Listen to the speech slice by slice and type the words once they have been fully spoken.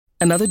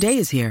Another day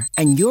is here,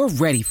 and you're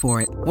ready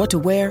for it. What to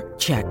wear?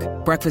 Check.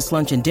 Breakfast,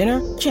 lunch, and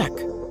dinner? Check.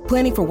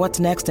 Planning for what's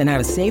next and how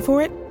to save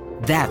for it?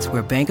 That's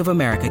where Bank of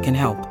America can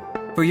help.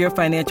 For your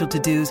financial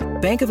to-dos,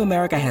 Bank of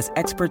America has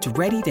experts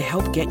ready to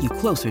help get you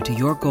closer to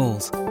your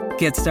goals.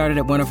 Get started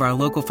at one of our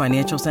local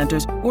financial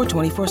centers or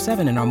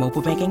 24/7 in our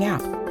mobile banking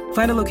app.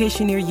 Find a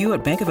location near you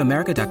at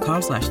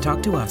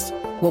bankofamerica.com/talktous.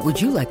 What would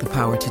you like the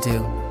power to do?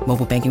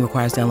 Mobile banking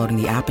requires downloading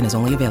the app and is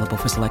only available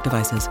for select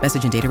devices.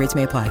 Message and data rates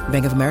may apply.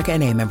 Bank of America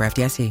N.A., member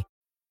FDIC.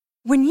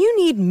 When you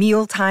need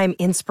mealtime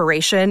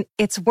inspiration,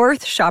 it's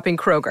worth shopping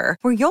Kroger,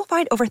 where you'll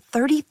find over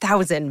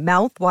 30,000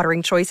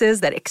 mouth-watering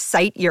choices that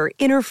excite your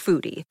inner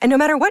foodie. And no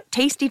matter what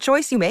tasty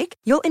choice you make,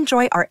 you'll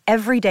enjoy our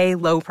everyday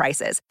low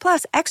prices,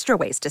 plus extra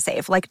ways to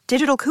save, like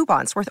digital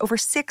coupons worth over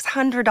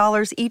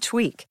 $600 each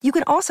week. You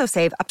can also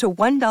save up to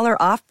 $1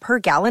 off per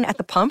gallon at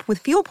the pump with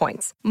fuel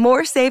points.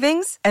 More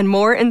savings and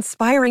more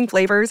inspiring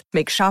flavors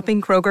make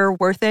shopping Kroger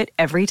worth it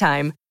every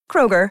time.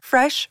 Kroger,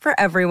 fresh for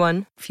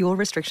everyone. Fuel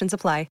restrictions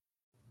apply.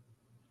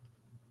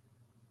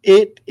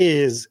 It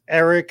is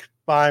Eric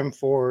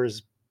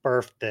Beimfor's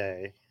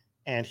birthday,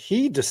 and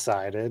he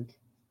decided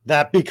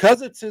that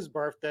because it's his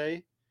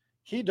birthday,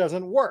 he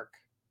doesn't work.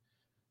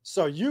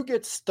 So you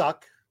get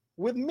stuck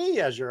with me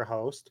as your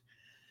host.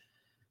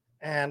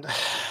 And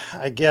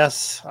I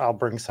guess I'll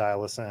bring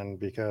Silas in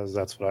because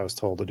that's what I was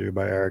told to do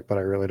by Eric, but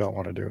I really don't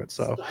want to do it.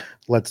 So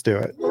let's do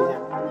it.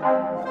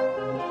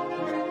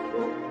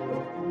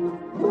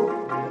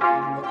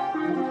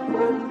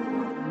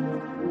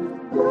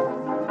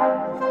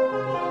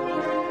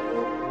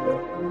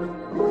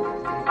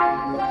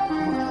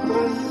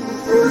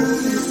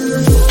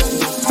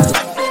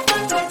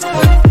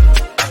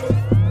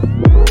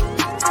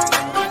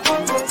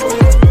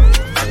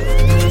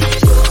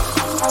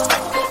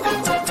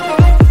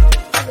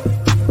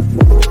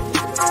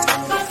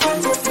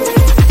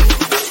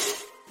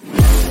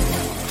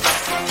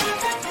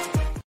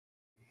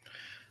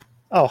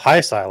 Oh,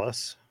 hi,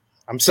 Silas.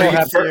 I'm so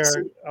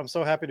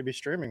happy to be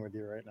streaming with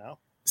you right now.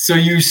 So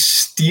you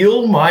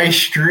steal my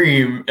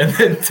stream and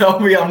then tell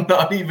me I'm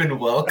not even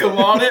welcome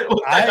on it?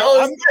 What the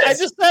hell is this? I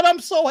just said I'm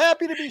so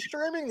happy to be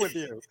streaming with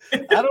you. I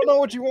don't know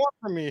what you want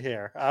from me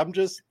here. I'm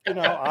just,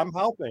 I'm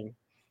helping.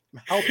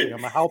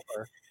 I'm a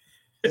helper.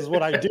 This is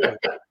what I do.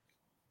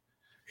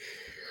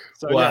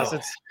 So wow. Yes,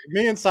 it's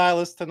me and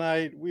Silas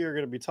tonight. We are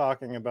going to be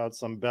talking about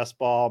some best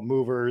ball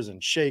movers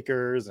and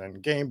shakers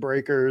and game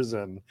breakers,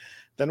 and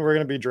then we're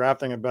going to be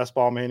drafting a best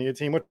ball mania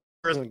team, which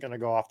isn't going to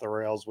go off the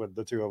rails with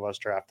the two of us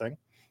drafting.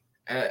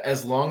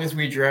 As long as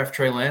we draft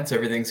Trey Lance,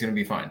 everything's going to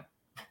be fine.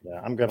 Yeah,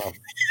 I'm going to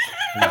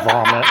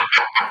vomit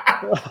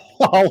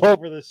all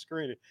over the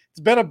screen. It's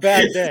been a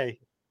bad day,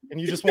 and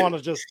you just want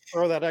to just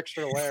throw that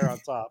extra layer on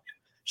top.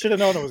 Should have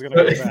known it was going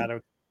to be bad. It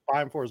was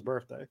time for his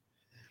birthday.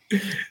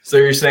 So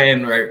you're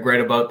saying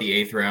right about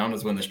the 8th round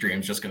is when the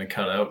stream's just going to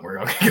cut out and we're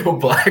going to go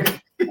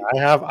black? I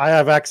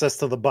have access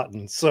to the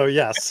button, so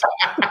yes.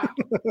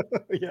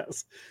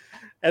 Yes.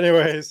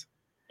 Anyways,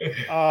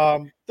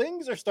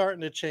 things are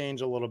starting to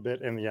change a little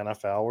bit in the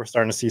NFL. We're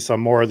starting to see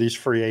some more of these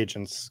free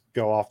agents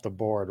go off the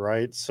board,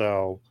 right?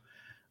 So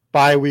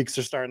bye weeks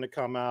are starting to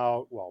come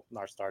out. Well,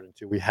 not starting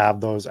to. We have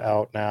those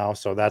out now,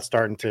 so that's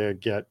starting to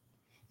get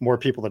more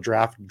people to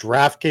draft.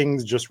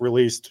 DraftKings just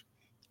released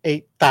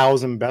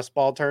 8,000 best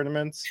ball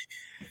tournaments.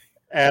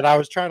 And I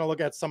was trying to look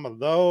at some of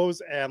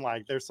those, and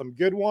like there's some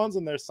good ones,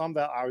 and there's some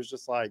that I was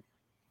just like,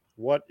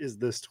 what is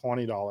this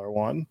 $20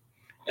 one?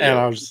 And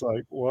I was just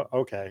like, what?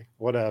 Okay,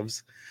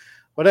 whatevs.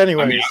 But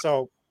anyway,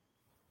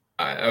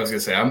 I was gonna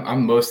say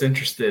I'm most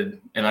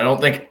interested, and I don't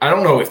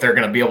know if they're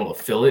gonna be able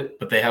to fill it,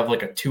 but they have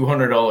like a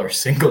 $200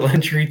 single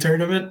entry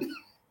tournament.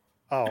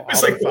 Oh, I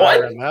was like,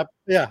 what? That.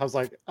 Yeah, I'm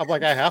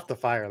like, I have to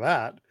fire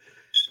that.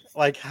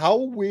 Like, how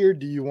weird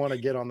do you want to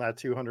get on that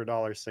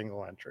 $200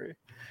 single entry?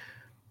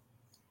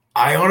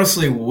 I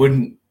honestly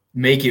wouldn't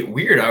make it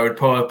weird. I would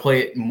probably play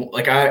it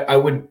like I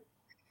would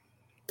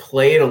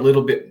play it a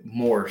little bit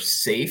more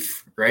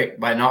safe, right?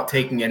 By not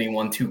taking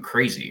anyone too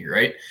crazy,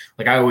 right?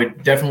 Like I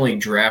would definitely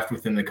draft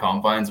within the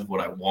confines of what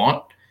I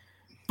want,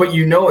 but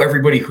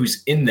everybody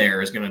who's in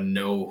there is going to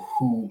know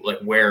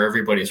where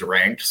everybody's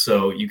ranked.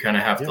 So you kind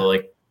of have to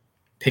like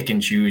pick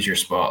and choose your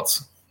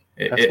spots.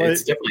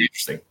 It's definitely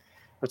interesting.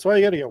 That's why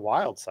you got to get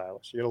wild,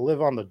 Silas. You got to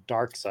live on the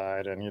dark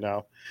side and,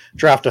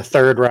 draft a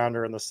 3rd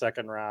rounder in the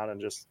 2nd round and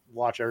just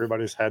watch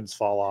everybody's heads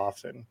fall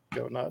off and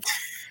go nuts.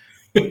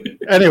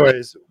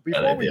 Anyways,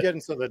 before we get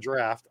into the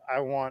draft,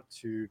 I want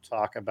to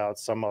talk about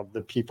some of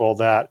the people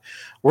that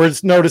we're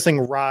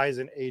noticing rise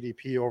in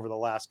ADP over the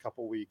last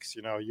couple weeks.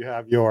 You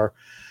have your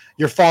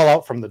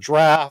fallout from the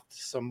draft,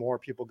 some more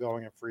people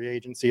going in free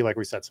agency. Like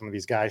we said, some of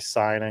these guys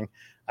signing.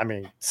 I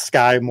mean,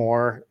 Sky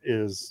Moore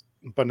is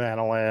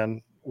banana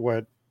land.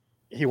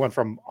 He went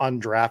from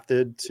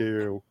undrafted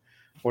to,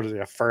 what is he,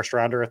 a 1st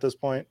rounder at this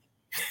point?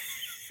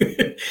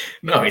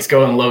 No, he's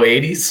going low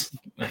 80s.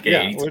 Like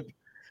 80s.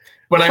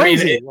 But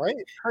crazy, I mean, right?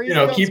 Crazy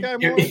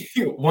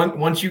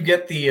once you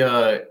get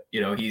the,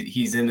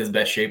 he's in his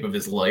best shape of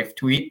his life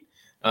tweet,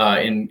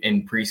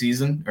 in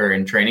preseason or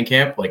in training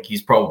camp, like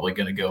he's probably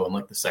going to go in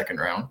like the second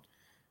round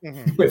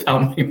with how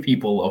many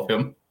people love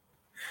him.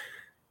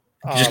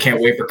 I just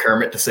can't wait for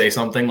Kermit to say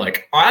something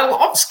like, I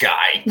love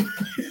Sky.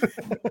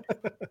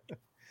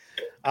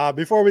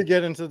 Before we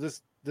get into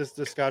this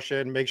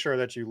discussion, make sure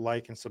that you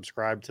like and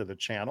subscribe to the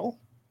channel.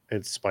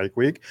 It's Spike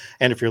Week.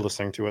 And if you're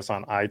listening to us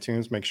on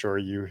iTunes, make sure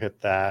you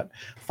hit that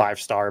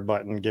 5-star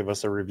button. Give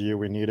us a review.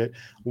 We need it.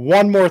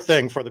 One more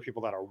thing for the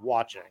people that are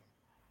watching.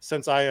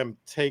 Since I'm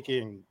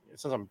taking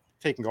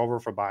over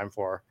for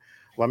BBM3,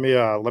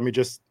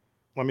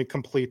 let me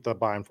complete the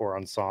BBM3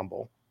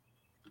 ensemble.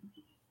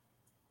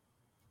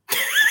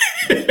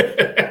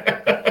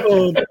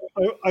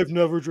 I've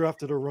never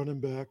drafted a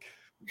running back.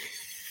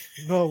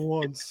 Not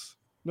once.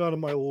 Not in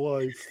my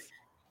life.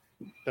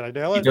 Did I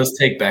nail it? He does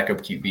take backup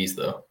QBs,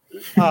 though.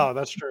 Oh,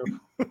 that's true.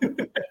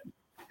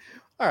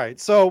 All right.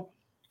 So,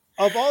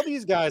 of all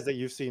these guys that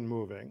you've seen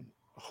moving,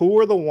 who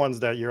are the ones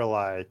that you're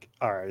like,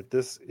 all right,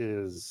 this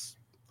is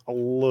a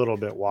little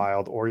bit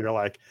wild, or you're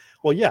like,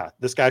 well, yeah,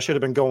 this guy should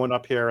have been going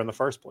up here in the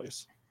first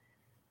place?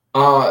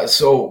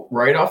 So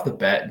right off the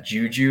bat,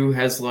 Juju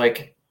has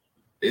he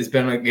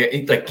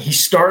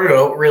started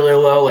out really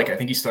low. Like I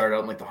think he started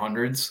out in like the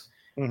hundreds,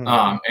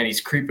 and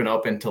he's creeping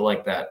up into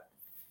like that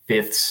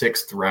 5th,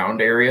 6th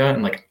round area,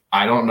 and like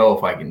I don't know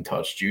if I can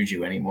touch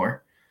Juju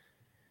anymore.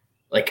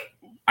 Like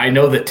I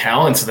know the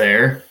talent's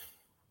there,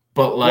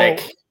 but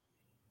like,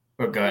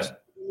 oh god.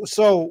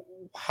 So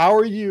how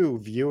are you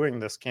viewing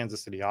this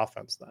Kansas City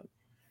offense then?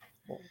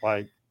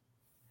 Like,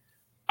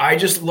 I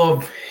just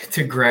love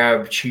to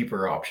grab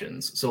cheaper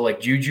options. So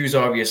like Juju's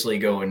obviously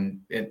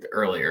going in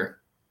earlier,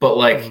 but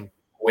like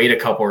wait a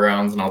couple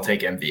rounds and I'll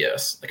take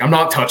MVS. Like I'm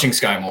not touching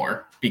Sky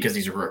Moore because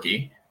he's a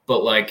rookie,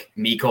 but like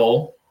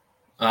Mecole,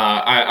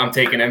 I'm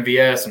taking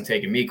MVS. I'm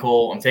taking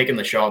Mecole. I'm taking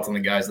the shots on the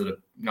guys that have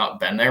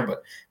not been there,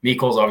 but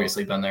Mecole's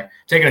obviously been there.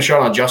 Taking a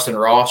shot on Justin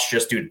Ross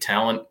just due to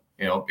talent.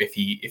 You know, if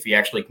he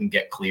actually can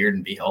get cleared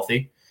and be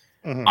healthy,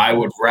 I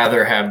would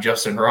rather have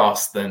Justin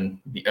Ross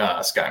than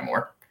Sky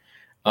Moore.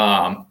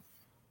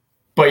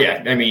 But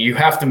yeah, I mean, you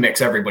have to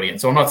mix everybody in.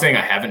 So I'm not saying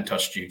I haven't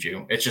touched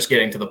Juju. It's just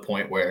getting to the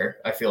point where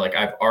I feel like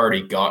I've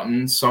already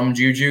gotten some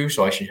Juju,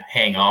 so I should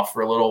hang off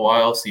for a little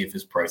while, see if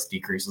his price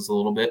decreases a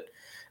little bit,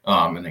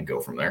 and then go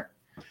from there.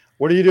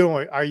 What are you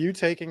doing? Are you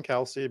taking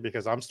Kelsey?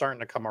 Because I'm starting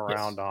to come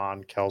around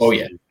on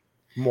Kelsey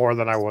more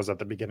than I was at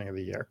the beginning of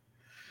the year.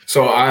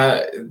 So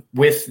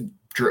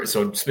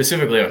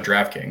specifically on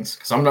DraftKings,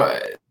 because I'm not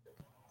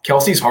 –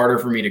 Kelsey's harder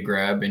for me to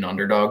grab in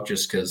underdog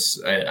just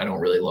because I don't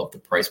really love the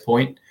price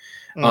point.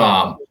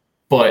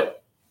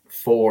 But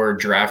for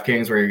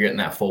DraftKings where you're getting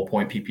that full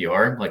point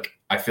PPR, like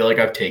I feel like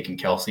I've taken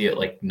Kelsey at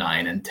like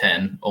 9 and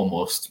 10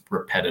 almost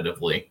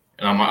repetitively.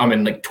 And I'm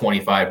in like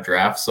 25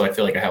 drafts, so I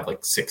feel like I have like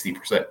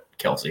 60%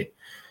 Kelsey.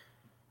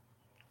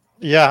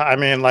 Yeah, I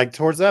mean, like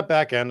towards that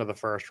back end of the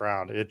first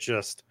round, it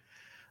just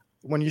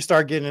when you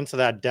start getting into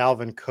that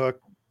Dalvin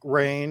Cook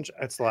range,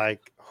 it's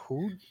like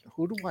who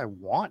do I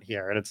want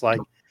here? And it's like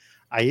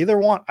I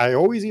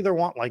always either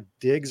want like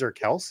Diggs or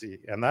Kelsey,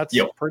 and that's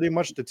pretty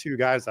much the two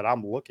guys that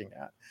I'm looking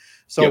at.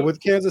 So with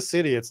Kansas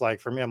City, it's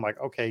like for me, I'm like,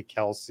 okay,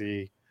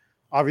 Kelsey.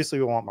 Obviously,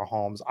 we want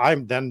Mahomes.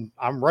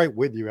 I'm right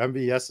with you.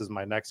 MVS is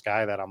my next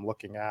guy that I'm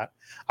looking at.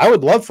 I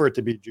would love for it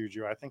to be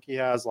Juju. I think he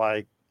has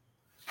like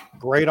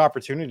great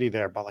opportunity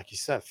there, but like you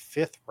said,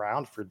 5th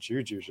round for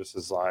Juju just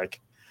is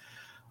like,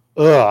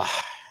 ugh.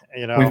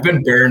 You know, we've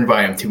been burned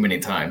by him too many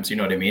times. You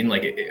know what I mean?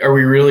 Like, are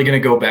we really going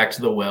to go back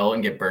to the well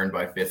and get burned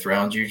by 5th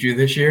round Juju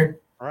this year?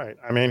 Right.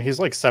 I mean, he's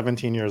like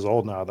 17 years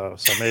old now, though,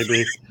 so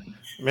maybe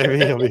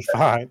he'll be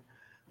fine.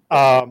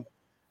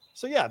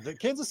 So yeah, the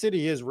Kansas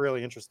City is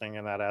really interesting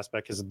in that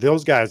aspect because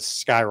those guys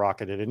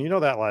skyrocketed, and you know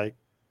that, like,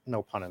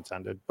 no pun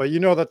intended, but you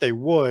know that they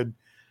would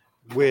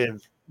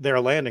with their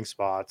landing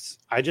spots.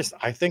 I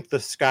think the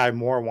Sky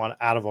Moore one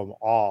out of them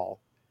all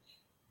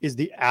is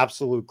the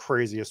absolute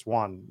craziest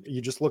one.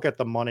 You just look at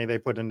the money they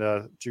put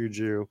into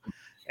Juju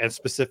and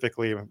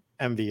specifically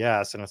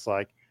MVS, and it's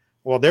like,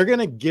 well, they're going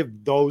to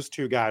give those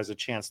two guys a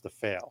chance to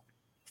fail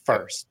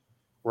first,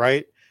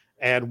 right?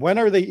 And when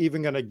are they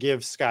even going to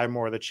give Sky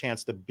Moore the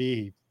chance to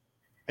be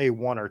a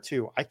 1 or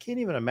 2? I can't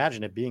even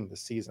imagine it being the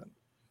season,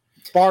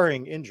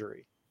 barring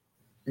injury.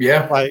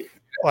 Yeah.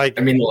 Like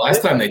I mean, the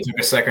last time they took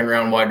a 2nd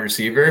round wide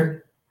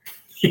receiver,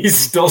 he's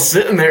still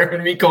sitting there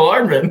in Mecole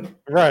Hardman.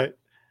 Right.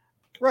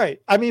 Right.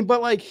 I mean,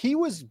 but like he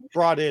was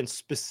brought in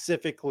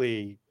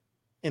specifically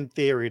in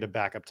theory to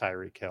back up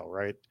Tyreek Hill,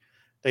 right?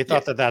 They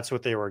thought that that's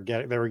what they were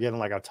getting. They were getting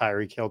like a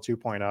Tyreek Hill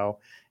 2.0.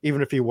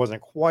 Even if he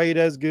wasn't quite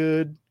as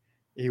good,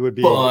 he would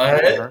be.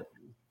 But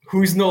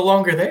who's no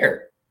longer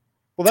there?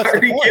 Well, that's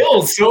Tyreek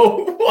Hill.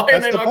 So why are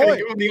they not going to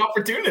give him the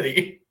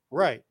opportunity?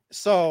 Right.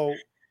 So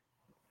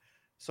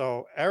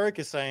Eric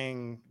is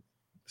saying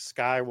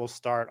Sky will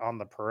start on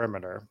the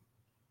perimeter.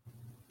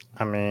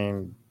 I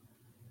mean,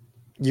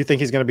 you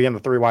think he's going to be in the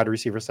 3 wide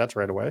receiver sets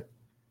right away?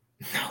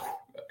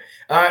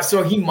 No.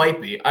 So he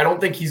might be. I don't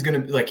think he's going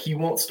to be like, he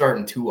won't start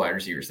in 2 wide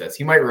receiver sets.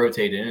 He might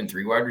rotate in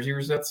 3 wide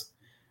receiver sets.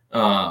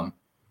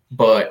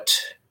 But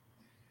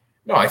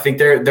No, I think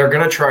they're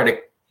gonna try to.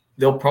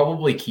 They'll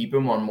probably keep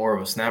him on more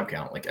of a snap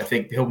count. Like I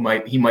think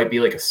he might be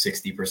like a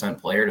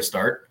 60% player to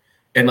start,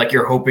 and like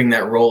you're hoping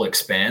that role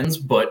expands.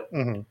 But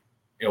you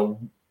know,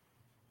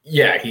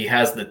 yeah, he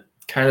has the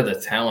kind of the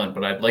talent,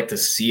 but I'd like to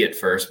see it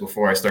first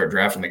before I start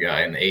drafting the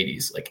guy in the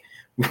 80s. Like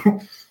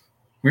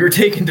we were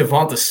taking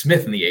Devonta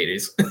Smith in the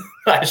 80s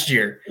last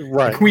year.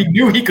 Right? Like, we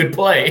knew he could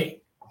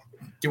play.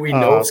 Do we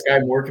know if Sky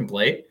Moore can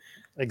play?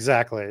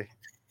 Exactly.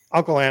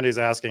 Uncle Andy's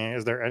asking,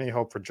 is there any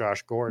hope for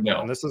Josh Gordon?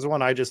 No. And this is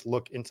when I just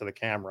look into the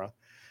camera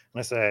and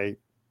I say,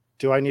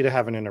 do I need to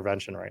have an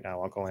intervention right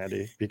now, Uncle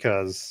Andy?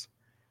 Because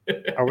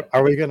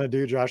are we going to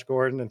do Josh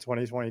Gordon in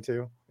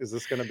 2022? Is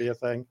this going to be a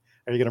thing?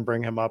 Are you going to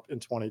bring him up in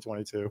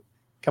 2022?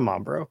 Come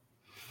on, bro.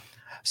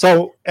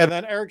 So, and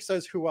then Eric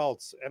says, who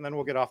else? And then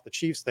we'll get off the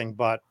Chiefs thing.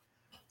 But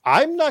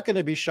I'm not going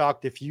to be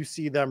shocked if you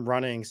see them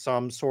running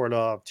some sort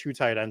of 2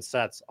 tight end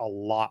sets a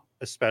lot,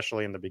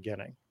 especially in the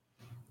beginning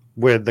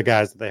with the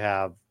guys that they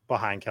have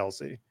behind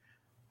Kelsey.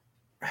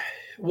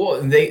 Well,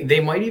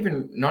 they might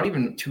even not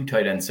even 2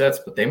 tight end sets,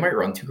 but they might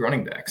run 2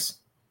 running backs.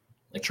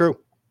 Like, true.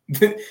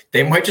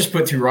 They might just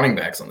put 2 running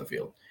backs on the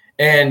field.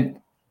 And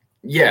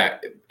yeah,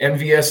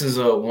 MVS is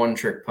a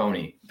one-trick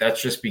pony. That's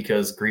just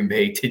because Green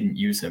Bay didn't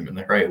use him in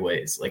the right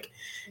ways. Like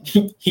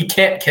he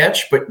can't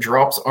catch, but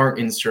drops aren't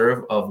in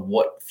serve of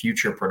what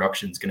future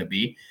production is going to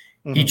be.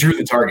 He drew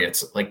the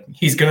targets. Like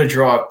he's going to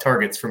draw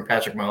targets from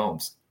Patrick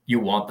Mahomes.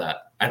 You want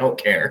that? I don't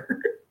care.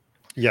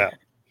 Yeah.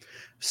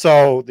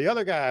 So the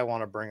other guy I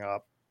want to bring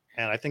up,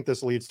 and I think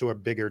this leads to a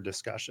bigger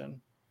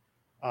discussion,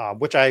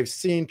 which I've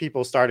seen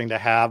people starting to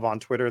have on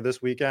Twitter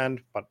this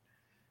weekend, but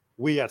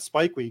we at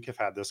Spike Week have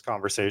had this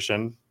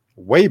conversation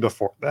way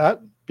before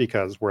that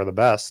because we're the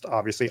best,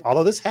 obviously.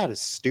 Although this hat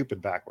is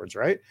stupid backwards,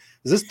 right?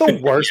 Is this the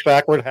worst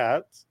backward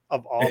hat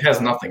of all? It has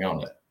nothing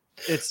on it.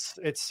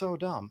 It's so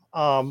dumb.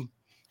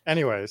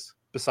 Anyways,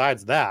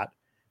 besides that,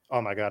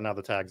 oh my God, now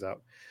the tag's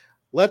out.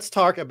 Let's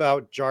talk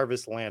about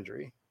Jarvis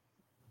Landry.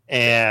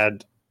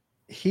 And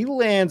he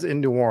lands in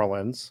New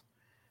Orleans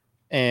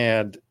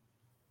and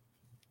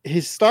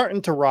he's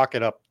starting to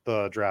rocket up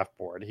the draft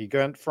board. He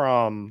went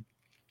from,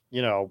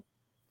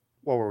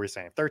 what were we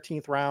saying?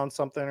 13th round,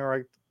 something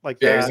or like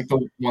that. Yeah, he's like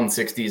the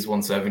 160s,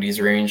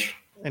 170s range.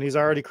 And he's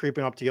already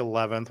creeping up to the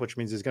 11th, which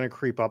means he's going to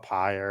creep up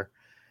higher.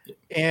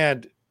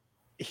 And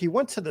he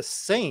went to the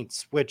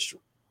Saints, which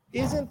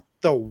isn't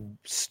the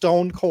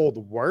stone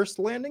cold worst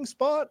landing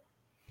spot,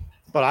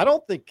 but I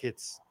don't think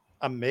it's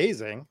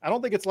amazing. I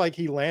don't think it's like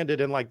he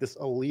landed in like this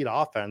elite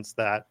offense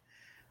that,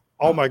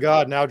 oh my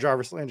God, now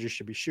Jarvis Landry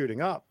should be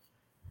shooting up.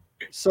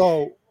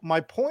 So my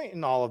point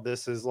in all of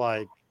this is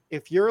like,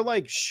 if you're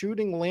like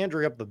shooting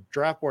Landry up the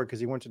draft board because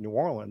he went to New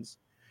Orleans,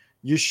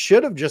 you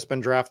should have just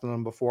been drafting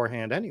him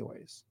beforehand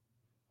anyways,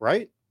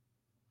 right?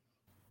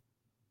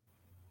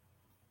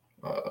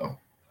 Uh-oh.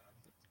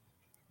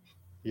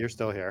 You're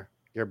still here.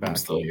 You're back. I'm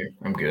still here.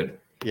 I'm good.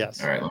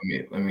 Yes. All right,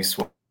 let me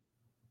swap.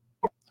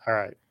 All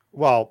right.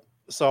 Well,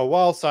 so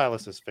while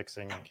Silas is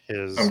fixing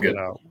his,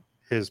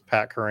 his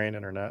Pat Corain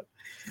internet.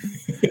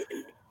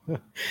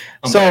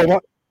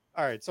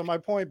 All right. So my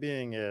point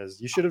being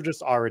is you should have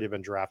just already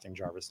been drafting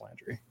Jarvis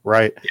Landry,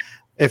 right? Yeah.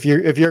 If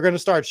you're going to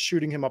start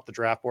shooting him up the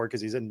draft board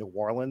because he's in New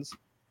Orleans.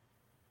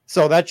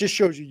 So that just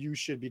shows you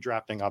should be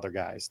drafting other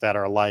guys that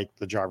are like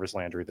the Jarvis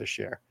Landry this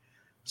year.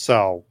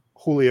 So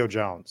Julio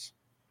Jones.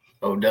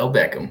 Odell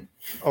Beckham.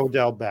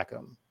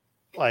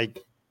 Like,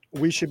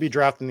 we should be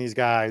drafting these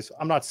guys.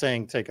 I'm not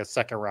saying take a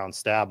second round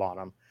stab on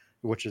them,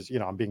 which is,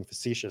 I'm being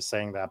facetious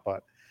saying that,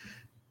 but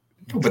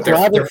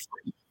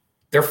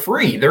they're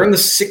free. They're in the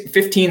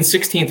 15th,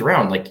 16th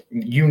round. Like,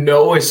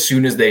 as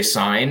soon as they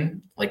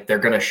sign, like they're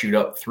going to shoot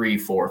up 3,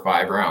 4,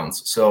 5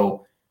 rounds.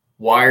 So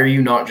why are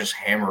you not just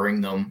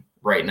hammering them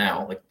right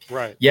now? Like,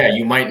 right. Yeah,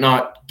 you might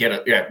not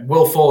get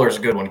Will Fuller's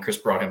a good one. Chris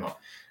brought him up.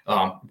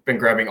 Been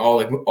grabbing all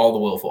the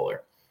Will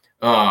Fuller.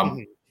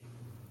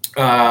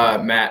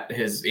 Matt,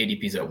 his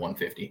ADP's at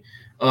 150.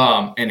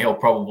 And he'll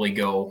probably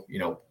go,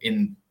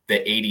 in the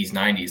 80s,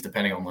 90s,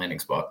 depending on landing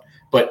spot.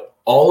 But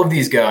all of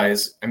these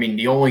guys, I mean,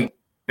 the only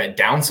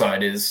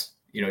downside is,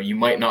 you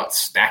might not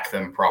stack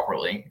them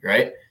properly,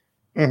 right?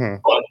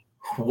 But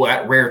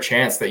what rare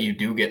chance that you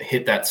do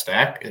hit that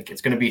stack, like,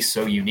 it's going to be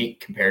so unique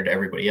compared to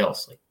everybody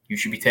else. Like, you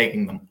should be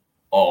taking them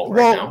all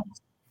right now.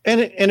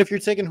 And if you're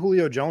taking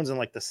Julio Jones in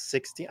like the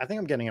 16th, I think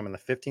I'm getting him in the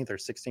 15th or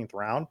 16th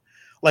round,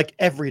 like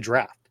every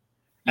draft.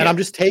 And I'm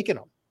just taking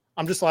him.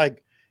 I'm just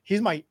like,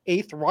 he's my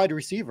 8th wide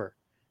receiver.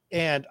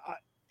 And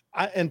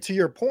and to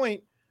your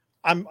point,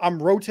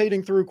 I'm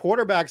rotating through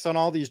quarterbacks on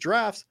all these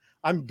drafts.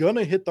 I'm going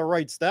to hit the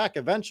right stack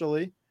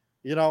eventually,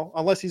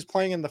 unless he's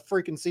playing in the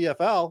freaking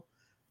CFL.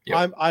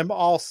 Yep. I'm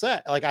all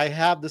set. Like, I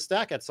have the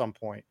stack at some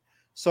point.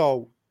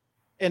 So,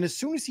 and as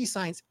soon as he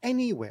signs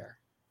anywhere,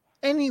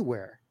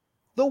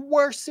 the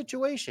worst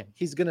situation,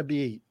 he's going to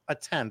be a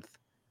 10th,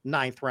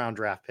 9th round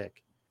draft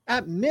pick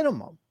at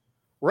minimum.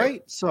 Right.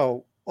 Yep.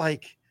 So,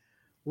 like,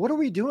 what are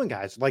we doing,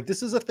 guys? Like,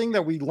 this is a thing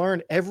that we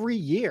learn every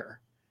year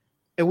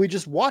and we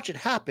just watch it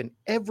happen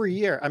every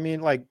year. I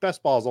mean, like,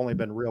 best ball has only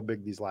been real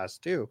big these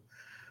last 2,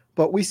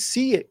 But we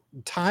see it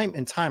time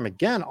and time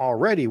again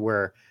already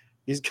where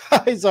these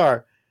guys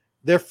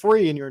they're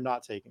free and you're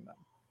not taking them.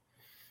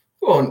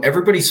 Well, and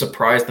everybody's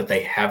surprised that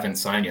they haven't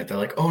signed yet. They're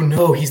like, "Oh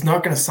no, he's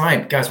not going to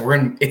sign." Guys,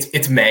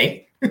 it's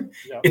May. Yep.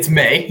 It's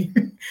May.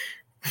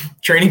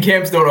 Training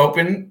camps don't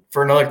open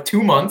for another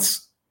 2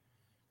 months,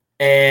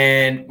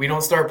 and we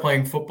don't start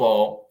playing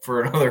football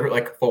for another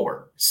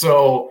 4.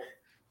 So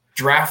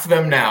draft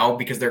them now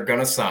because they're going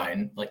to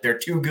sign. They're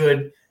too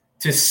good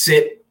to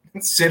sit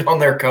on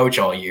their couch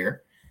all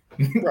year.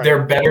 Right.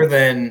 They're better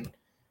than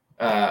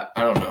I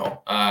don't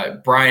know,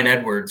 Brian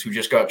Edwards, who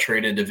just got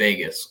traded to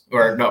Vegas,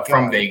 or not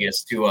from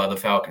Vegas to the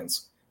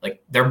Falcons.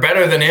 They're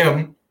better than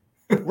him.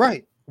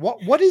 Right.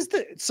 What is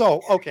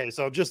so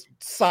just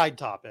side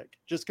topic,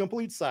 just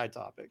complete side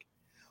topic.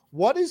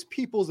 What is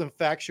people's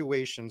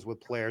infatuations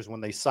with players when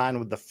they sign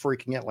with the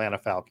freaking Atlanta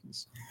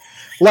Falcons?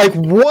 This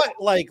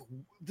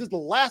is the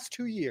last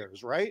 2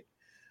 years, right?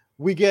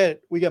 We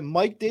get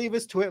Mike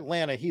Davis to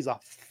Atlanta. He's a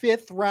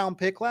 5th round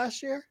pick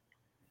last year.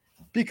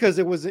 Because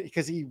of what he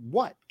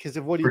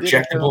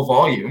projectable did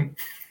volume.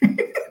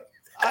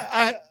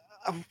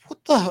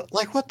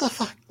 What the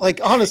fuck?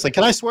 Honestly,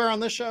 can I swear on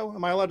this show?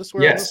 Am I allowed to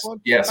swear on this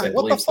one? Yes, I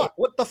what the fuck? So.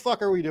 What the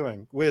fuck are we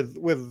doing with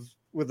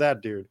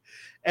that dude?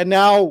 And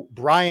now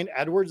Brian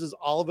Edwards is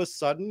all of a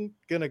sudden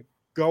gonna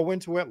go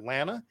into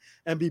Atlanta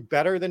and be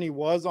better than he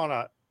was on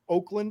a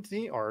Oakland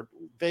team or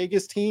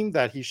Vegas team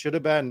that he should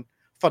have been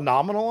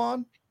phenomenal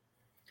on.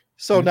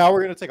 So now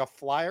we're gonna take a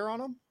flyer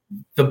on him.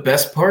 The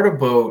best part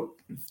about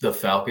the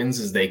Falcons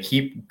is they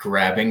keep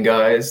grabbing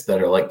guys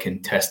that are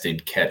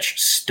contested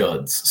catch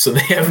studs. So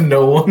they have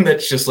no one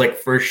that's just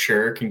for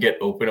sure can get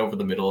open over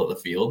the middle of the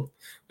field.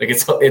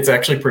 It's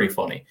actually pretty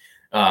funny.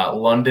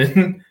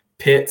 London,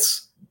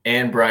 Pitts,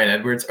 and Brian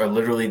Edwards are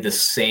literally the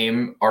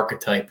same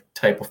archetype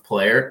type of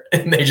player,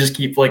 and they just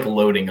keep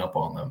loading up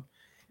on them.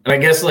 And I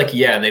guess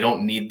they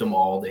don't need them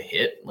all to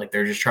hit.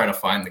 They're just trying to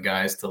find the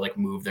guys to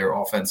move their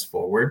offense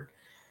forward.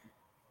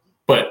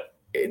 But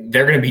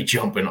they're going to be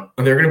jumping.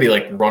 They're going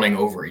to be running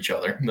over each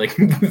other. They're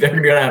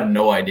going to have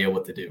no idea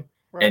what to do.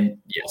 Right. And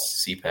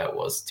yes, CPAT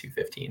was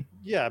 215.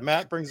 Yeah,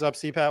 Matt brings up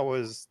CPAT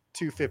was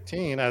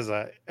 215 as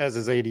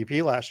his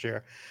ADP last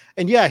year,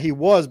 and yeah, he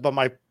was. But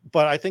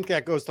I think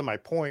that goes to my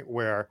point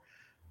where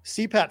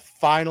CPAT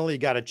finally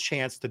got a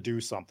chance to do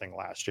something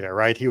last year.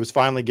 Right, he was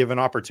finally given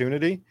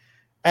opportunity.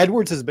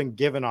 Edwards has been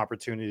given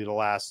opportunity the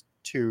last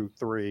 200,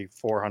 300,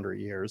 400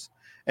 years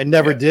and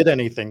never did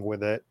anything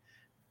with it.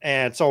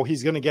 And so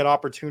he's going to get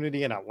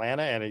opportunity in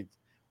Atlanta. And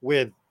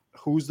with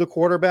who's the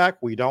quarterback,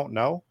 we don't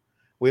know.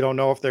 We don't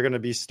know if they're going to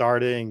be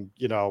starting,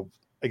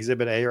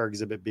 Exhibit A or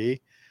Exhibit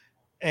B.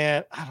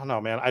 And I don't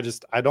know, man.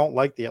 I don't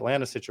like the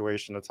Atlanta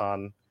situation a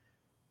ton.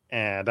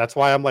 And that's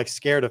why I'm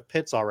scared of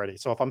Pitts already.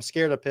 So if I'm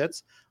scared of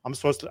Pitts,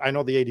 I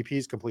know the ADP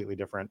is completely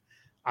different.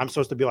 I'm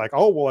supposed to be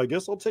oh, well, I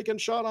guess I'll take a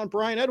shot on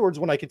Brian Edwards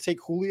when I could take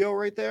Julio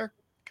right there.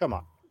 Come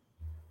on.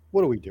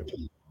 What are we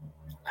doing?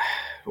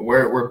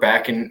 We're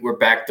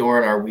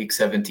backdooring our week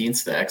 17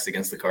 stacks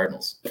against the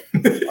Cardinals.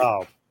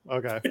 Oh,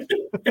 okay.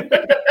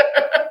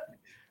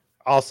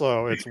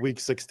 Also, it's week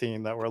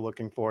 16 that we're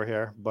looking for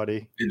here,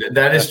 buddy.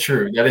 That is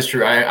true. That is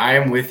true. I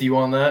am with you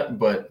on that,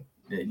 but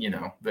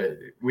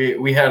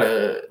we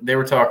had they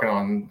were talking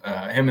on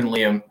him and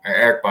Liam, or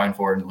Eric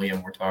Beinford and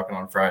Liam were talking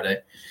on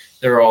Friday.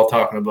 They were all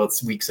talking about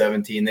week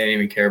 17. They didn't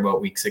even care about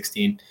week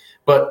 16.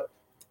 But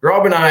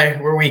Rob and I,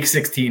 we're week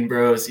 16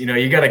 bros.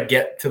 You got to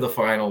get to the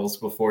finals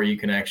before you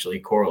can actually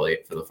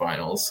correlate for the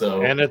finals.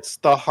 So, and it's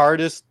the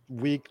hardest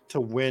week to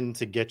win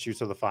to get you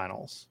to the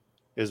finals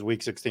is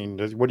week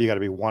 16. What do you got to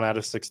be? 1 out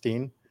of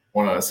 16?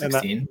 1 out of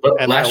 16.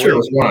 But last year it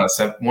was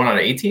 1 out of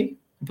 18.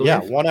 Yeah,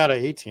 1 out of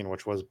 18,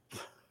 which was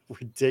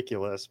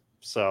ridiculous.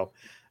 So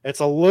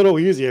it's a little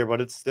easier,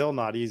 but it's still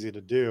not easy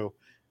to do.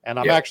 And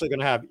I'm actually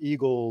going to have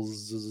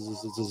Eagles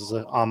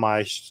on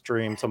my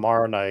stream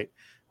tomorrow night,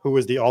 who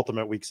is the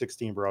ultimate week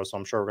 16 bro. So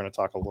I'm sure we're going to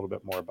talk a little bit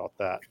more about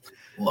that.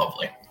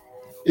 Lovely.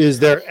 Is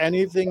there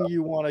anything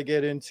you want to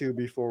get into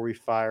before we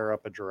fire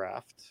up a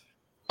draft?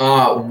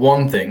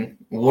 One thing.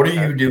 What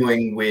are you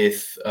doing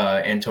with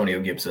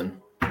Antonio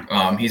Gibson?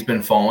 He's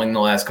been falling the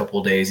last couple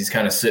of days. He's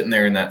kind of sitting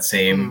there in that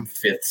same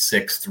 5th,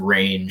 6th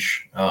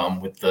range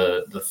with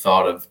the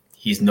thought of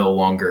he's no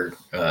longer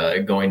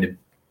going to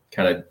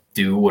kind of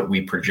do what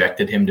we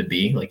projected him to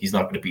be. He's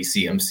not going to be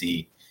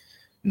CMC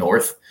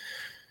North.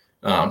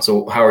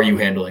 So how are you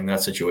handling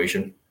that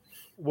situation?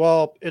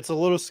 Well, it's a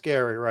little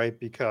scary, right?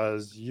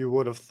 Because you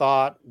would have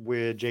thought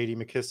with J.D.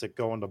 McKissick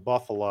going to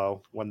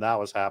Buffalo when that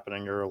was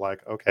happening, you're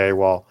like, okay,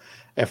 well,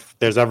 if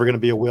there's ever going to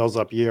be a wheels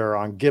up year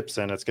on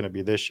Gibson, it's going to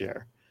be this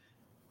year.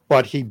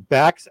 But he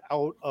backs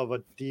out of a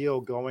deal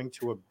going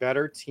to a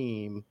better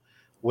team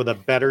with a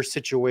better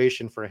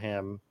situation for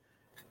him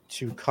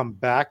to come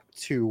back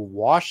to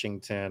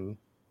Washington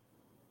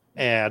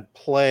and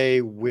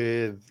play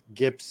with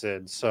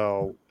Gibson.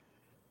 So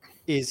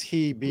is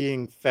he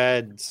being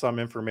fed some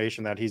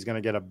information that he's going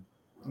to get a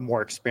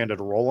more expanded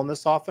role in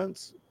this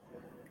offense?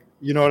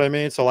 You know what I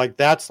mean? So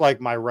that's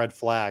my red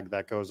flag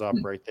that goes up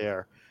right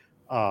there.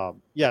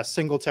 Yeah,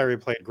 Singletary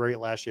played great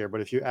last year,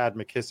 but if you add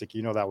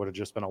McKissick, that would have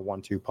just been a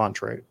 1-2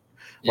 punch, right?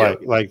 Yeah.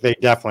 Like they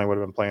definitely would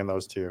have been playing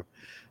those two.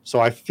 So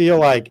I feel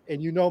like,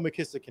 and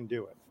McKissick can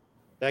do it.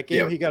 That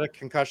game he got a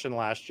concussion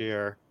last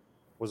year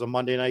was a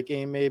Monday night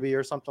game maybe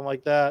or something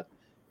like that.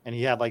 And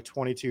he had like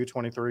 22,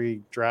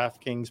 23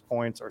 DraftKings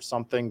points or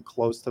something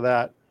close to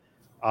that.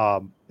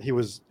 He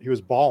was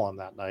balling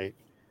that night.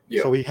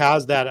 Yep. So he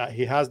has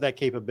that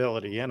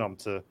capability in him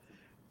to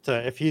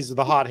if he's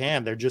the hot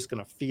hand, they're just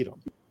going to feed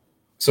him.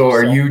 So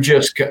are you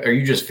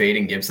just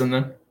fading Gibson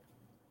then?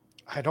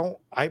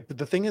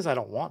 The thing is I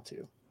don't want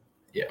to.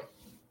 Yeah.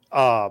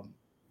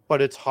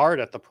 But it's hard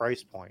at the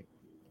price point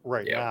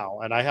right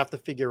now. And I have to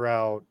figure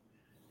out,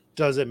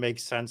 does it make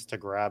sense to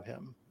grab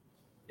him?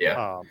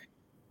 Yeah.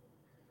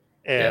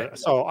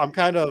 So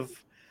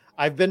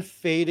I've been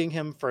fading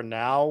him for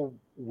now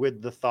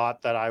with the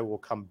thought that I will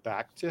come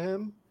back to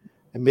him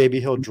and maybe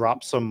he'll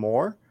drop some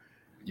more.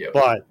 Yeah.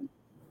 But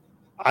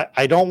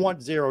I don't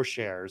want 0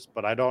 shares,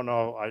 but I don't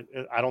know.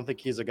 I don't think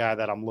he's a guy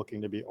that I'm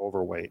looking to be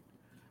overweight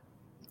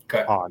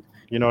on.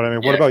 You know what I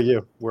mean? Yeah. What about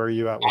you? Where are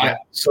you at with that?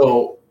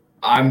 So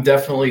I'm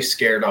definitely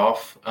scared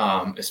off,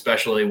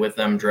 especially with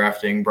them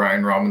drafting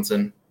Brian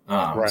Robinson.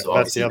 Right. So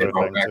that's the obviously other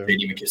thing back too.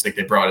 J.D. McKissick.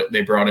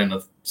 They brought in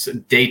a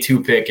day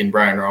 2 pick in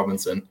Brian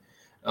Robinson.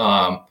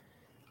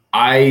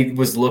 I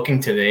was looking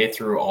today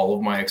through all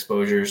of my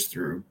exposures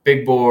through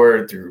Big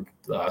Board, through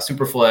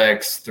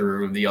Superflex,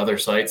 through the other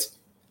sites.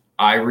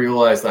 I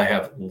realized I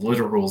have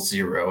literal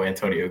 0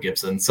 Antonio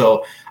Gibson.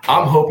 So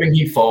I'm hoping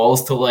he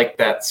falls to like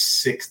that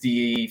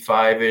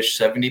 65-ish,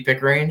 70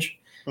 pick range,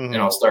 and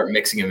I'll start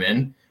mixing him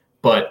in.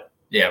 But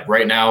yeah,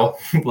 right now,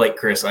 like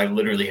Chris, I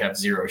literally have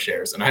 0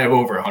 shares and I have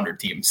over 100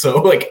 teams.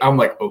 So like, I'm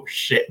like, oh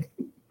shit.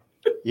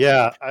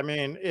 Yeah. I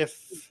mean,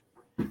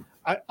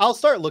 I'll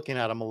start looking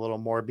at him a little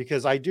more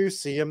because I do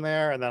see him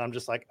there. And then I'm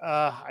just like,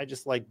 I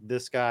just like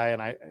this guy.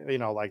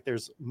 And like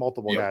there's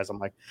multiple guys. I'm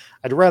like,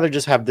 I'd rather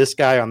just have this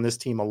guy on this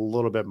team a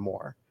little bit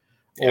more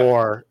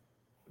or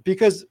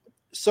because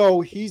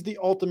he's the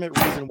ultimate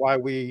reason why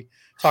we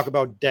talk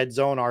about dead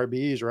zone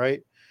RBs,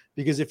 right?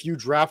 Because if you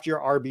draft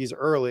your RBs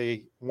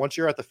early, once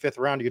you're at the 5th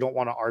round, you don't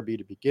want an RB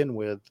to begin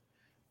with.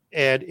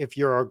 And if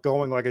you're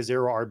going like a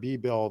 0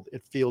 RB build,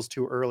 it feels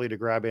too early to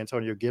grab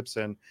Antonio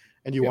Gibson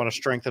and you want to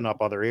strengthen up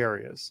other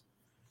areas.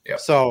 Yep.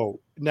 So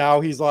now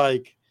he's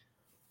like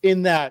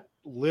in that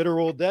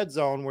literal dead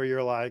zone where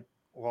you're like,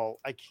 well,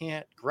 I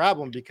can't grab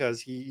him because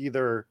he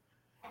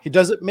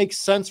doesn't make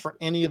sense for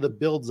any of the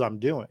builds I'm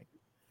doing.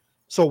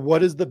 So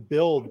what is the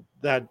build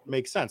that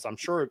makes sense? I'm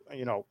sure,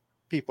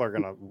 people are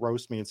going to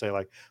roast me and say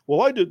like,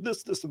 well, I did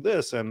this, this, and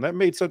this, and that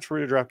made sense for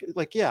you to draft.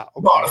 Like, yeah. Okay.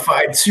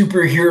 Modified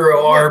superhero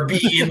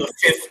RB in the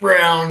 5th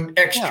round,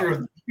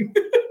 extra. Yeah.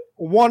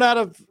 One out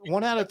of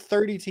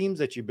 30 teams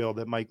that you build,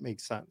 it might make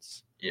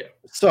sense. Yeah.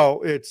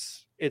 So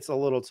it's a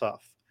little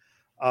tough.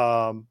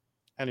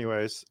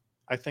 Anyways,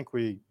 I think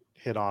we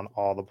hit on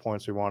all the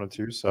points we wanted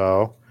to.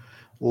 So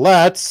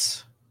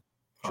let's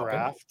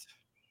draft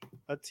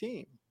a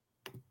team.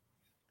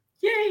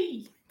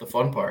 Yay. The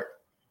fun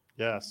part.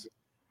 Yes.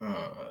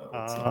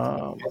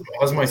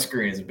 How's my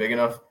screen? Is it big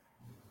enough?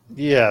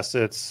 Yes,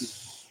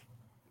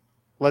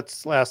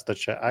 let's ask the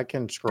chat. I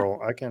can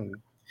scroll.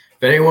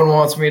 If anyone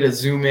wants me to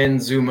zoom in,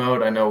 zoom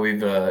out, I know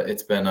we've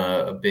it's been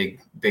a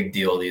big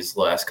deal these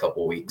last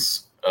couple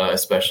weeks,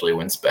 especially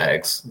when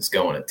Spags is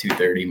going at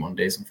 2:30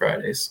 Mondays and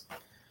Fridays.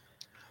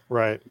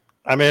 Right.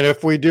 I mean,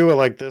 if we do it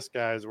like this,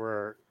 guys,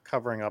 we're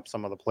covering up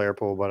some of the player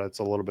pool, but it's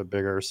a little bit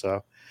bigger.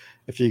 So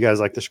if you guys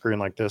like the screen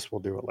like this,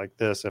 we'll do it like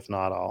this. If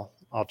not,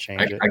 I'll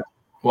change it.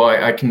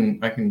 I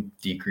can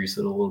decrease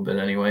it a little bit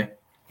anyway.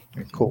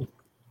 Cool.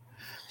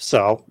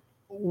 So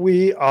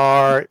we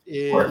are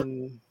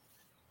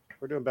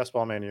we're doing Best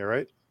Ball Mania,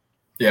 right?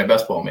 Yeah,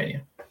 Best Ball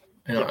Mania.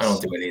 I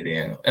don't do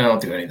anything. I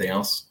don't do anything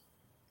else.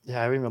 Yeah,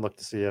 I haven't even looked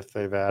to see if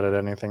they've added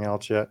anything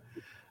else yet.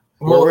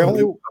 Well,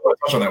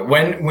 touch on that.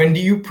 When do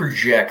you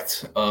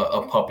project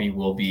a puppy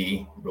will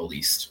be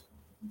released?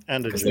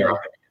 End of June.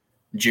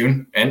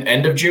 June?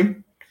 End of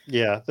June?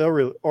 Yeah,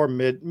 they'll or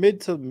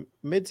mid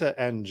to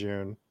end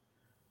June.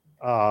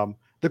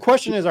 The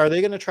question is, are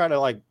they going to try to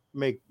like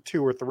make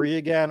 2 or 3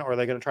 again, or are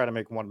they going to try to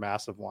make one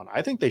massive one?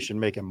 I think they should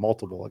make it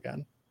multiple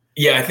again.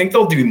 Yeah, I think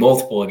they'll do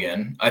multiple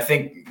again. I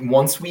think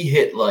once we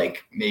hit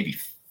like maybe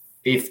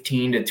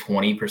 15 to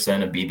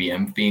 20% of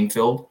BBM being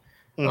filled,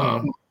 I'll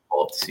have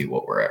to see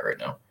what we're at right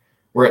now.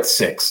 We're at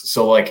 6.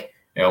 So like,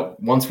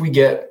 once we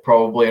get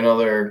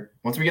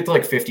to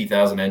like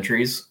 50,000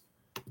 entries,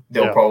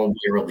 they'll probably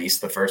release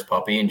the first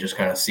puppy and just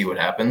kind of see what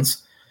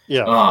happens.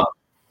 Yeah.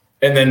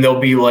 And then there'll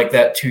be like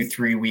that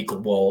 2-3 week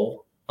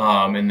lull.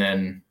 And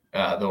then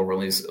they'll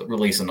release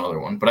another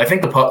one. But I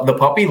think the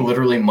puppy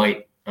literally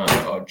might,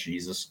 oh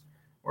Jesus,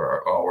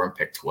 we're in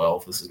pick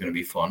 12. This is going to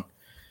be fun.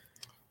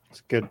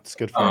 It's good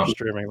for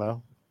streaming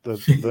though.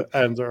 The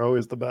ends are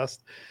always the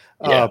best.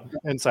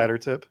 Insider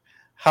tip.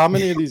 How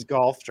many of these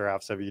golf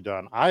drafts have you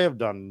done? I have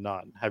done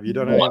none. Have you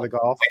done any of the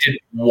golf? I did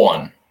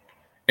 1.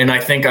 And I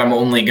think I'm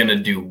only going to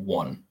do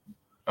 1.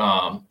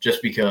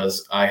 just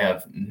because I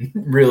have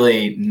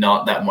really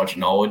not that much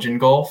knowledge in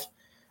golf.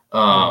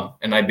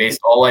 And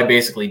all I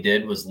basically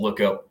did was look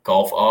up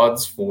golf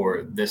odds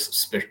for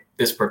this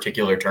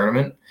particular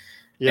tournament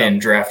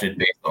and drafted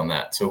based on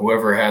that. So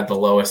whoever had the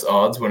lowest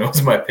odds when it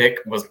was my pick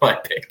was my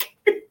pick.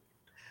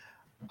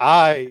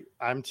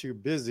 I'm too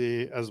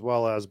busy, as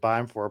well as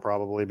Bime for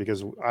probably,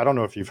 because I don't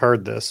know if you've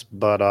heard this,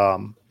 but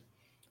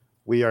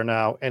we are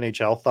now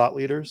NHL thought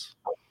leaders.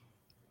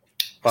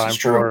 Bime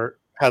for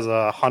has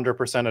a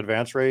 100%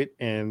 advance rate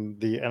in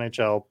the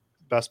NHL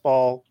best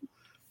ball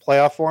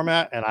playoff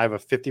format, and I have a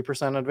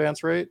 50%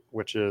 advance rate,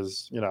 which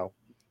is,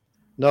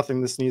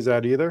 nothing to sneeze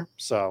at either.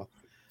 So,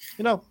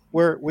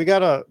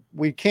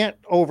 we can't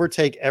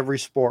overtake every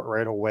sport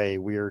right away.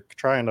 We're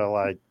trying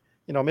to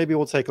maybe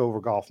we'll take over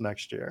golf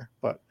next year,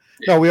 but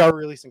no, we are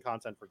releasing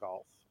content for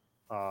golf.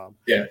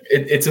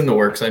 It's in the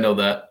works. I know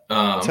that. We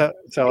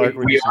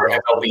are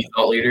MLB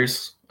thought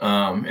leaders.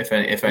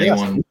 If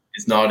anyone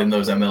is not in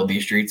those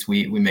MLB streets,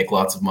 we make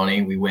lots of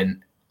money. We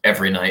win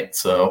every night.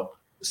 So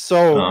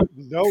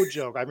no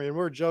joke. I mean,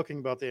 we're joking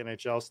about the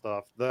NHL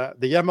stuff. The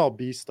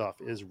MLB stuff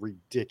is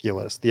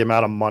ridiculous. The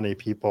amount of money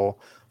people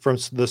from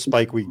the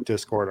Spike Week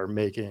Discord are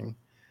making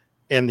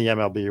in the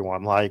MLB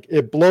one. Like,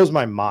 it blows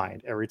my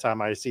mind every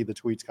time I see the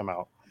tweets come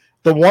out.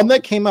 The one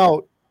that came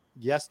out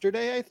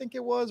yesterday, I think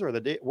it was, or the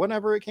day,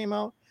 whenever it came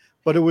out,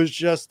 but it was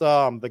just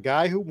the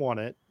guy who won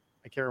it.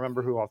 I can't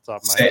remember who off the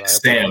top of my head.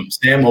 Sam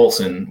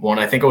Olsen won.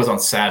 I think it was on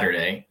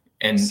Saturday,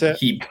 and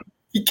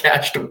he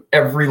cashed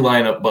every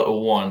lineup but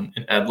one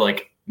and had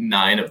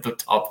 9 of the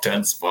top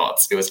 10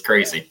 spots. It was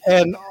crazy.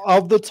 And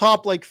of the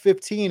top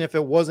 15, if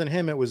it wasn't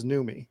him, it was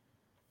Numi.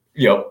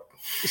 Yep.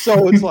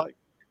 So it's like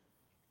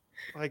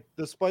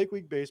the Spike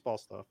Week baseball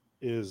stuff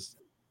is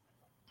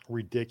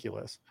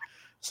ridiculous.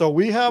 So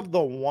we have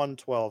the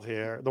 112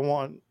 here, the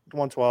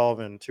 112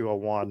 and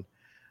 201.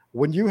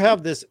 When you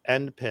have this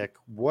end pick,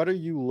 what are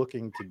you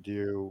looking to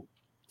do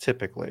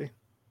typically?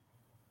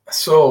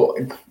 So,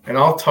 and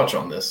I'll touch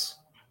on this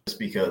just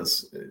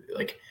because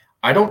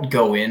I don't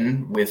go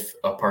in with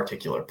a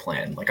particular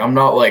plan. I'm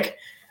not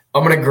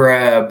I'm going to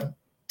grab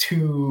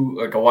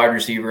a wide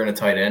receiver and a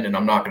tight end, and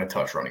I'm not going to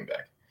touch running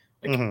back.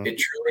 It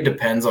truly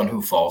depends on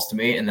who falls to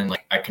me. And then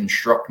I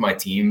construct my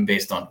team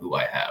based on who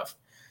I have.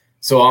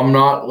 So I'm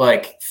not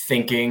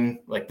thinking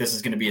this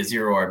is going to be a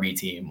 0 RB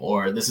team,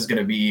 or this is going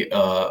to be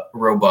a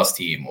robust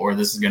team, or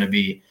this is going to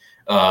be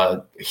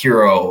a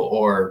hero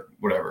or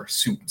whatever,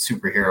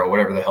 superhero,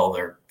 whatever the hell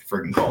they're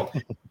freaking called.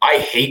 I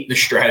hate the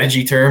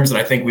strategy terms, and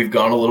I think we've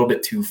gone a little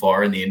bit too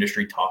far in the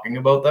industry talking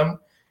about them.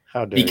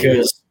 How dare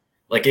because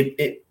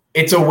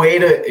it's a way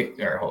to.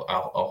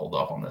 I'll hold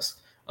off on this.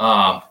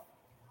 I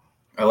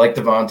like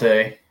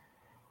Devontae.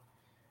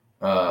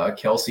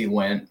 Kelsey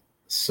went.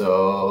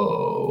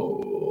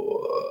 So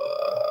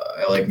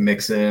I like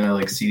Mixon. I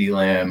like CeeDee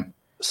Lamb.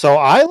 So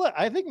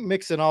I think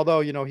Mixon, although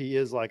he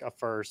is a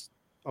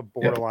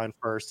borderline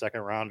first,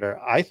 second rounder,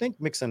 I think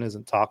Mixon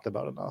isn't talked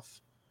about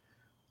enough.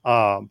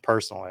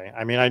 Personally,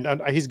 I mean,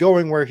 he's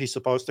going where he's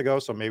supposed to go,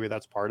 so maybe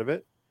that's part of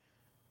it.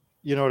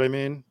 You know what I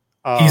mean?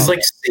 He's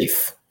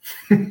safe.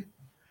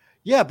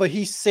 Yeah, but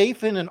he's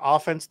safe in an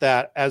offense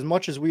that, as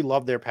much as we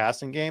love their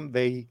passing game,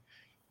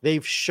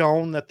 they've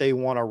shown that they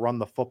want to run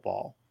the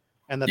football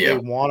and that they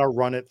want to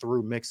run it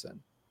through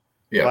Mixon.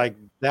 Yeah.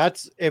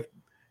 That's if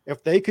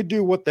they could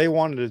do what they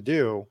wanted to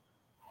do,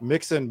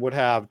 Mixon would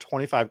have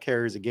 25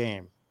 carries a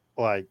game,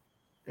 and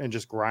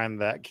just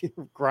grind it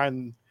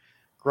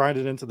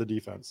into the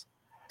defense.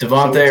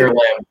 Devontae or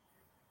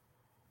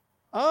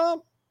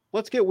Lamb?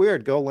 Let's get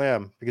weird. Go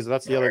Lamb, because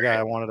that's the other guy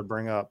I wanted to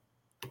bring up.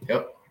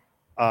 Yep.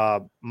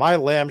 My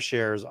Lamb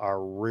shares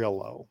are real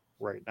low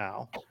right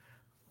now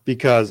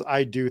because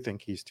I do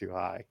think he's too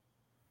high.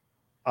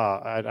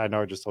 I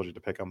know I just told you to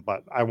pick him,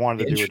 but I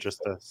wanted to do it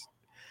just this.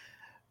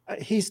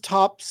 He's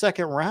top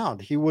second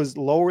round. He was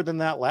lower than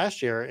that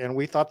last year, and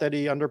we thought that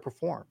he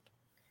underperformed.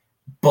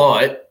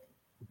 But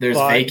there's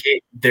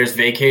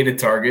vacated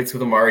targets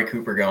with Amari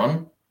Cooper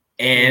gone,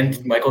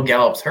 and Michael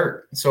Gallup's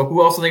hurt. So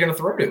who else are they going to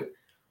throw to?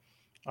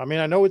 I mean,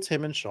 I know it's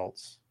him and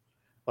Schultz.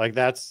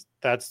 That's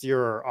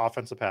your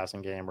offensive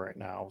passing game right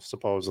now,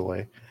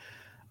 supposedly.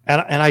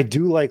 And I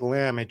do like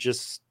Lamb. It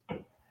just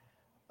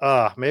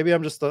maybe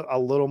I'm just a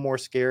little more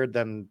scared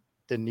than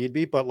need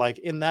be, but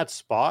in that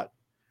spot,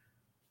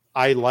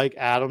 I like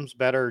Adams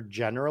better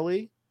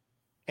generally,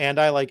 and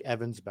I like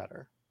Evans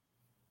better.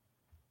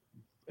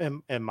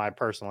 In my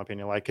personal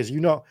opinion, because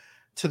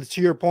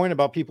to your point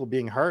about people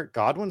being hurt,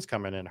 Godwin's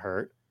coming in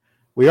hurt.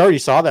 We already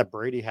saw that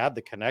Brady had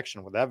the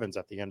connection with Evans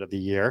at the end of the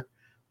year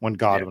when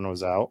Godwin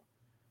was out.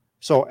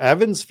 So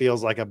Evans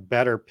feels like a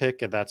better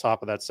pick at that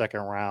top of that second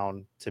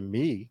round to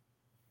me.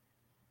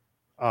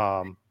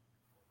 You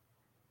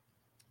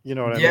know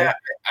what I mean? Yeah,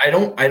 I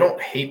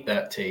don't hate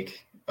that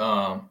take.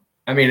 I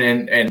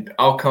mean, and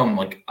I'll come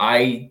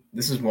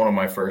this is one of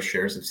my first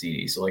shares of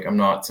CD. So I'm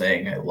not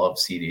saying I love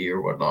CD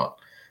or whatnot.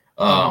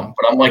 But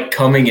I'm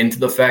coming into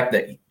the fact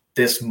that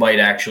this might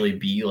actually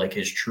be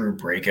his true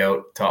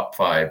breakout top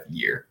 5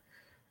 year.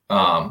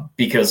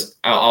 Because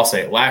I'll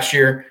say last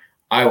year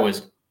I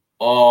was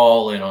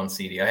all in on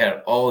CD. I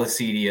had all the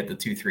CD at the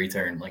 2-3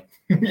 turn. Like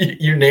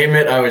you name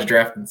it, I was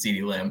drafting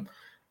CD Lamb.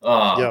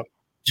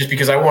 Just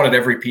because I wanted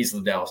every piece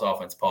of the Dallas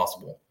offense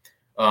possible.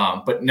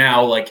 But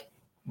now, like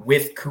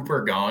with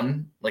Cooper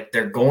gone, like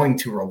they're going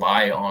to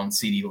rely on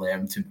CD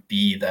Lamb to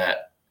be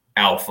that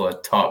alpha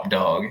top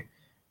dog,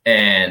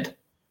 and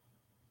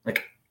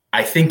like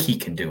I think he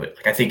can do it.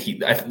 Like I think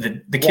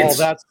the kid's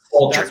that's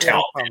ultra what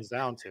talented. it comes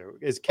down to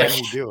is can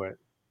he do it?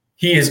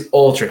 He is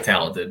ultra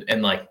talented,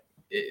 and like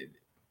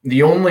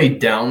the only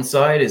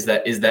downside is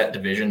that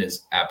division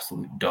is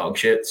absolute dog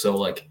shit. So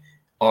like,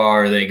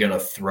 are they going to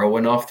throw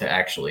enough to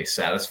actually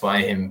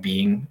satisfy him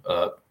being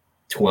a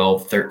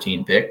 12,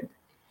 13 pick?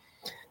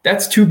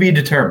 That's to be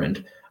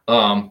determined.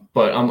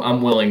 But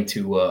I'm willing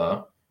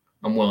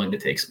to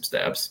take some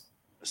stabs.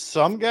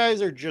 Some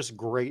guys are just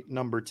great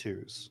number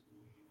twos.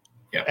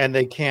 Yeah. And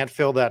they can't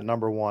fill that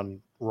number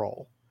one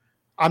role.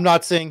 I'm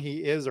not saying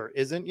he is or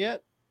isn't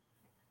yet,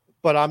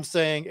 but I'm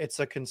saying it's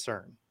a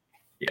concern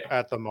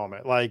at the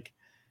moment. Like,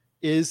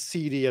 is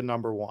CD a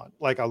number one,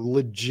 like a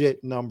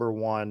legit number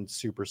one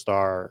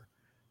superstar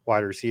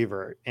wide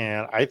receiver?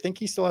 And I think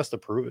he still has to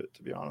prove it,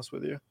 to be honest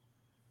with you.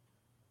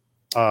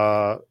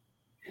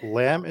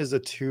 Lamb is a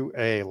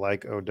 2A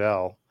like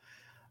Odell.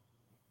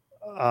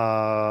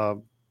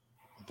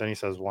 Then he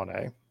says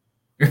 1A.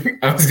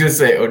 I was gonna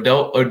say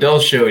Odell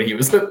showed he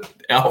was an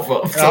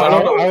alpha. So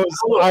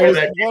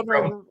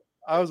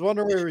I was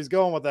wondering where he's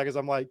going with that, because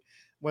I'm like,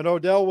 when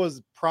Odell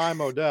was prime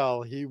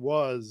Odell, he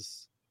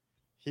was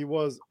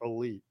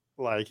elite.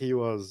 Like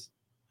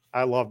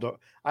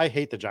I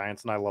hate the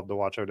Giants, and I love to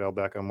watch Odell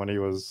Beckham when he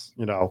was,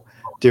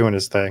 doing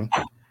his thing.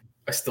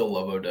 I still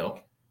love Odell.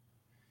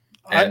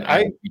 And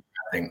I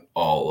think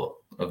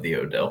all of the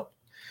Odell.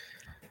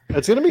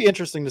 It's going to be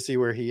interesting to see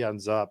where he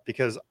ends up,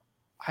 because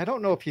I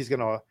don't know if he's going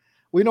to.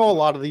 We know a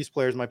lot of these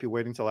players might be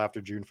waiting till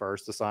after June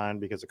 1st to sign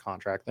because of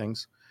contract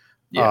things.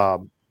 Yeah.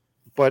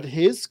 But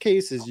his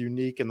case is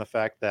unique in the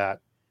fact that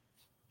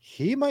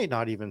he might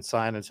not even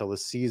sign until the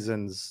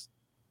season's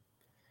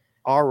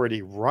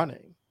already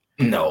running.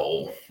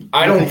 No,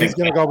 I don't think he's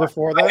going to go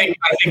before that.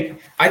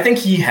 I think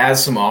he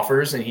has some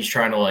offers, and he's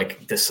trying to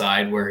like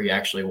decide where he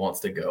actually wants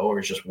to go, or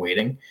is just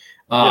waiting.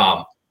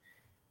 And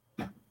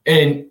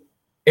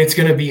it's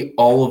going to be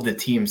all of the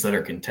teams that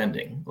are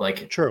contending.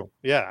 Like, true.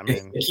 Yeah. I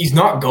mean, he's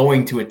not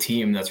going to a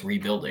team that's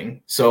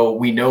rebuilding. So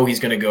we know he's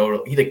going to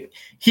go to,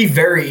 he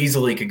very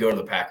easily could go to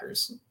the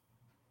Packers.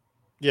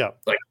 Yeah.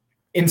 Like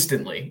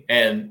instantly.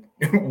 And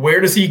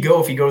where does he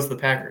go if he goes to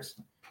the Packers?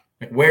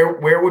 Like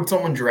where would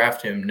someone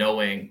draft him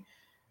knowing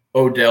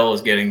Odell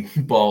is getting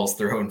balls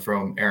thrown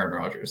from Aaron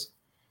Rodgers?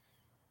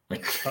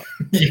 Like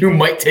you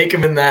might take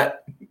him in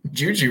that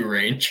Juju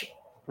range.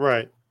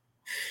 Right.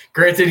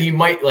 Granted,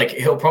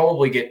 he'll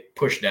probably get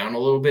pushed down a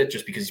little bit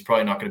just because he's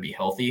probably not going to be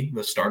healthy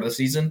the start of the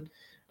season,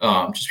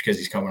 just because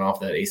he's coming off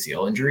that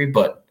ACL injury.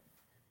 But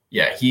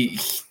yeah,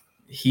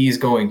 he's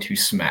going to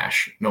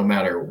smash no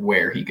matter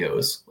where he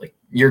goes. Like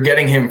you're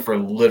getting him for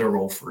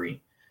literal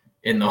free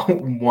in the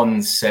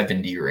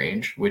 170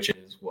 range, which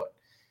is what?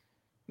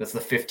 That's the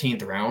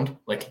 15th round.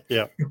 Like,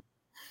 yeah,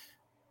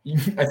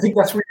 I think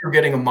that's where you're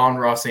getting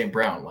Amon-Ra St.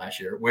 Brown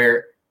last year,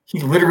 where he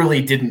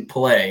literally didn't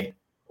play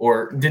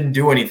or didn't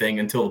do anything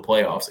until the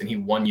playoffs, and he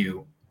won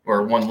Liam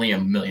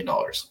 $1 million.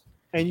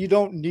 And you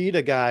don't need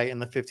a guy in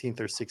the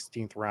 15th or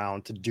 16th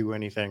round to do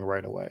anything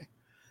right away.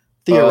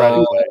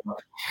 Theoretically.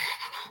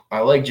 I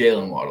like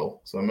Jalen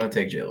Waddle, so I'm going to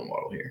take Jalen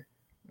Waddle here.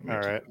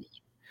 All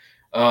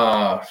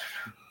right.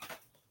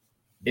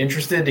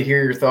 Interested to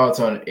hear your thoughts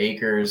on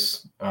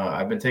Akers.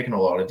 I've been taking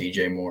a lot of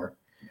DJ Moore,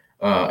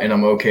 and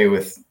I'm okay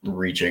with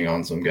reaching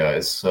on some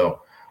guys.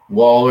 So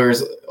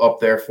Waller's up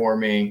there for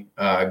me.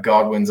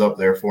 Godwin's up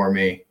there for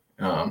me.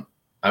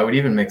 I would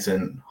even mix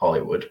in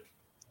Hollywood.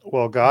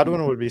 Well,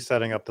 Godwin would be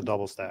setting up the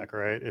double stack,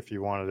 right? If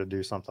you wanted to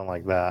do something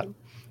like that,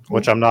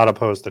 which I'm not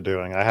opposed to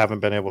doing. I haven't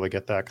been able to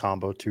get that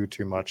combo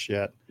too much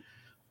yet.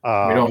 We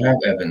don't have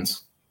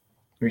Evans.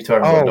 We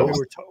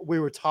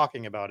were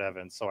talking about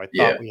Evans, so I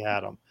thought we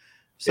had him.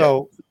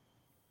 So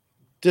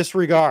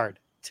disregard.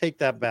 Take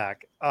that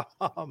back.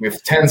 We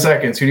have 10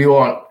 seconds. Who do you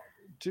want?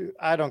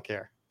 I don't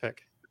care.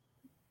 Pick.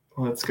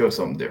 Let's go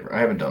something different. I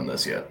haven't done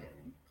this yet.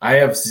 I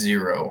have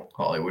 0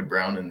 Hollywood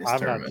Brown in this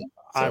tournament.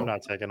 I'm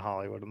not taking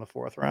Hollywood in the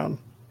 4th round.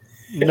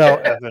 No,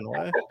 Evan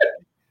way.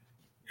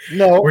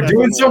 No, we're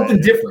doing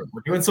something different.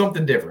 We're doing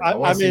something different.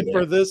 I mean,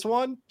 for this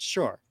one,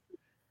 sure,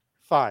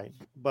 fine,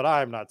 but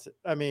I'm not.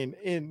 I mean,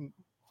 in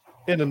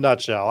a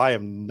nutshell, I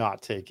am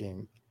not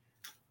taking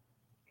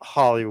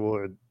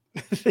Hollywood.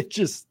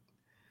 It's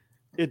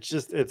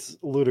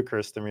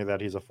ludicrous to me that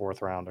he's a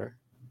 4th rounder.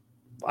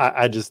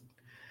 I just,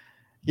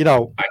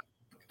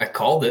 I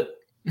called it.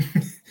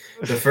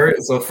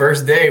 The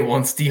first day,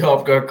 once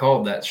D-Hop got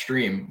called that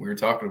stream, we were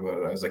talking about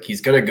it. I was like, he's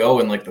gonna go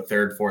in like the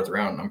 3rd, 4th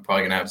round. I'm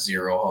probably gonna have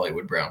 0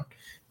 Hollywood Brown.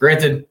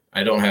 Granted,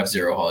 I don't have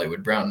 0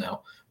 Hollywood Brown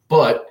now,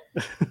 but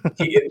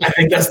I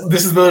think this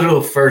is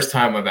the first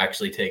time I've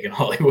actually taken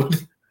Hollywood.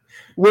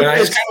 And I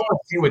just kind of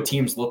want to see what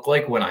teams look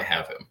like when I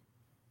have him.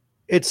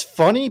 It's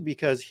funny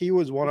because he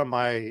was one of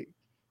my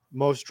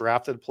most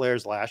drafted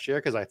players last year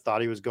because I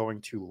thought he was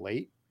going too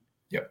late.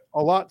 Yep.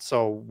 A lot.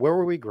 So where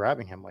were we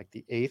grabbing him? Like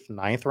the 8th,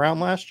 9th round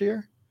last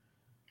year?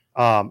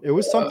 It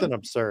was something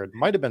absurd.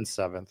 Might have been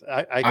 7th.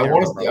 I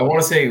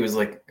want to say he was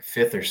like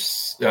 5th or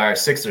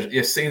 6th, or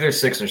it's either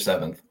 6th or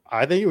 7th.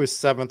 I think he was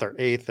 7th or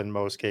 8th in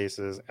most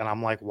cases. And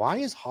I'm like, why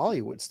is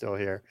Hollywood still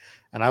here?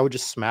 And I would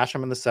just smash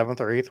him in the 7th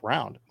or 8th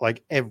round,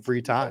 like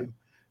every time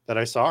that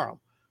I saw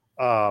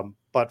him.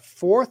 But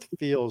 4th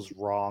feels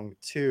wrong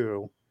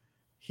too.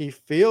 He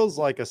feels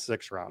like a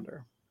 6th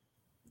rounder.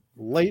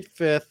 Late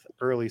 5th,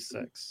 early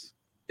 6th.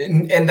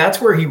 And that's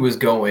where he was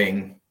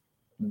going,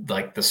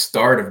 like the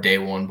start of day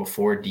one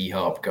before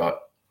D-Hop got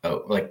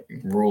out, like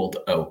ruled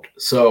out.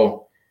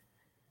 So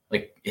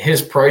like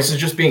his price is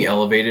just being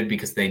elevated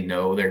because they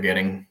know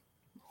they're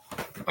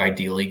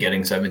ideally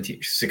getting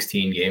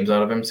 16 games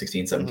out of him,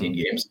 16, 17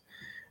 games.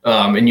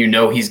 And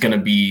he's going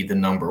to be the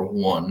number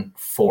one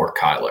for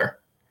Kyler.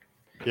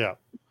 Yeah.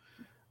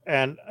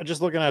 And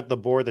just looking at the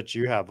board that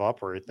you have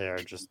up right there,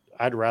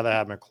 I'd rather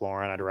have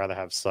McLaurin. I'd rather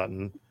have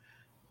Sutton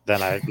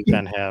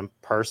than him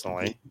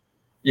personally.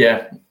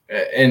 Yeah.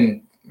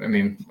 And I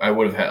mean,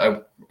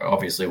 I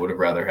obviously would have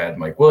rather had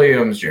Mike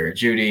Williams, Jerry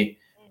Jeudy.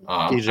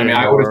 I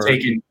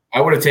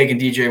would have taken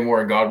DJ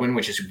Moore and Godwin,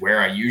 which is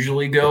where I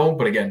usually go.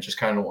 But again, just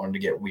kind of wanted to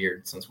get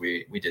weird since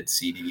we did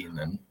CD and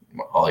then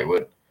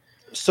Hollywood.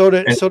 So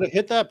to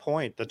hit that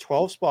point, the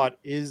 12 spot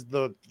is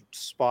the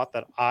spot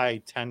that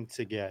I tend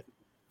to get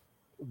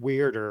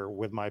weirder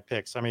with my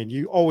picks. I mean,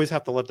 you always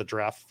have to let the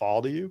draft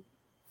fall to you.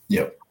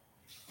 Yep.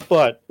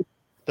 But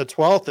the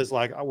 12th is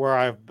like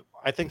where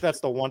I think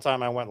that's the one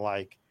time I went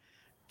like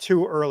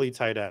 2 early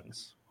tight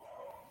ends.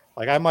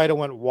 Like I might have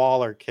went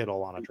Waller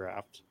Kittle on a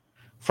draft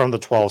from the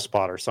 12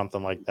 spot or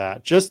something like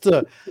that. Just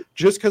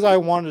because I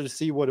wanted to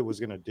see what it was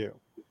going to do.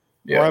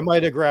 Yeah. Or I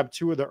might have grabbed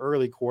 2 of the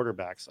early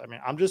quarterbacks. I mean,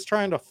 I'm just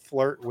trying to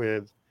flirt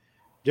with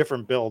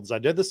different builds. I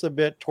did this a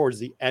bit towards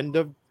the end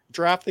of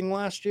drafting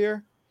last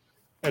year.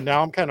 And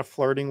now I'm kind of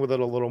flirting with it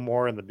a little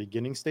more in the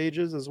beginning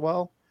stages as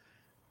well.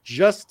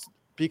 Just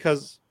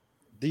because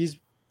these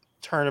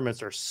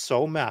tournaments are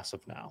so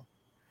massive now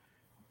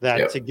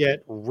that to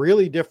get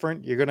really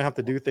different, you're going to have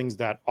to do things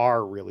that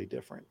are really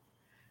different.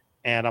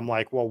 And I'm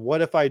like, well,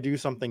 what if I do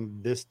something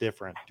this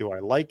different? Do I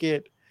like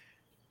it?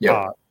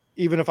 Yeah.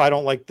 Even if I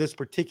don't like this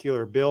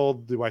particular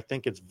build, do I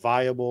think it's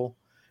viable?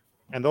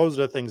 And those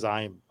are the things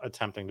I'm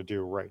attempting to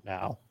do right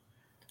now.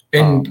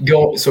 And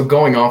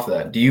going off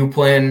that, do you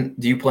plan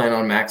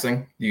on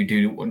maxing? Do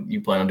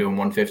you plan on doing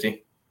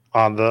 150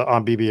 on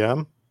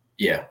BBM?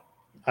 Yeah.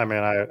 I mean,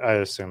 I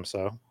assume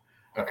so.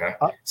 Okay.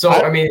 So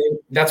I mean,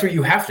 that's what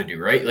you have to do,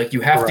 right? Like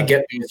you have to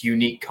get these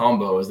unique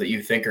combos that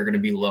you think are going to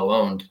be low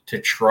owned to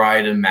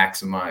try to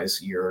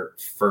maximize your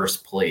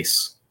first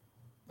place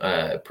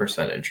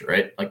percentage,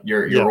 right? Like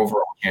your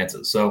overall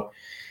chances. So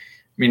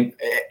I mean,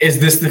 is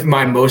this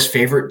my most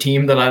favorite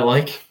team that I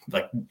like?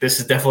 Like, this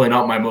is definitely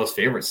not my most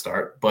favorite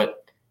start,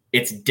 but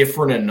it's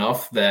different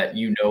enough that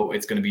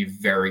it's going to be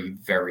very,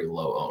 very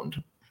low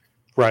owned.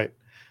 Right.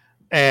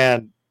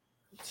 And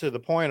to the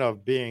point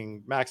of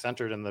being max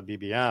entered in the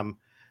BBM,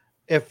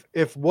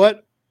 if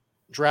what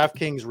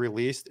DraftKings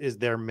released is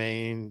their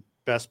main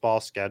best ball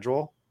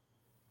schedule,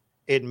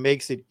 it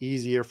makes it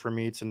easier for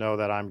me to know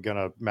that I'm going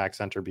to max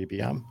enter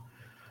BBM.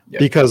 Yep.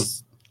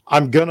 Because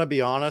I'm going to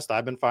be honest,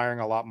 I've been firing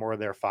a lot more of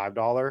their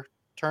 $5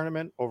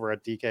 tournament over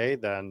at DK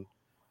than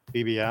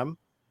BBM.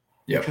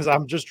 Yeah. Because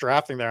I'm just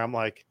drafting there. I'm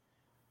like,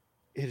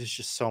 it is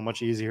just so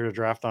much easier to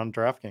draft on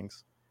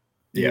DraftKings.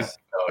 Yeah.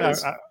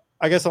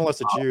 I guess unless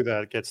it's you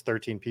that gets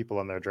 13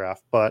 people in their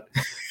draft, but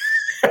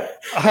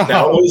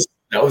that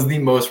was the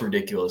most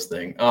ridiculous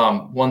thing.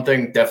 One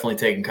thing, definitely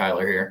taking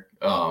Kyler here.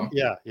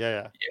 Yeah.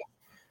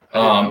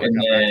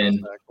 And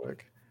then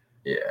quick.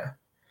 Yeah.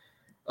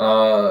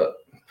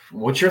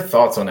 What's your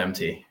thoughts on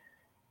MT?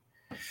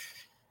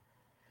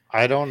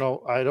 I don't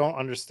know. I don't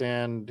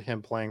understand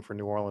him playing for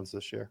New Orleans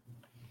this year.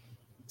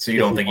 So you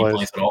don't think he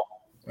plays at all?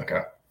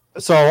 Okay.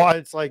 So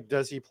it's like,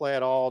 does he play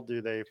at all? Do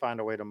they find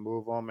a way to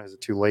move him? Is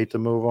it too late to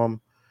move him?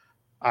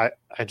 I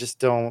just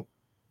don't.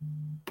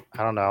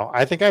 I don't know.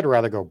 I think I'd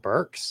rather go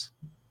Burks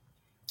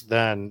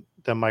than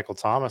Michael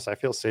Thomas. I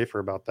feel safer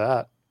about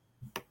that.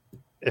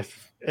 What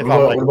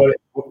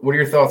are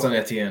your thoughts on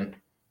Etienne?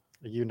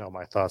 You know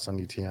my thoughts on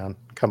Etienne.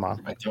 Come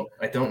on.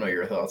 I don't know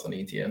your thoughts on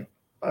Etienne.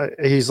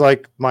 He's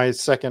like my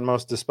second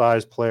most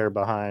despised player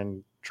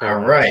behind Trey. All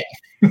right.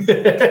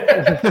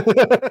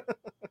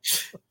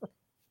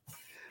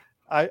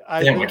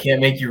 I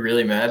can't make you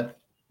really mad.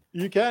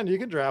 You can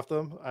draft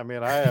him. I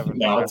mean, I haven't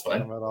drafted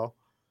him at all.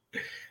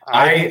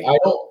 I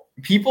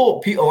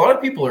don't. A lot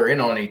of people are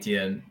in on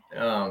Etienne,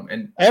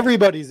 and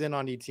everybody's in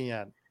on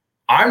Etienne.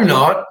 I'm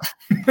not.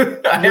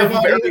 I have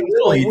very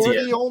little Etienne.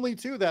 We're the only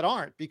two that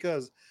aren't,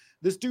 because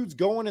this dude's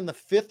going in the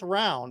 5th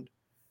round,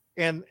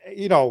 and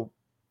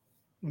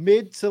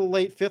mid to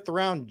late 5th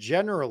round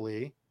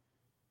generally,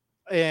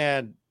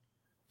 and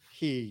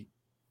he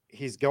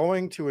he's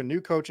going to a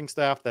new coaching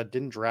staff that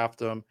didn't draft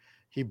him.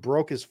 He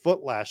broke his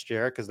foot last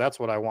year, because that's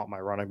what I want my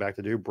running back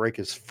to do, break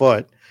his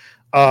foot,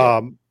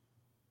 on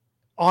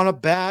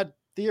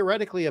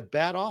theoretically a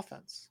bad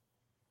offense.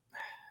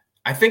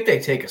 I think they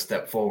take a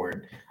step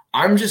forward.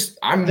 I'm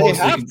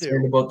mostly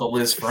concerned about the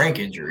Liz Frank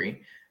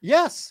injury.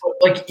 Yes. But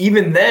like,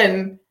 even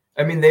then,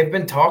 I mean, they've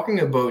been talking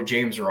about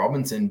James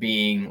Robinson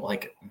being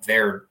like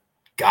their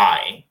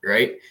guy,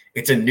 right?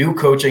 It's a new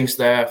coaching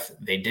staff.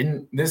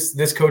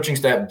 This coaching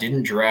staff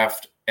didn't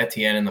draft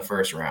Etienne in the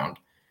first round.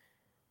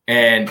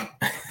 And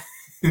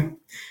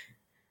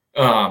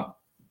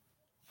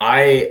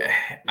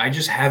I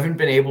just haven't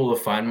been able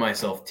to find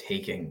myself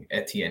taking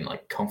Etienne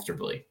like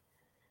comfortably.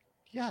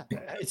 Yeah,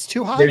 it's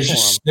too high.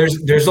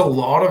 There's a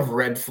lot of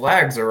red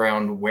flags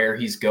around where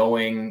he's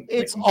going.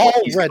 It's like,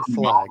 all red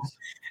flags.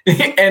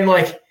 And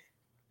like,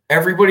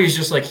 everybody's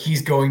just like,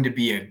 he's going to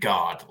be a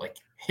god. Like,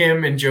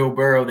 him and Joe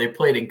Burrow, they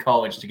played in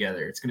college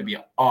together. It's going to be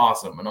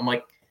awesome. And I'm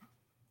like,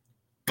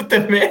 but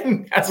the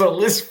man has a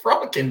Liz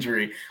Frank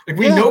injury. Like,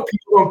 we know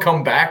people don't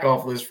come back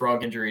off Liz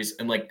Frank injuries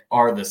and like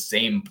are the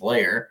same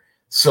player.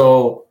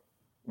 So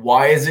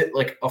why is it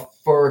like a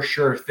for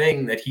sure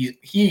thing that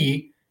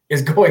he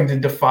is going to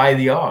defy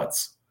the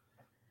odds?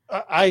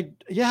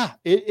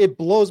 It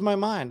blows my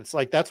mind. It's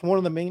like, that's one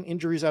of the main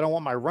injuries I don't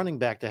want my running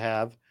back to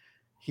have.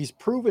 He's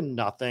proven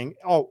nothing.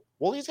 Oh,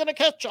 well, he's going to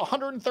catch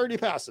 130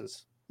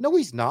 passes. No,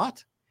 he's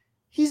not.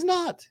 He's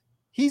not.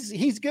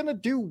 He's going to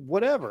do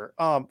whatever.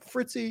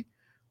 Fritzy,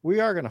 we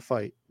are going to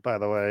fight, by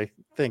the way,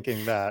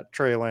 thinking that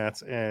Trey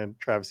Lance and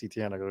Travis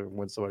Etienne are going to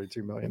win somebody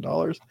 $2 million.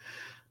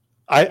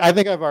 I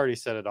think I've already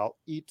said it. I'll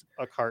eat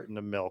a carton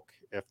of milk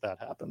if that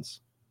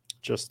happens.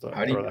 Just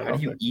how do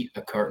you eat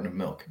a carton of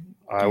milk?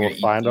 I will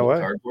find a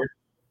way.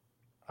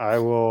 I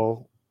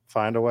will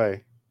find a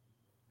way.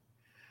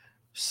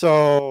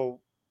 So,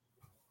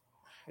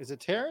 is it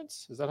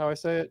Terrence? Is that how I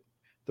say it?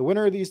 The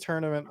winner of these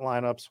tournament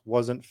lineups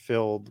wasn't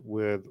filled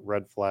with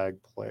red flag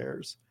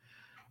players.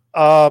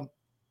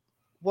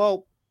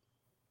 Well,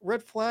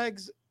 red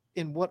flags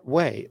in what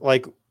way?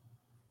 Like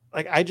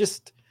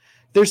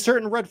there's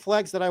certain red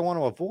flags that I want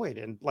to avoid.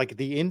 And like,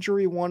 the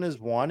injury one is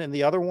one, and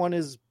the other one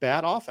is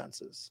bad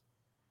offenses.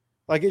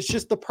 Like, it's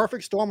just the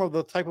perfect storm of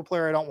the type of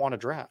player I don't want to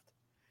draft.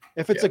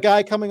 If it's a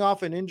guy coming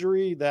off an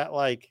injury that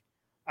like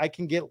I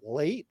can get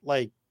late,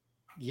 like,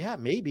 yeah,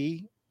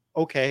 maybe.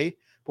 Okay.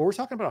 But we're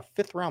talking about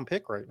a 5th round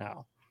pick right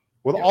now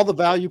with all the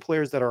value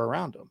players that are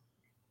around him.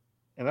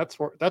 And that's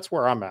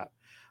where I'm at.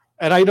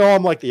 And I know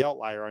I'm like the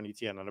outlier on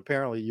ETN, and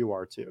apparently you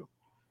are too.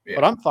 Yeah.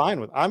 But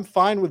I'm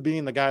fine with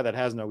being the guy that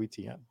has no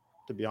ETN,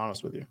 to be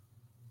honest with you.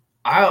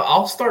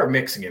 I'll start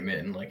mixing him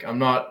in. Like, I'm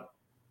not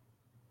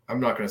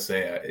going to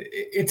say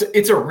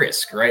it's a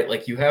risk, right?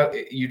 Like,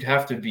 you'd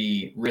have to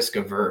be risk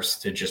averse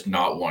to just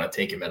not want to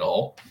take him at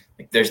all.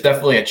 Like, there's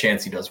definitely a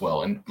chance he does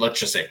well. And let's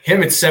just say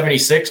him at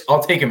 76,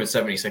 I'll take him at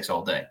 76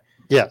 all day.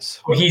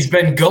 Yes. He's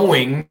been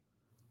going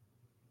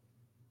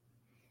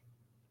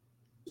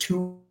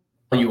to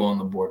you on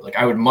the board. Like,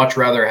 I would much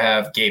rather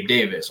have Gabe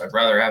Davis. I'd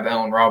rather have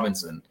Allen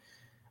Robinson.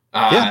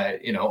 I'd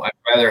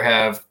rather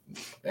have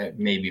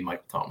maybe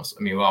Michael Thomas.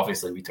 I mean,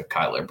 obviously we took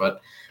Kyler,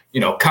 but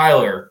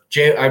Kyler,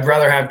 I'd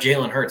rather have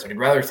Jalen Hurts. I'd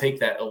rather take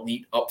that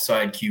elite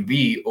upside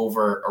QB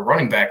over a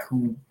running back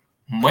who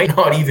might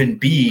not even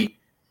be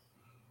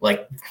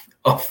like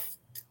a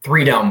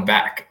 3-down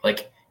back.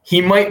 Like,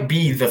 he might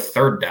be the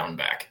 3rd down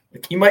back.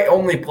 Like, he might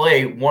only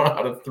play 1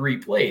 out of 3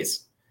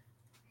 plays.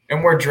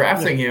 And we're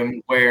drafting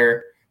him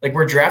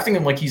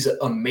like he's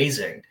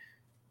amazing,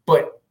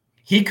 but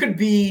he could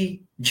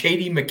be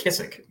JD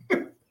McKissick.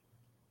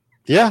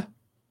 Yeah.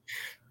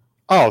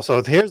 Oh,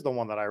 so here's the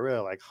one that I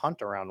really like,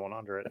 Hunt around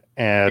 100.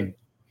 And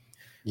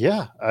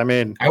yeah, I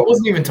mean, I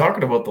wasn't even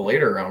talking about the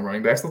later round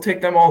running backs. They'll take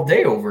them all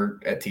day over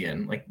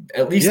Etienne. Like,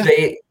 at least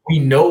we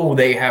know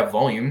they have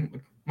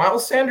volume.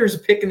 Miles Sanders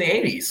is a pick in the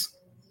 80s.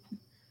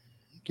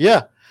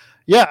 Yeah.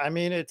 Yeah. I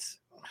mean,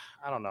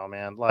 I don't know,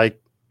 man.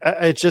 Like,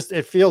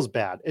 it feels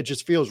bad. It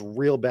just feels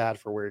real bad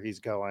for where he's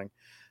going.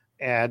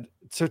 And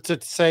to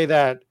say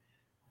that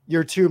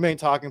your 2 main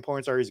talking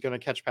points are he's going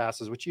to catch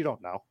passes, which you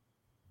don't know.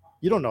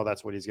 You don't know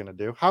that's what he's going to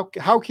do.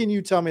 How can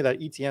you tell me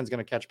that Etienne's going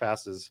to catch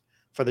passes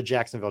for the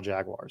Jacksonville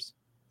Jaguars?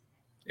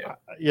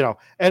 Yeah.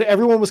 And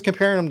everyone was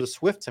comparing him to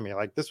Swift to me.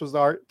 Like, this was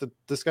the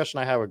discussion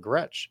I had with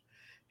Gretsch.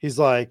 He's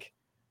like,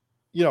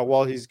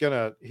 well, he's going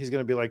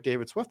to be like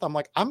David Swift. I'm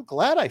like, I'm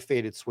glad I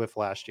faded Swift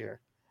last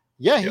year.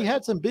 Yeah, he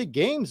had some big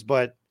games,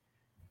 but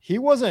he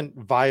wasn't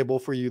viable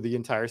for you the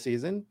entire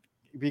season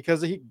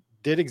because he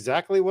did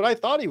exactly what I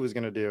thought he was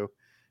going to do,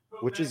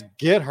 which is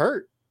get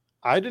hurt.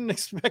 I didn't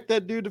expect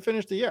that dude to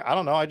finish the year. I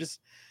don't know.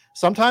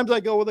 Sometimes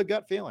I go with a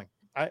gut feeling.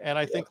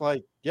 I think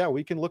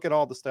we can look at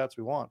all the stats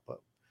we want, but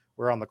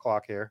we're on the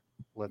clock here.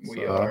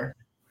 We are.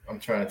 I'm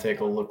trying to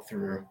take a look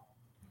through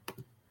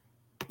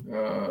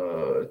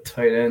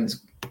tight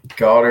ends.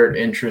 Goddard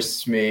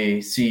interests me.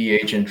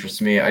 CEH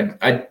interests me.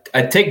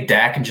 I'd take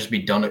Dak and just be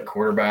done at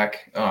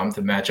quarterback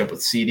to match up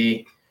with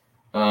CD.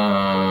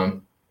 I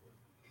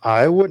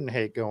wouldn't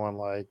hate going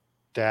like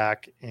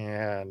Dak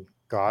and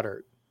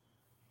Goddard.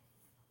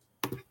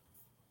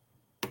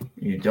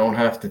 You don't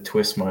have to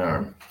twist my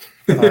arm.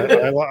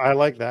 I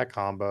like that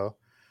combo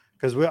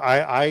because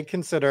I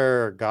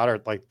consider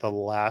Goddard like the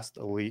last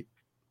elite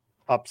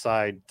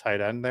upside tight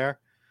end there.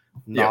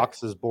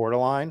 Knox is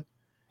borderline.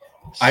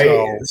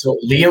 So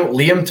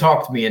Liam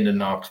talked me into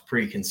Knox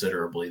pretty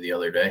considerably the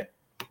other day.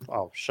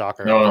 Oh,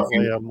 shocker!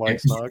 Liam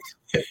likes Knox.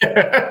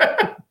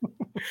 I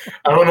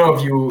don't know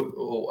if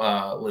you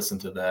listened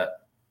to that.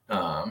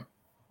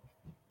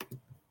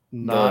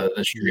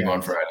 The stream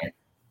on Friday.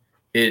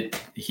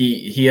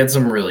 He had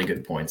some really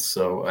good points,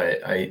 so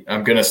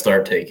I'm gonna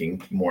start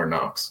taking more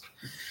Knox.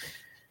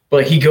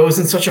 But he goes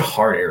in such a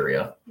hard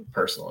area,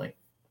 personally.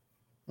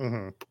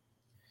 Mm-hmm.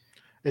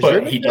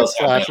 But he does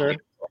Slasher.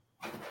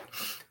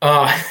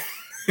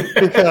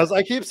 Because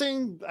I keep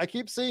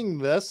seeing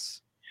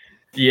this.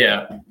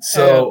 Yeah.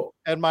 So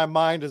and my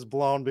mind is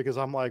blown because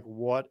I'm like,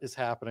 what is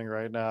happening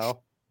right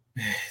now?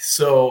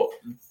 So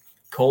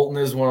Colton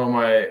is one of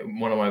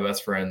my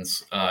best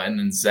friends, and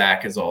then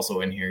Zach is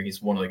also in here.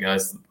 He's one of the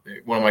guys,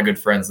 one of my good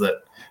friends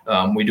that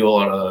we do a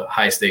lot of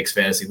high stakes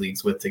fantasy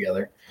leagues with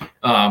together.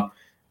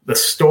 The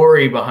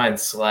story behind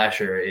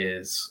Slasher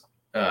is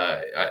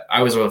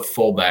I was a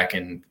fullback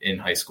in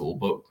high school,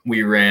 but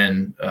we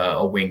ran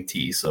a wing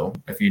T. So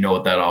if you know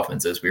what that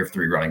offense is, we have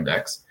 3 running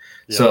backs.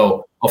 Yeah.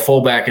 So a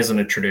fullback isn't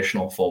a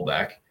traditional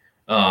fullback.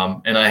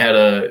 And I had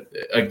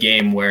a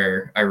game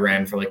where I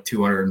ran for like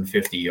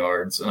 250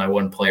 yards and I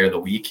won player of the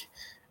week.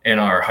 And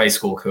our high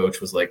school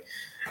coach was like,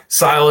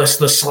 Silas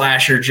the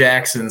Slasher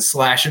Jackson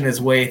slashing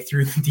his way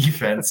through the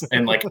defense.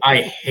 And like,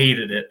 I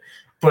hated it,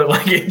 but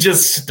like it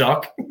just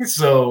stuck.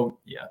 So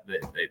yeah,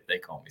 they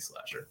call me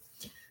Slasher.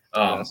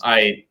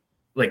 I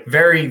like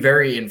very,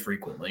 very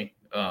infrequently.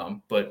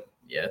 But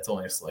yeah, it's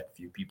only a select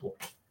few people.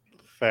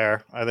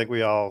 Fair. I think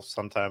we all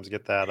sometimes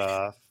get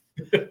that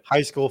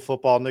high school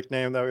football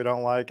nickname that we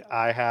don't like.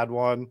 I had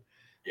one.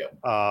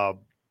 Yeah.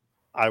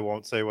 I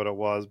won't say what it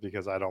was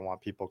because I don't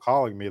want people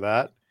calling me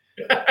that.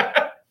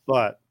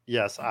 But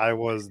yes, I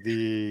was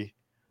the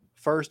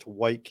first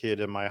white kid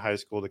in my high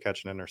school to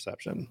catch an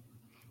interception.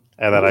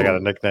 And then I got a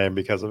nickname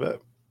because of it.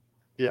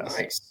 Yes.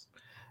 Nice.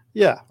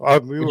 Yeah.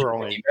 We were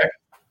only. D-back?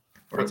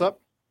 What's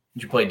up?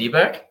 Did you play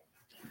D-back?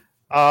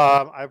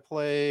 I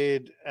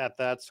played at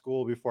that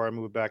school before I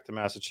moved back to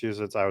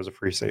Massachusetts. I was a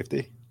free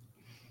safety.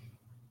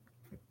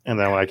 And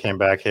then when I came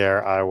back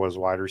here, I was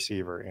wide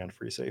receiver and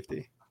free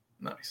safety.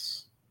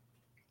 Nice.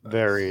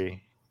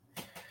 Very,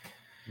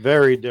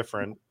 very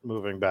different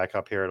moving back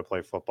up here to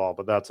play football,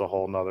 but that's a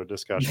whole nother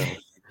discussion.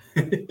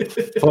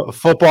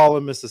 Football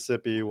in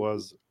Mississippi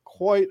was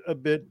quite a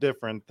bit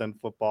different than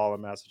football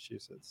in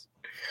Massachusetts.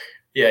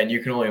 Yeah, and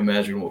you can only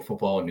imagine what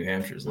football in New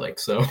Hampshire is like,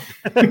 so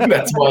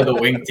that's why the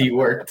wing tee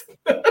worked.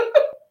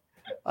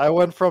 I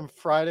went from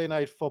Friday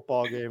night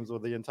football games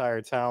with the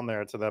entire town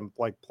there to them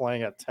like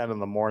playing at 10 in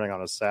the morning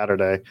on a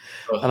Saturday.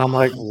 And I'm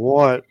like,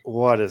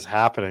 what is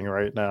happening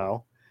right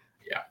now?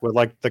 Yeah. With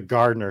like the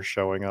gardener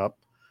showing up.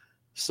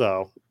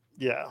 So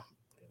yeah,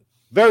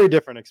 very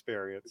different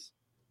experience.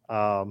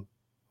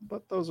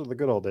 But those are the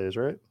good old days,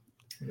 right?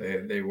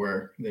 They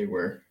were.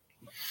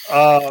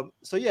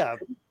 So yeah,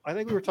 I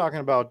think we were talking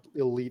about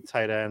elite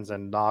tight ends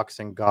and Knox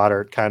and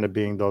Goddard kind of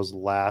being those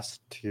last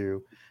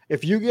two.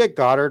 If you get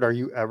Goddard, are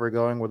you ever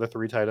going with a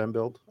 3 tight end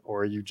build,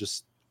 or are you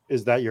just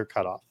is that your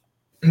cutoff?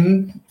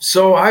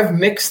 So I've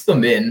mixed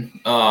them in.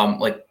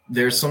 Like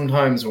there's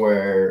sometimes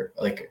where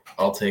like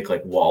I'll take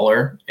like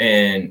Waller,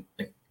 and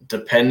like,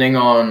 depending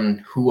on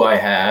who I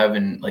have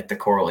and like the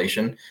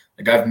correlation,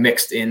 like I've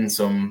mixed in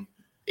some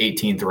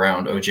 18th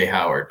round OJ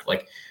Howard.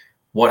 Like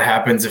what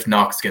happens if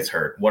Knox gets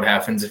hurt? What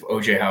happens if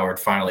OJ Howard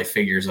finally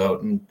figures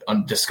out and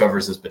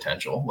discovers his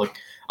potential? Like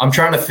I'm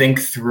trying to think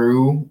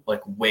through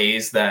like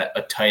ways that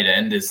a tight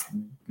end is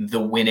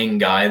the winning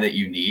guy that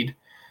you need.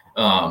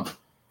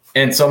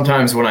 And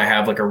sometimes when I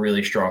have like a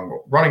really strong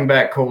running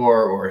back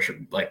core, or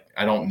like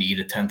I don't need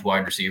a 10th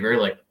wide receiver,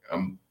 like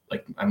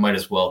I might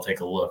as well take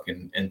a look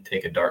and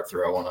take a dart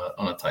throw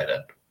on a tight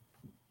end.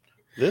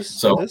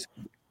 This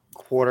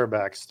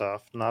quarterback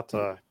stuff, not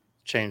to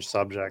change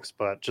subjects,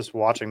 but just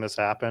watching this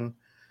happen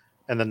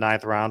in the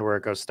 9th round where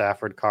it goes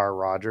Stafford, Carr,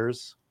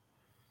 Rodgers,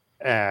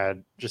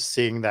 and just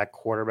seeing that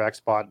quarterback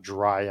spot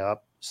dry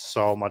up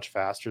so much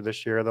faster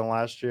this year than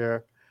last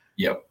year.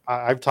 Yep.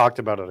 I've talked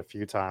about it a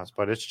few times,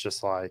 but it's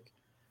just like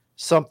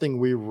something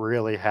we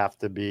really have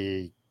to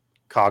be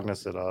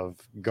cognizant of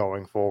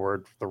going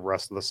forward for the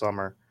rest of the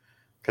summer.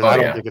 Because I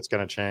don't think it's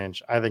going to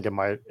change. I think it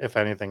might, if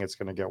anything, it's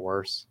going to get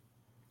worse.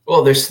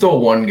 Well, there's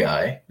still one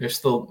guy. There's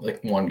still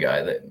like one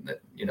guy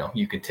that you know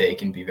you could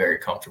take and be very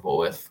comfortable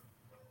with.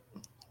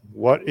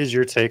 What is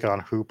your take on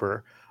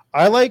Hooper?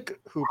 I like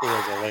Hooper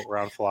as a late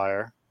round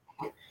flyer.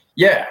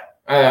 Yeah,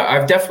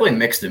 I've definitely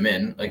mixed him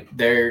in. Like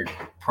they're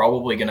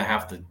probably going to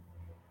have to.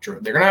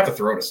 They're going to have to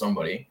throw to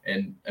somebody.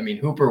 And I mean,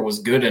 Hooper was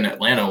good in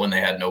Atlanta when they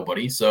had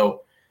nobody.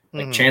 So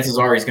like chances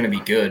are he's going to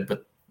be good,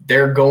 but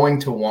they're going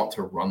to want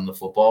to run the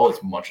football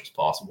as much as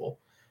possible.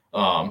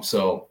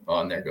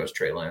 And there goes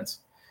Trey Lance.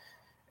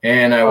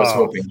 And I was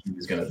hoping he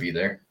was going to be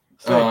there.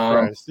 Thank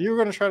Christ. You were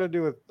going to try to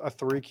do a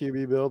 3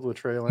 QB build with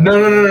Trey Lance?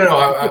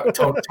 No.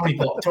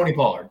 Tony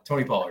Pollard.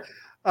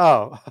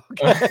 Oh,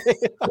 okay.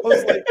 I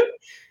was like,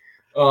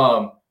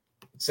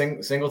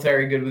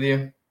 Singletary, good with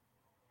you?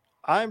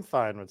 I'm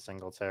fine with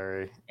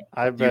Singletary.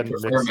 Do you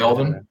prefer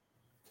Melvin?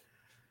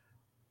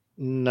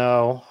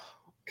 No.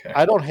 Okay.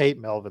 I don't hate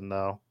Melvin,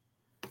 though.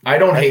 I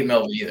don't hate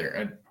Melvin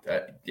either.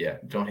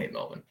 Don't hate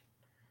Melvin.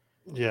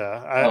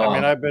 Yeah, I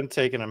mean, I've been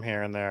taking him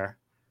here and there.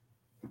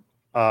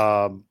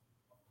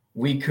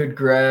 We could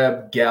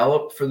grab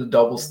Gallup for the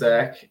double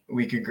stack.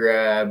 We could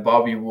grab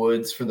Bobby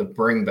Woods for the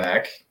bring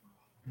back.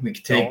 We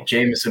could take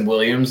Jameson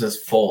Williams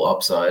as full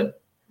upside.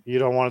 You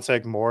don't want to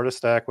take more to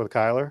stack with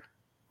Kyler?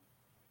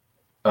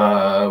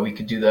 We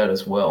could do that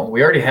as well.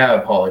 We already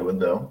have Hollywood,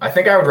 though. I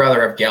think I would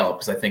rather have Gallup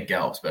because I think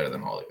Gallup's better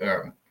than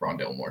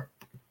Rondale Moore.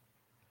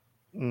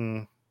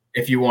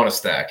 If you want to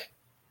stack.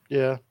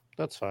 Yeah,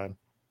 that's fine.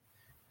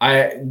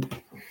 I'm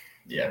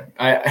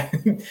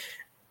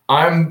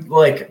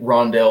like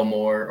Rondale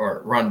Moore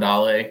or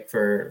Rondale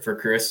for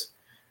Chris.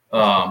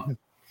 I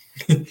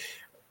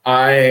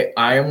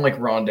am like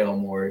Rondale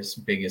Moore's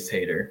biggest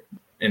hater,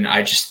 and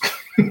I just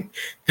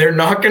they're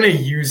not going to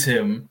use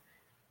him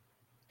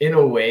in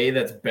a way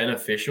that's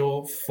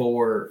beneficial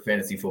for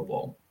fantasy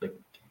football. Like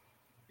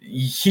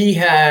he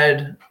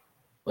had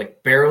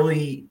like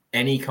barely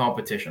any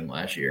competition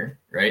last year,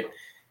 right?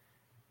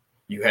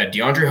 You had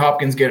DeAndre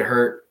Hopkins get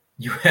hurt.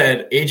 You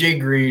had AJ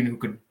Green, who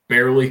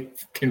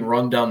can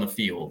run down the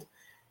field.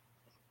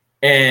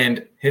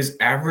 And his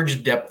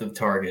average depth of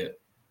target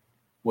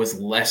was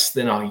less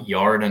than a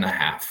yard and a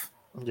half.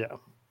 Yeah.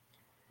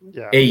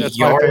 Yeah. A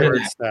yard and a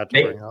half.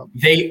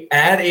 They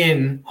add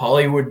in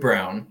Hollywood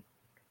Brown.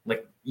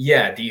 Like,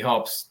 yeah,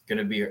 D-Hop's going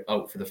to be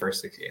out for the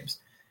first 6 games.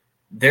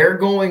 They're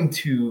going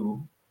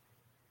to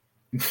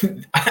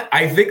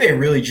I think they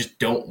really just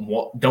don't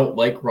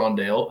like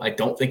Rondale. I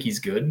don't think he's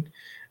good.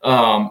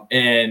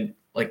 And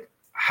like,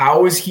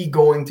 how is he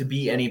going to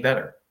be any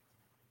better?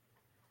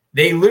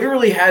 They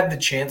literally had the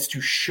chance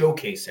to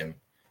showcase him,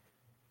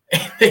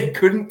 and they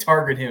couldn't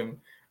target him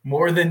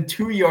more than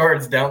 2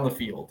 yards down the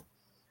field.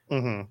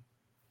 Mm-hmm.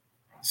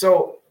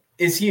 So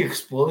is he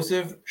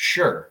explosive?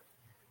 Sure.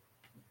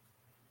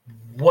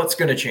 What's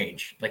going to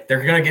change? Like,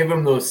 they're going to give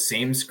him those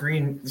same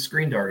screen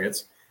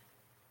targets.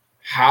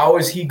 How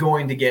is he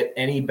going to get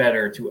any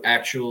better to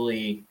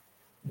actually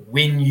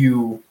win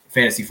you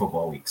fantasy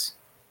football weeks?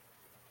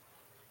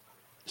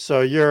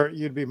 So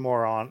you'd be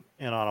more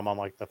in on him on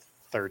like the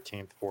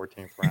 13th,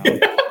 14th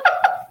round.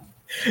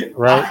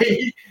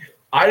 Right?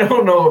 I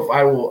don't know if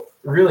I will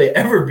really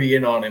ever be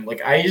in on him.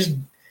 Like, I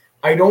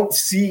don't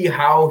see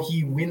how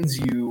he wins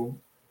you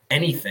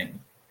anything.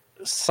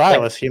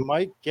 Silas, he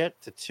might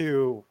get to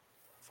 2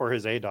 for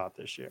his ADOT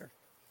this year.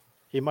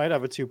 He might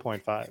have a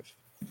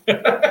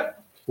 2.5.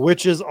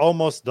 Which is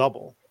almost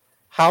double.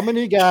 How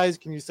many guys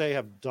can you say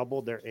have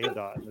doubled their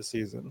ADOT in the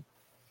season?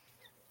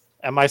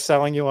 Am I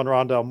selling you on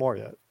Rondale Moore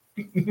yet?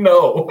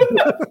 No.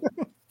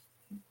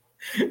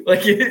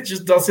 Like, it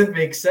just doesn't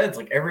make sense.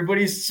 Like,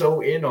 everybody's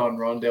so in on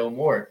Rondale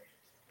Moore.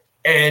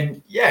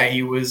 And yeah,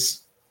 he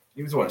was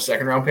what, a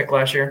 2nd round pick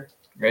last year,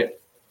 right?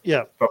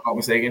 Yeah. If I'm not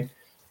mistaken.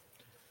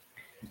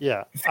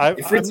 Yeah.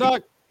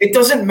 It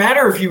doesn't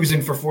matter if he was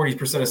in for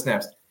 40% of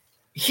snaps.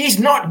 He's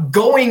not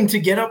going to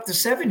get up to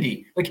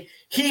 70. Like,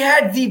 he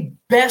had the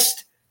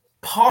best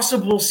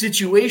possible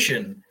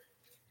situation,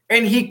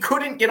 and he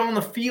couldn't get on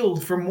the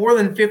field for more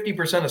than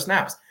 50% of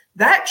snaps.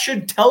 That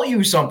should tell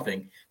you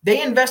something.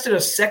 They invested a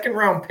 2nd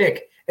round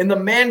pick, and the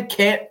man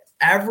can't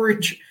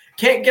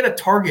get a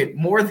target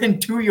more than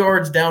 2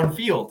 yards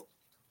downfield.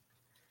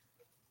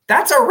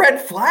 That's a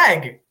red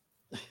flag.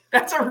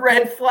 That's a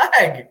red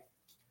flag.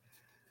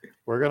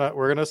 We're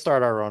gonna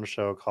start our own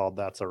show called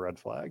That's a Red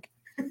Flag.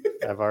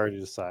 I've already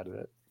decided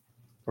it.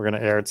 We're going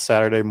to air it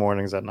Saturday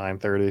mornings at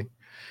 9:30, and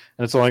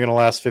it's only going to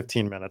last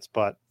 15 minutes,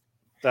 but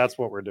that's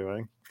what we're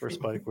doing for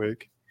Spike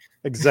Week.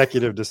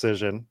 Executive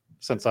decision,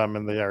 since I'm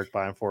in the Eric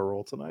Bienfor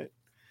role tonight.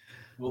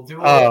 We'll do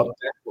a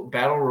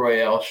Battle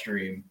Royale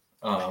stream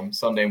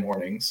Sunday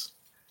mornings.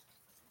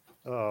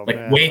 Oh, like,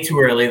 man. Way too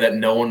early that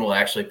no one will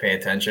actually pay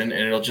attention,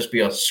 and it'll just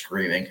be us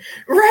screaming,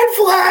 "Red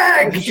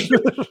flag!"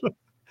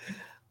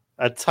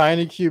 A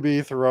tiny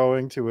QB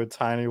throwing to a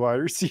tiny wide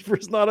receiver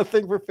is not a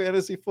thing for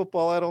fantasy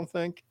football, I don't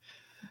think.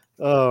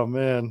 Oh,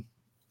 man.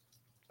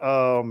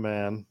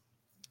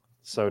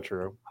 So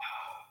true.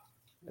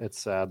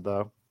 It's sad,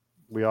 though.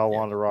 We all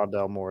wanted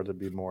Rondale Moore to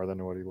be more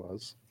than what he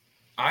was.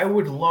 I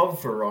would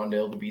love for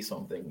Rondale to be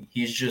something.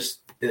 He's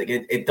just –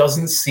 it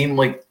doesn't seem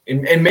like –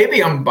 and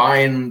maybe I'm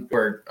buying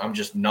or I'm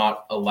just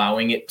not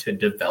allowing it to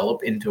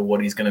develop into what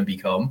he's going to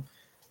become.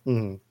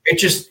 Mm-hmm.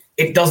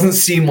 It doesn't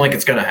seem like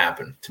it's going to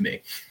happen to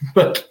me.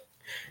 But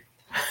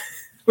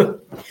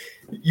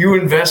you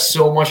invest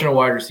so much in a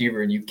wide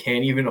receiver and you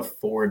can't even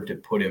afford to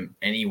put him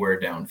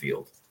anywhere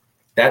downfield.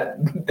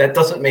 That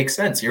doesn't make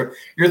sense. You're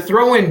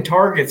throwing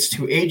targets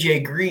to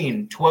AJ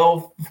Green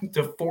 12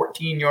 to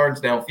 14 yards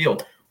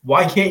downfield.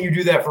 Why can't you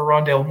do that for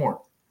Rondale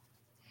Moore?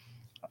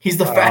 He's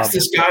the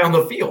fastest guy on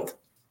the field.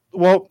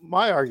 Well,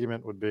 my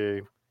argument would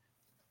be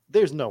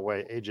there's no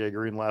way AJ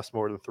Green lasts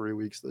more than 3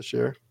 weeks this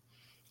year.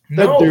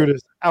 That dude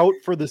is out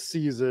for the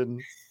season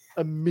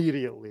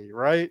immediately,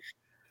 right?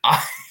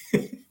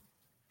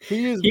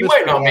 He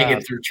might not make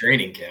it through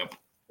training camp.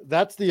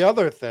 That's the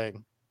other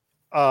thing.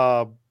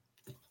 I'm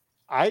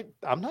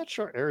not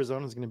sure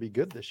Arizona's going to be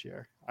good this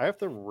year. I have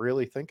to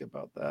really think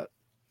about that.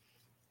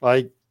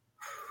 Like,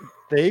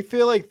 they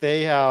feel like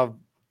they have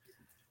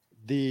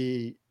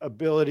the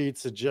ability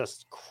to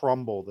just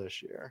crumble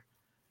this year.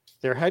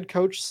 Their head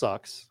coach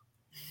sucks.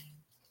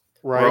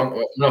 Right. I'm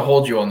going to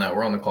hold you on that.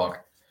 We're on the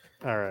clock.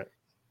 All right.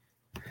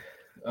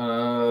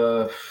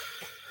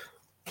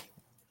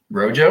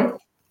 Rojo?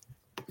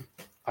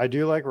 I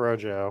do like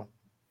Rojo.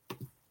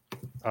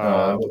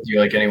 Do you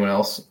like anyone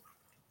else?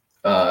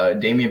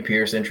 Damian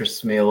Pierce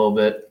interests me a little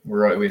bit.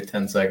 We have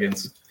 10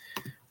 seconds.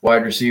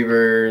 Wide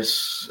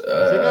receivers.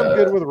 I think I'm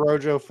good with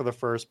Rojo for the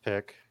first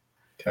pick.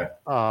 Okay.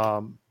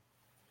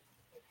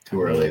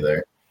 Too early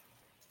there.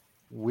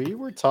 We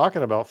were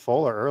talking about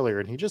Fuller earlier,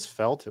 and he just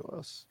fell to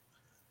us.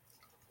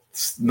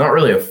 It's not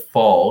really a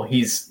fall.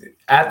 He's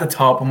at the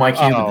top of my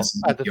queue. But this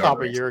is at the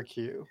top of your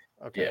queue.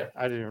 Okay. Yeah.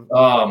 I didn't.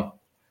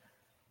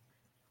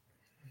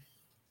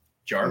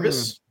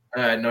 Jarvis?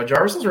 No,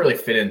 Jarvis doesn't really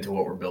fit into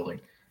what we're building.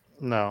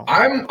 No.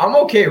 I'm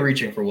okay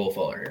reaching for Will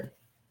Fuller here.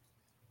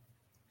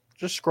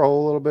 Just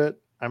scroll a little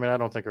bit. I mean, I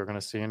don't think we're going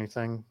to see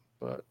anything,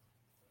 but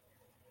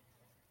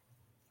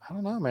I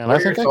don't know, man. I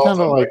think I kind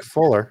of like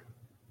Fuller.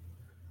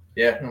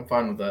 Yeah, I'm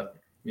fine with that.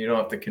 You don't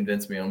have to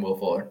convince me on Will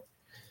Fuller.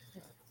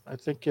 I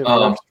think it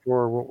works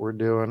for what we're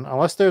doing,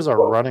 unless there's a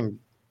running.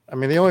 I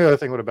mean, the only other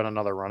thing would have been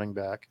another running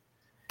back.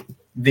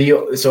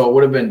 So it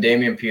would have been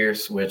Damian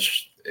Pierce,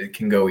 which it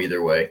can go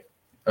either way.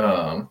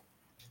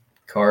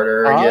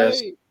 Carter, I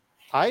guess.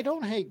 I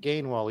don't hate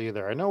Gainwell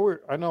either. I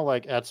know.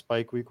 Like at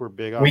Spike Week, we're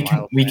big on. We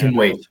can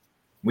wait.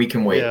 We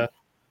can wait.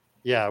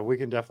 Yeah, we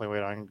can definitely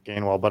wait on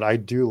Gainwell, but I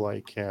do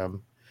like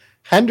him.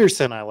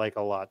 Henderson, I like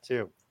a lot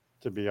too,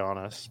 to be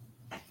honest.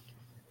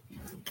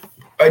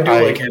 I do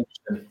like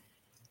Henderson.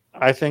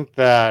 I think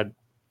that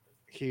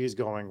he's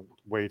going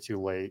way too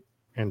late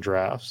in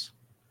drafts.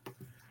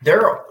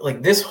 They're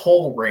like this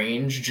whole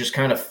range just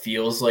kind of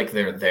feels like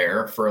they're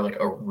there for like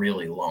a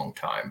really long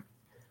time.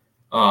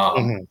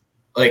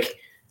 Like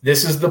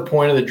this is the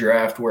point of the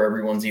draft where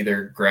everyone's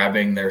either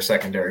grabbing their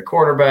secondary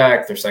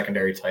quarterback, their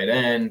secondary tight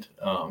end.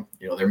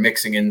 They're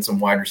mixing in some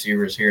wide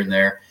receivers here and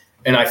there.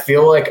 And I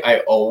feel like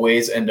I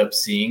always end up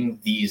seeing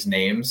these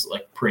names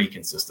like pretty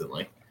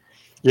consistently.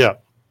 Yeah.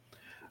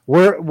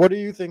 What are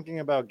you thinking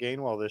about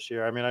Gainwell this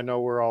year? I mean, I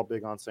know we're all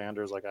big on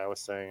Sanders, like I was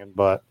saying,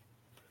 but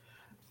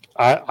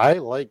I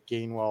like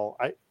Gainwell.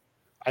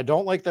 I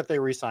don't like that they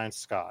re-signed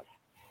Scott.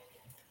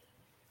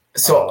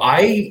 So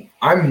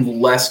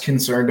I'm less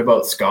concerned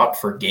about Scott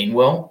for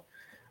Gainwell.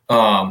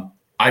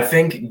 I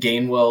think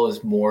Gainwell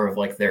is more of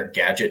like their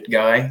gadget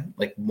guy,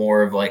 like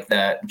more of like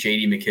that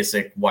J.D.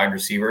 McKissick wide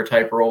receiver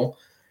type role.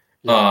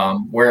 Yeah.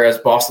 Whereas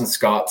Boston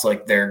Scott's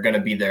like they're going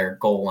to be their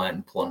goal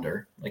line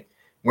plunder. Like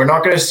we're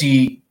not going to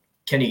see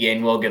Kenny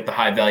Gainwell get the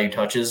high value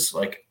touches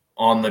like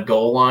on the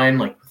goal line,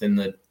 like within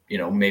the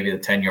maybe the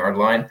 10-yard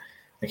line.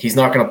 Like he's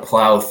not going to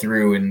plow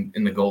through in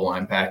the goal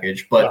line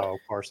package, but no, of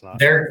course not.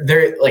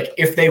 They're like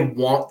if they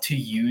want to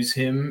use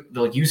him,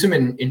 they'll use him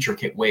in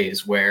intricate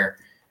ways where,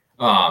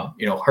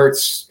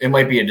 Hurts. It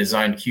might be a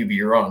designed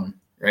QB run,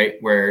 right,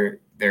 where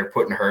they're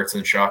putting Hurts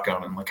in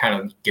shotgun and like kind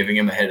of giving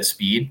him a head of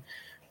speed,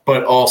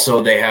 but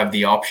also they have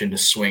the option to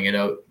swing it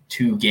out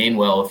to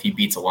Gainwell if he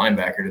beats a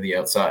linebacker to the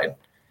outside.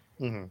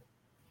 Mm-hmm.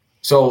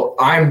 So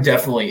I'm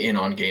definitely in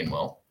on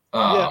Gainwell.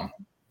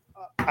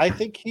 I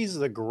think he's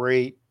the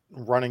great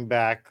running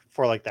back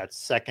for like that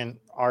second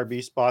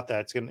RB spot.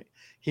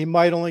 He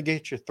might only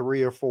get you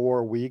 3 or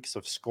 4 weeks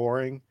of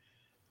scoring,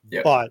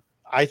 but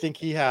I think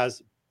he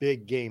has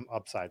big game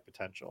upside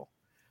potential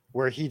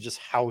where he just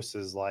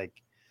houses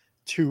like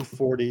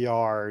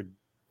 240-yard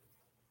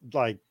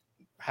like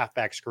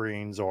halfback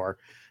screens or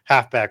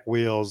halfback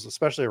wheels,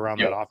 especially around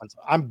that offense.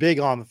 I'm big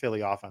on the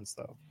Philly offense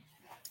though.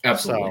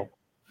 Absolutely. So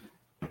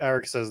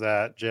Eric says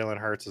that Jalen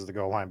Hurts is the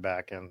goal line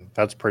back, and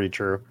that's pretty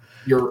true.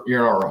 You're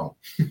not wrong.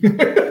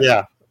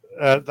 Yeah.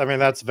 I mean,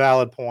 that's a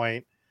valid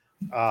point.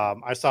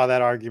 I saw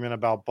that argument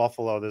about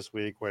Buffalo this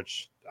week,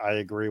 which I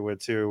agree with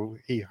too.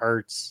 He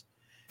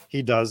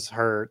does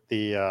hurt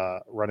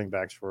the running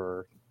backs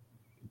for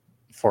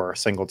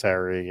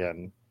Singletary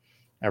and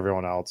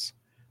everyone else,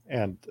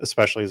 and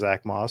especially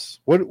Zach Moss.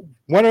 When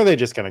are they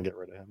just going to get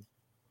rid of him?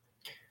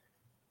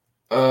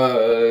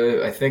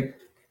 I think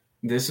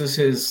this is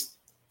his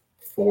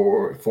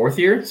fourth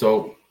year,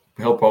 so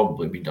he'll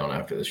probably be done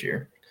after this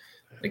year.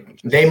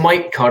 Like they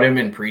might cut him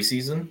in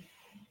preseason.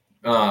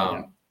 They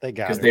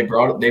got because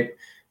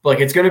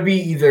it's going to be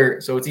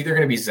either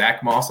going to be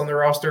Zach Moss on the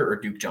roster or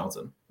Duke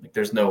Johnson. Like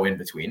there's no in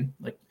between.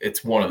 Like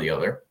it's one or the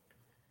other.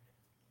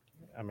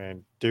 I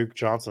mean, Duke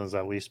Johnson has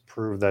at least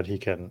proved that he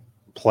can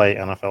play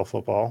NFL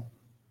football.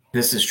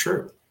 This is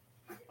true.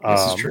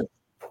 This is true.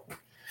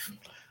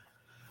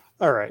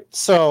 All right,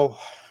 so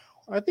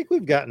I think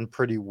we've gotten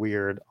pretty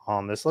weird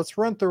on this. Let's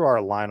run through our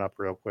lineup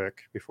real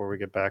quick before we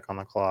get back on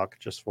the clock,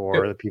 just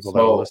for the people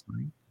that are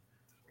listening.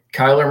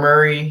 Kyler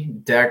Murray,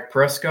 Dak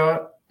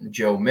Prescott,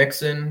 Joe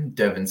Mixon,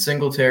 Devin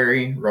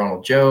Singletary,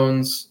 Ronald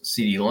Jones,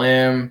 CeeDee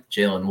Lamb,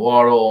 Jalen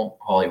Waddle,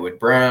 Hollywood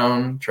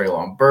Brown,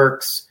 Treylon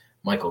Burks,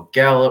 Michael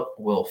Gallup,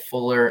 Will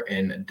Fuller,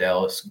 and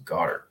Dallas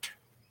Goedert.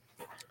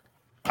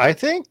 I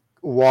think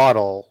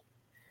Waddle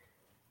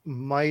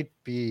might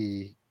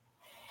be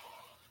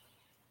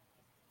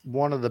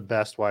one of the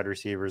best wide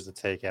receivers to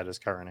take at his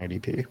current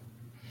ADP.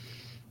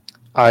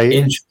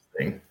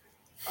 Interesting.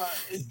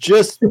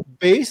 Just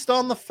based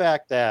on the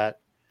fact that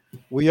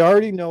we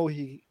already know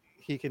he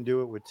can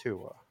do it with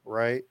Tua,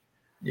 right?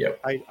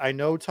 Yep. I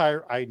know who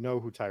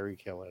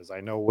Tyreek Hill is. I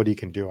know what he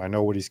can do. I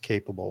know what he's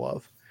capable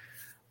of.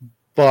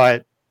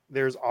 But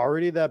there's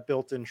already that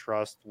built-in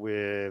trust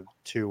with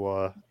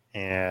Tua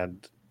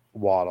and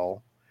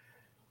Waddle.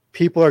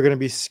 People are going to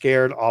be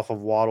scared off of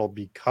Waddle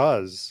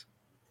because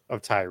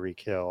of Tyreek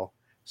Hill.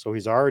 So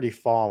he's already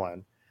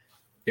fallen.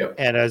 Yep.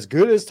 And as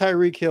good as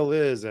Tyreek Hill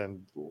is,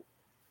 and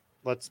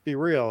let's be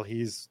real,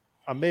 he's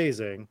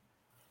amazing.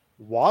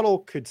 Waddle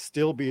could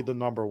still be the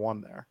number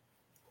one there.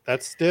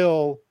 That's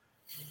still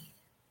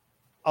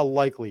a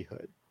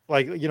likelihood.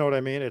 Like, you know what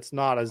I mean? It's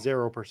not a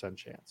 0%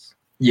 chance.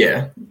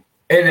 Yeah.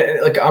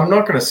 And like, I'm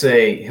not going to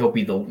say he'll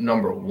be the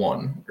number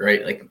one,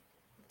 right? Like,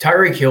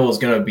 Tyreek Hill is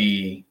going to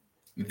be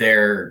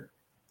their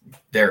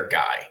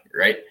guy,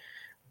 right?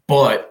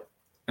 But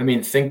I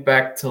mean, think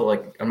back to,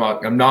 like,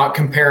 I'm not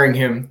comparing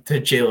him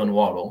to Jalen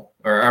Waddle,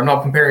 or I'm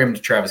not comparing him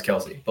to Travis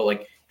Kelce, but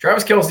like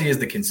Travis Kelce is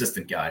the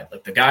consistent guy,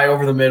 like the guy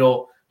over the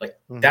middle. Like,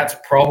 that's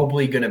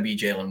probably going to be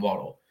Jalen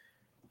Waddle.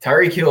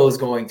 Tyreek Hill is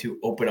going to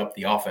open up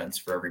the offense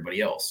for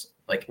everybody else.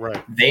 Like,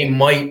 they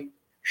might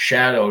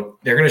they're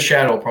going to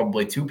shadow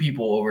probably two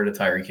people over to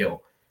Tyreek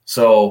Hill.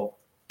 So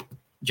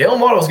Jalen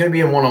Waddle is going to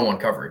be in one-on-one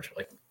coverage.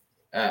 Like,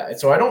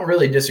 so I don't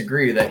really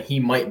disagree that he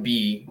might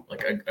be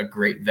like a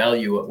great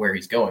value at where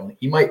he's going.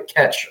 He might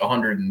catch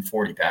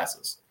 140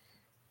 passes.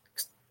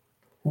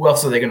 Who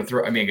else are they going to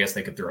throw? I mean, I guess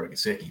they could throw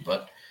Gesicki,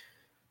 but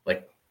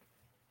like,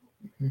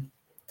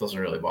 doesn't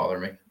really bother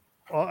me.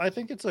 Well, I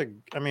think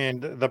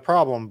the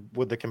problem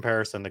with the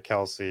comparison to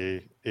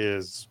Kelce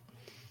is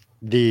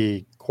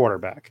the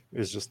quarterback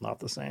is just not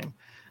the same.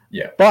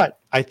 Yeah. But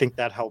I think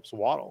that helps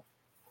Waddle,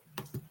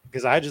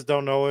 because I just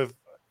don't know if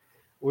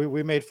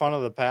we made fun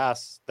of the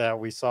pass that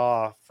we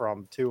saw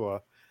from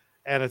Tua,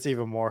 and it's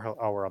even more.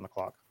 Oh, we're on the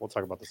clock. We'll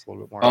talk about this a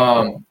little bit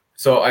more.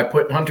 So I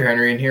put Hunter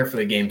Henry in here for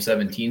the game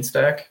 17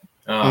 stack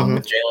with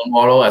Jalen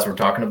Waddle as we're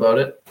talking about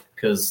it,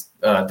 because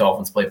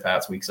Dolphins play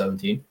Pats week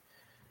 17.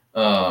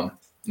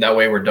 That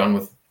way we're done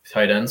with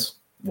tight ends.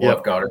 We'll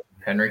have Goddard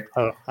and Henry.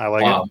 I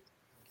like it.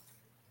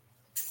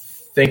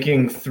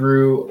 Thinking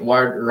through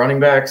wide running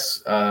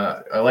backs,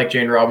 I like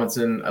Jane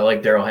Robinson. I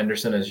like Darrell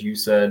Henderson, as you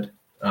said.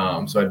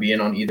 So I'd be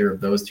in on either of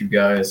those two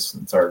guys.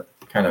 It's our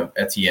kind of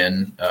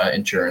Etienne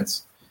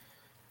insurance.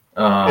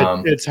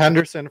 It's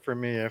Henderson for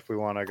me if we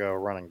want to go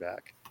running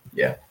back.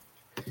 Yeah.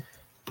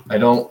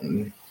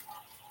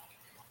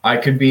 I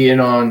could be in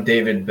on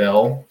David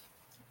Bell.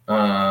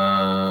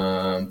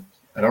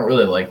 I don't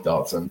really like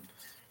Dotson.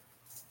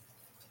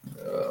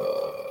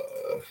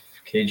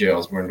 KJ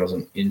Osborne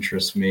doesn't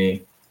interest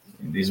me.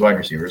 These wide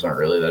receivers aren't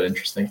really that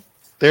interesting.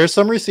 There's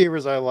some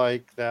receivers I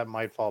like that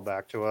might fall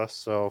back to us.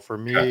 So for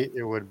me,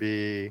 it would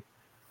be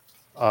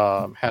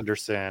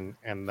Henderson.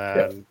 And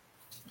then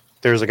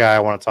there's a guy I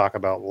want to talk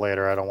about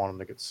later. I don't want him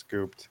to get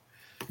scooped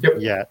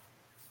yet.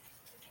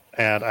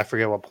 And I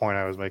forget what point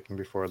I was making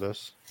before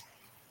this.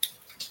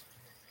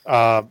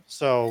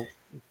 So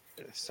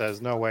it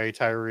says, no way,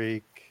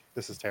 Tyreek.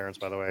 This is Terrence,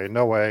 by the way.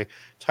 No way.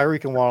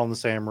 Tyreek and Waddle in the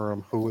same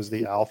room. Who was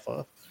the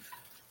alpha?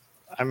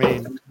 I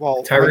mean,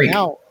 well,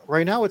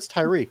 right now it's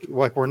Tyreek.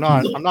 Like,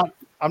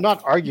 I'm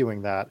not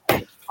arguing that.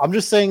 I'm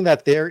just saying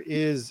that there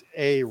is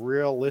a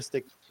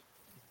realistic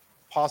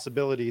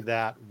possibility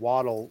that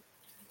Waddle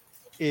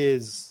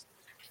is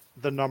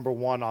the number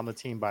one on the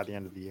team by the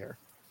end of the year.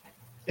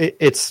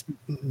 It's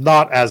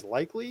not as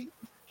likely.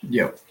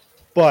 Yeah.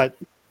 But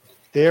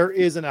there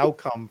is an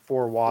outcome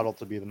for Waddle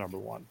to be the number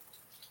one.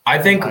 I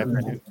think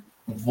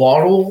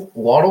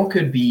Waddle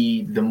could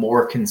be the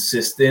more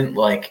consistent,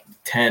 like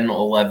 10,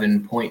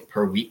 11 point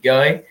per week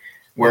guy,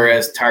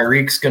 whereas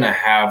Tyreek's going to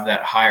have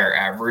that higher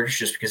average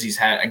just because he's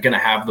going to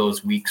have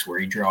those weeks where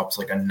he drops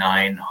like a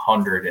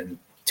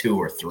 902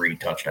 or 3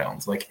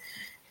 touchdowns. Like,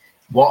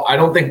 well, I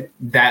don't think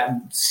that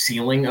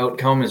ceiling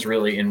outcome is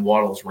really in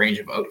Waddle's range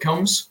of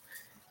outcomes,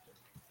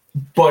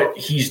 but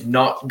he's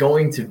not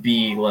going to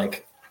be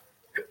like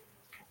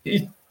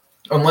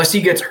unless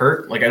he gets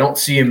hurt, like I don't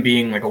see him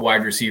being like a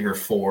wide receiver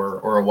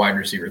 4 or a wide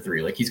receiver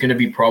 3. Like he's going to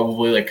be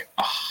probably like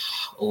a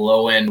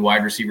low end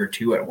wide receiver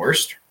 2 at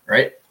worst,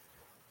 right?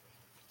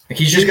 Like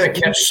he's just going to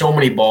catch so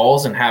many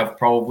balls and have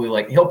probably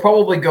like he'll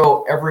probably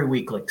go every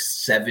week like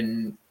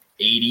 7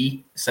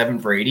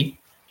 for 80.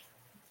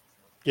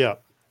 Yeah.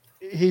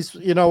 He's,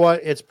 you know what?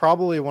 It's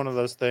probably one of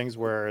those things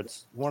where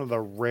it's one of the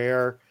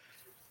rare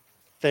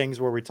things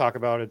where we talk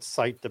about it's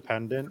site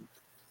dependent.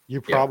 You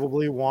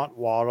probably want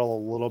Waddle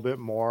a little bit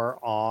more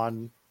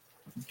on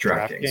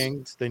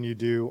DraftKings than you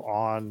do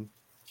on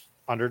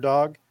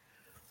Underdog,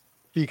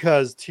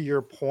 because to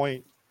your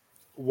point,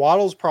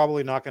 Waddle's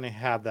probably not going to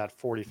have that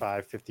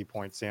 45, 50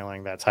 point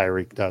ceiling that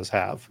Tyreek does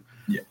have.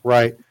 Yeah.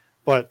 Right.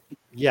 But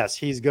yes,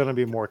 he's going to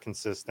be more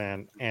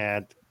consistent.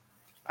 And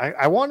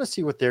I want to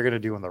see what they're going to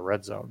do in the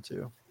red zone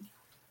too.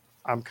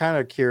 I'm kind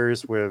of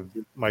curious with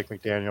Mike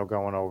McDaniel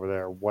going over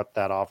there, what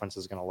that offense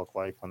is going to look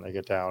like when they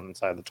get down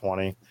inside the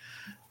 20.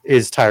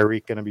 Is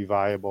Tyreek going to be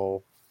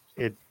viable?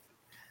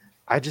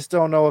 I just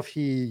don't know if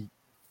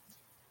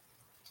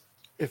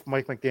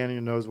Mike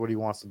McDaniel knows what he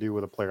wants to do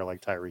with a player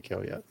like Tyreek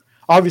Hill yet.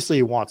 Obviously,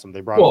 he wants him.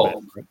 They brought him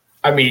in. Right?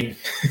 I mean,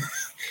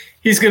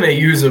 he's going to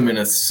use him in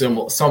a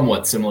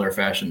somewhat similar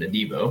fashion to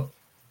Debo,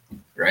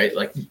 right?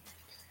 Like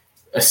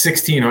a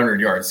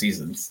 1,600-yard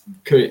season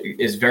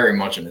is very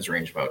much in his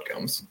range of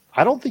outcomes.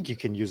 I don't think you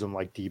can use him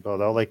like Debo,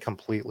 though, like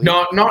completely.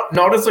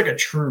 Not as like a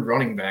true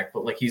running back,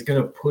 but like he's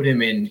going to put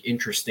him in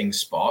interesting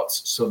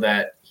spots so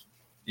that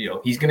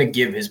he's going to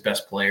give his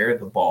best player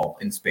the ball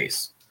in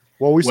space.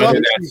 Well, whether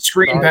that's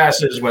screen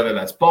passes, whether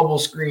that's bubble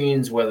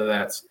screens, whether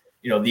that's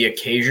the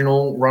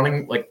occasional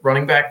running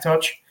back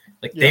touch.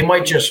 Like they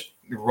might just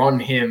run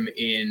him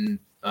in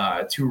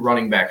 2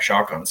 running back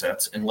shotgun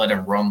sets and let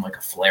him run like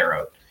a flare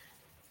out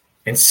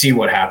and see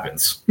what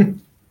happens.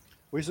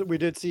 We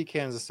did see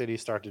Kansas City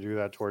start to do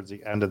that towards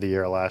the end of the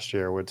year last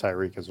year with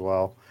Tyreek as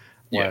well,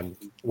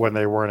 when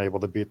they weren't able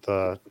to beat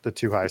the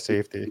too high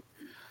safety,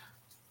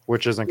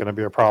 which isn't going to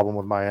be a problem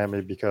with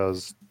Miami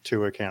because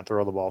Tua can't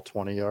throw the ball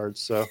 20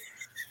 yards. So,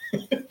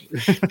 did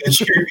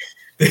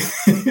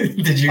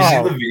you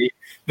see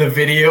the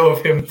video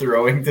of him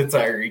throwing to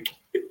Tyreek?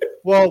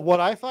 Well, what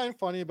I find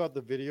funny about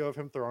the video of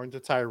him throwing to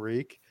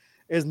Tyreek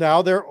is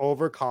now they're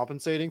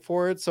overcompensating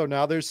for it. So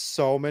now there's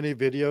so many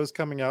videos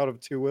coming out of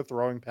Tua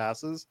throwing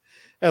passes.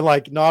 And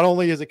like, not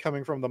only is it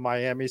coming from the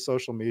Miami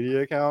social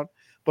media account,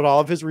 but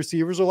all of his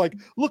receivers are like,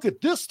 look at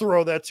this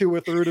throw that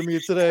Tua threw to me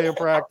today in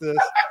practice.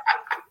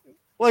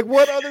 Like,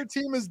 what other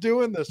team is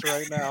doing this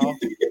right now?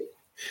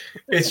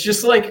 It's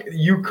just like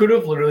you could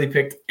have literally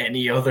picked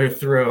any other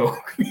throw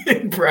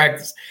in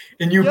practice,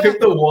 and you picked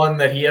the one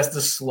that he has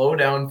to slow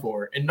down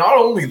for. And not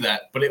only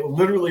that, but it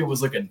literally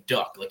was like a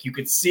duck. Like you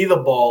could see the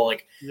ball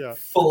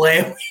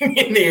flailing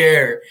in the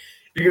air.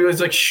 It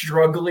was like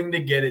struggling to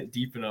get it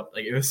deep enough.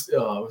 Like it was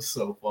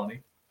so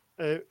funny.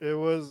 It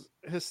was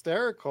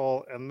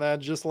hysterical, and then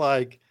just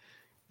like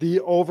the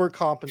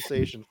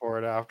overcompensation for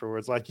it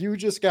afterwards. Like you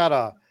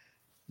gotta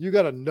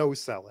no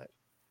sell it.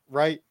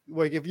 Right?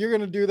 Like if you're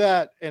going to do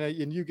that and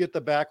you get the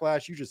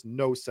backlash, you just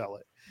no sell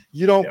it.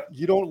 You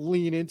don't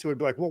lean into it and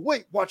be like, well,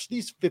 wait, watch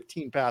these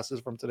 15 passes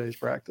from today's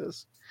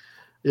practice.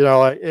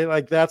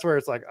 Like that's where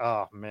it's like,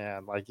 oh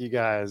man, like you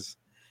guys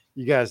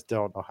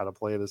don't know how to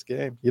play this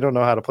game. You don't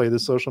know how to play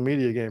this social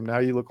media game. Now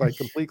you look like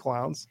complete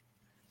clowns.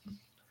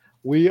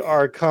 We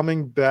are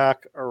coming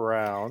back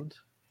around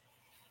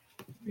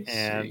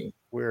and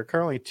we're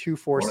currently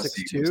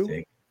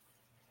 2-4-6-2.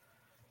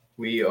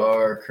 We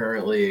are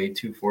currently a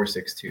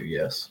 2-4-6-2,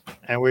 yes.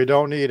 And we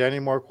don't need any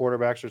more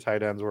quarterbacks or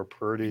tight ends. We're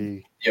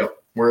pretty. Yep,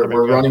 we're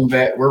running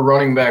back. We're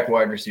running back,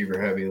 wide receiver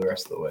heavy the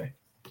rest of the way.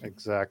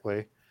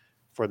 Exactly,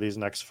 for these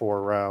next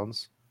 4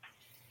 rounds.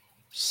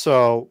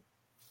 So,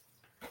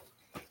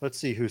 let's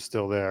see who's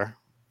still there.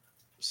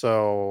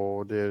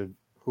 So, did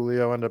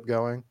Julio end up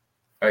going?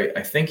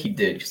 I think he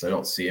did because I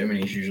don't see him, and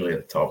he's usually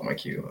at the top of my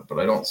queue. But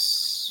I don't.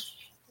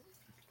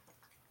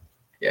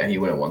 Yeah, he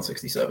went at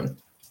 167.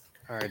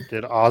 All right.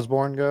 Did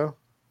Osborne go?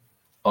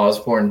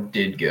 Osborne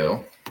did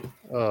go.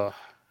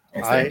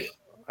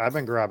 I've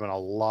been grabbing a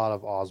lot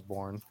of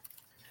Osborne.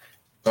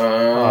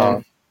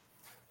 I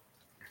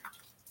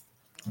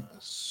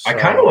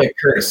kind of like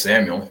Curtis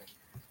Samuel.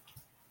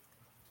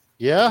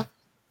 Yeah?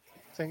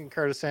 Thinking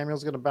Curtis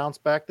Samuel's going to bounce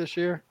back this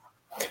year?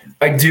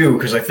 I do,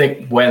 because I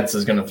think Wentz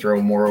is going to throw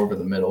more over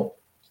the middle.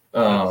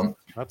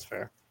 That's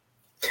fair.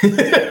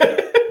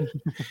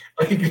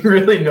 Like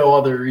really no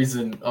other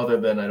reason other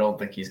than I don't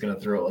think he's going to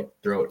throw it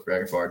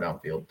very far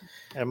downfield.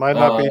 It might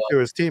not be to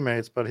his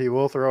teammates, but he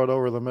will throw it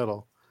over the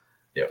middle.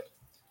 Yep.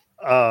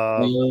 I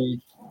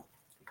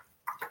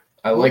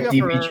like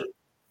DPJ.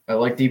 I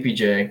like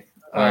DPJ.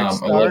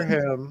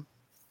 Him.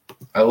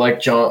 I like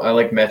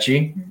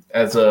Mechie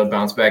as a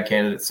bounce back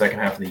candidate second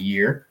half of the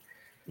year.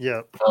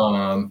 Yep.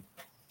 I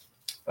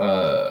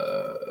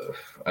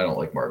don't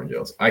like Marvin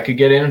Jones. I could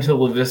get into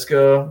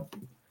LaVisca.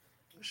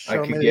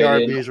 Show me the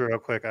RBs real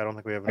quick. I don't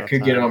think we have enough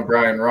time. Get on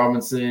Brian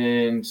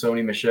Robinson,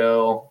 Sony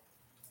Michel.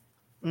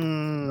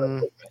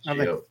 Oh,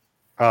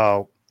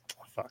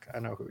 fuck. I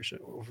know who we should.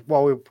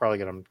 Well, we'll probably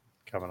get him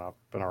coming up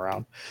and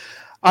around.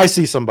 I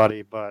see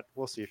somebody, but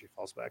we'll see if he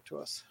falls back to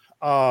us.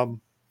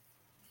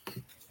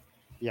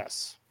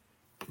 Yes.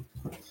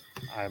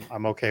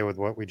 I'm okay with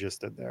what we just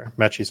did there.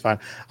 Mechie's fine.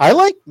 I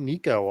like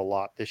Nico a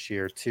lot this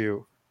year,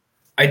 too.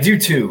 I do,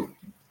 too.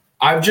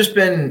 I've just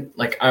been,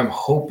 I'm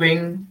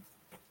hoping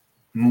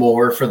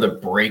more for the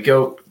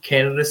breakout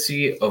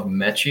candidacy of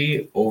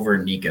Mechie over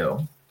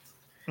Nico.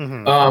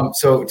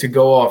 So to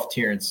go off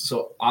Terrence,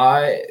 so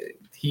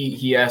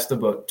he asked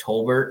about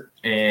Tolbert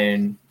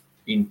and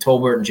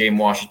James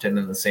Washington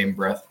in the same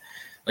breath.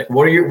 Like,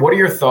 what are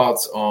your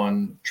thoughts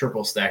on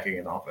triple stacking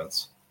in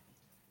offense?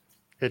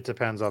 It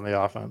depends on the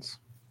offense.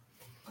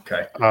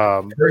 Okay.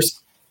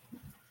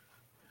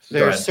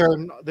 There's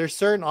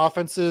certain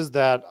offenses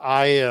that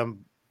I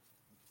am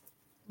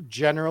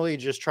generally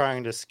just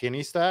trying to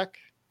skinny stack.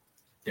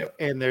 Yep.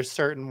 And there's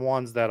certain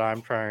ones that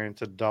I'm trying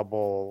to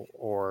double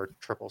or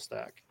triple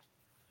stack.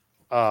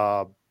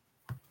 I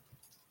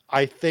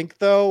think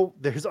though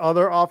there's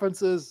other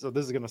offenses. So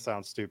this is going to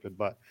sound stupid,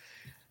 but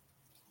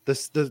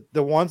the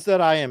ones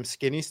that I am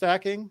skinny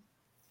stacking,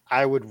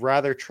 I would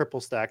rather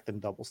triple stack than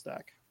double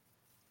stack.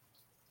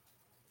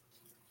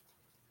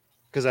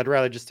 Because I'd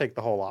rather just take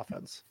the whole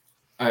offense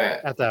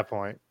at that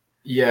point.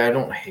 Yeah, I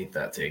don't hate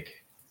that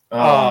take.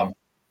 But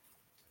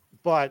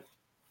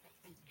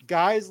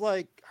guys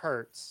like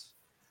Hurts,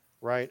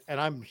 right? And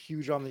I'm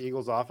huge on the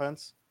Eagles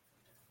offense.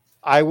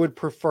 I would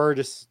prefer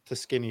to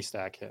skinny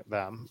stack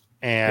them.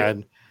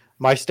 And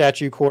my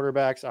statue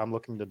quarterbacks, I'm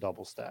looking to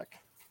double stack.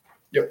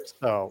 Yep.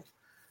 So,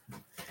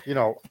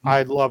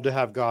 I'd love to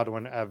have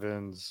Godwin,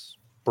 Evans,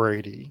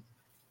 Brady.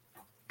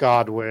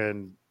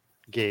 Godwin,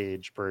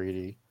 Gage,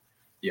 Brady.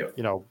 Yep.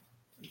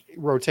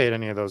 Rotate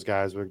any of those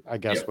guys, with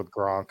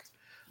Gronk.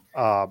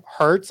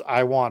 Hurts,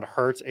 I want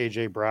Hurts,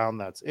 AJ Brown,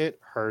 that's it.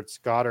 Hurts,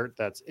 Goddard,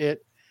 that's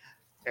it.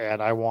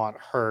 And I want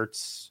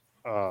Hurts,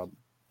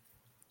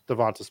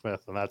 Devonta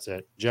Smith, and that's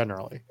it,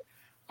 generally.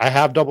 I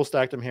have double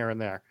stacked them here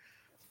and there.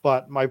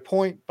 But my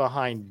point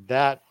behind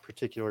that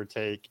particular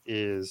take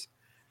is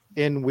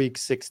in week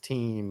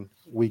 16,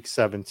 week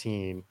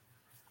 17,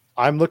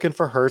 I'm looking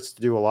for Hurts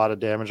to do a lot of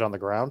damage on the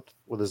ground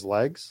with his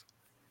legs.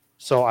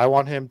 So I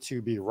want him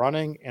to be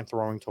running and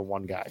throwing to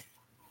one guy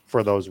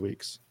for those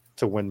weeks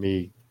to win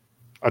me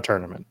a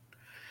tournament.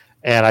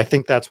 And I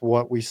think that's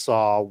what we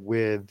saw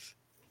with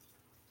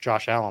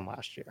Josh Allen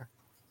last year.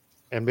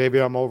 And maybe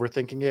I'm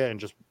overthinking it and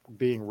just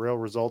being real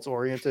results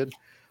oriented,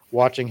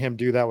 watching him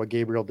do that with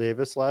Gabriel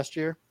Davis last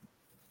year.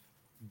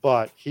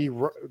 But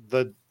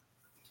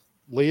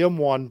Liam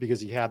won because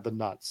he had the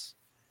nuts.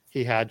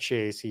 He had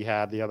Chase, he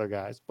had the other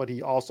guys, but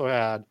he also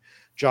had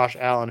Josh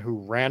Allen,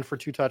 who ran for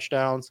 2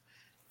 touchdowns.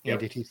 And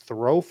did he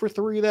throw for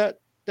 3 that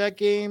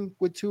game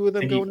with 2 of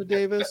them going to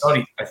Davis?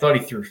 I thought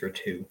he threw for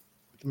 2.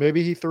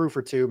 Maybe he threw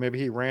for 2. Maybe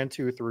he ran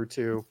 2 through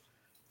 2.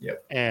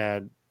 Yep.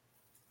 And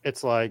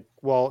it's like,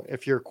 well,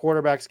 if your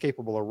quarterback's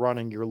capable of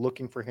running, you're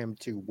looking for him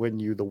to win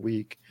you the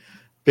week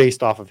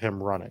based off of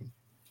him running.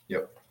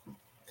 Yep.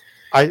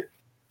 I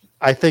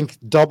think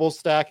double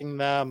stacking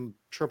them,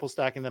 triple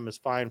stacking them is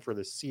fine for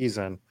the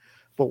season,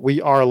 but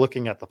we are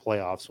looking at the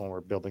playoffs when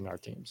we're building our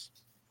teams.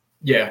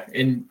 Yeah,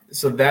 and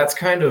so that's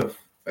kind of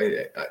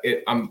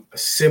I'm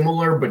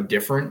similar but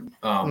different.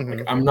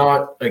 Like I'm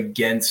not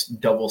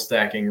against double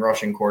stacking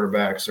rushing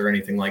quarterbacks or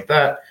anything like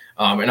that,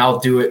 and I'll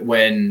do it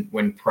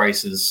when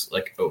price is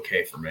like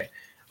okay for me.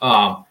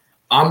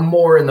 I'm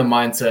more in the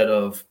mindset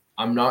of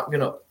I'm not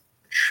gonna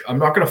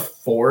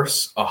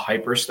force a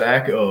hyper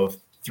stack of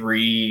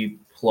 3+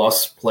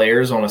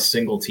 players on a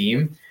single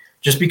team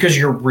just because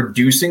you're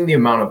reducing the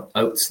amount of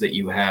outs that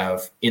you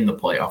have in the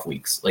playoff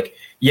weeks. Like,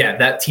 yeah,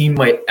 that team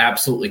might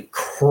absolutely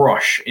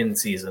crush in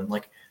season.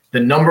 Like the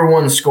number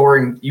one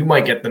scoring, you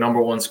might get the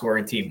number one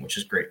scoring team, which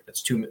is great.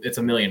 It's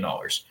 $1 million.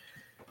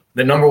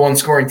 The number one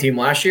scoring team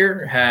last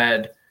year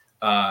had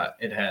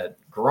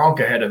Gronk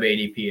ahead of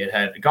ADP. It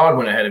had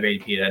Godwin ahead of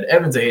ADP. It had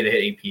Evans ahead of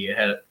ADP. It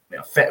had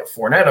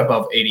Fournette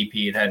above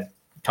ADP. It had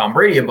Tom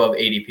Brady above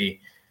ADP.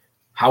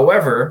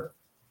 However,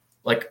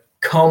 like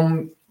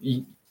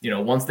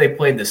once they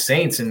played the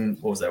Saints in,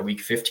 what was that,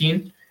 week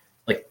 15?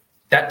 Like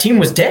that team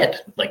was dead.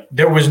 Like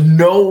there was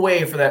no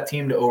way for that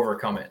team to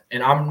overcome it.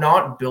 And I'm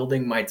not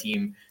building my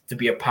team to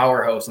be a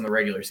powerhouse in the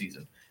regular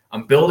season.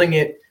 I'm building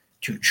it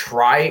to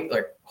try,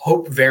 like,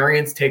 hope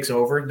variance takes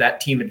over,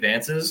 that team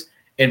advances,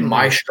 and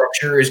my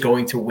structure is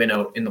going to win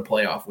out in the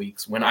playoff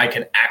weeks when I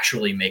can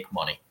actually make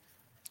money.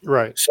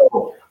 Right.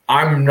 So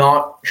I'm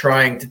not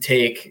trying to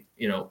take,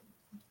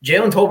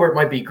 Jalen Tolbert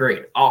might be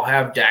great. I'll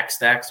have Dak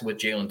stacks with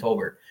Jalen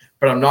Tolbert,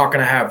 but I'm not going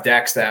to have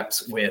Dak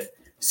stacks with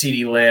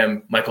CeeDee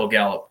Lamb, Michael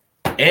Gallup,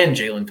 and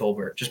Jalen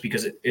Tolbert, just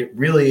because it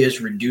really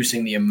is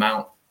reducing the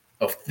amount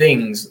of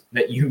things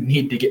that you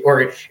need to get,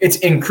 or it's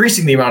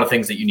increasing the amount of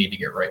things that you need to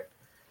get right.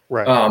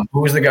 Right.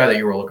 Who was the guy that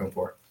you were looking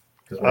for?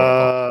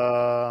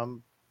 I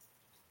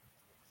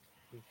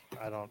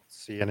don't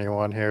see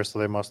anyone here, so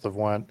they must have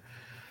went.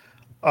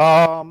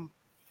 Sony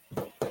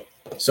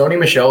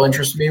Michel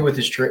interests me with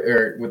his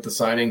with the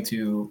signing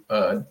to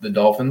the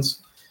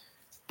Dolphins.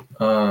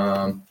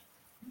 Let's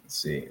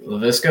see,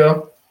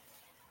 Laviska.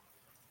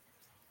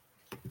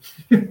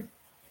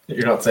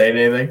 You're not saying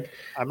anything?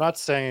 I'm not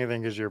saying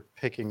anything because you're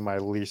picking my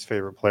least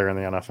favorite player in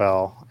the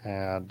NFL,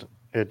 and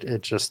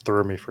it just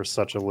threw me for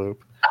such a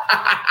loop.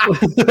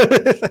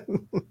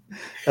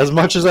 As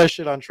much as I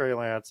shit on Trey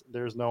Lance,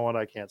 there's no one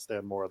I can't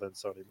stand more than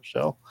Sony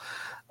Michel.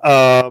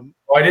 I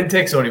didn't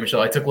take Sony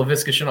Michel. I took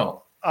Laviska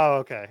Shenault. Oh,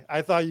 okay.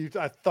 I thought you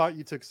took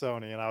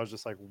Sony, and I was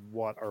just like,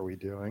 what are we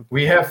doing?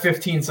 We have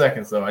 15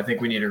 seconds, though. I think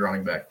we need a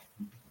running back.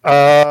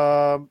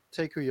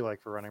 Take who you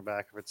like for running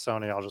back. If it's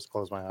Sony, I'll just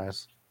close my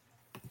eyes.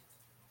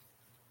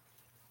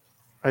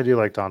 I do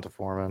like Donta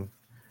Foreman.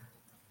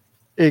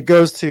 It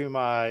goes to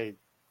my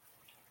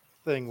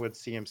thing with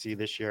CMC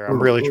this year.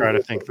 I'm really trying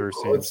to think through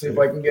CMC. Let's see if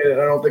I can get it.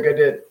 I don't think I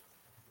did.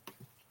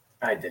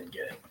 I didn't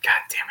get it. God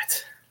damn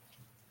it.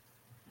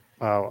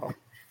 Oh, well.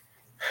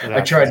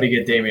 I tried to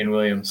get Damian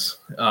Williams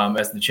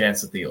as the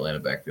chance at the Atlanta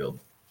backfield,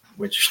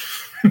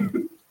 which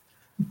it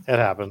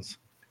happens.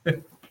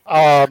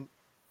 Where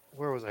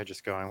was I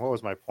just going? What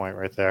was my point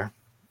right there?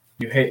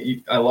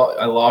 I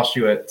lost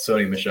you at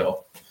Sony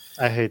Michel.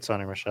 I hate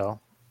Sony Michel.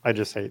 I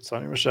just hate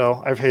Sony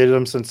Michel. I've hated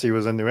him since he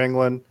was in New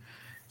England,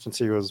 since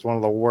he was one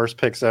of the worst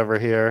picks ever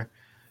here.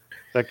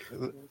 Like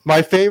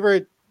my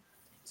favorite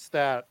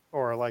stat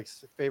or like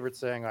favorite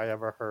saying I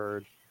ever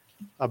heard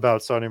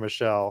about Sony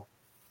Michel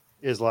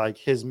is like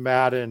his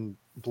Madden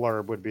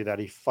blurb would be that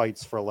he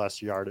fights for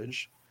less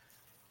yardage.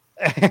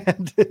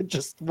 And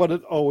just what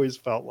it always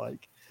felt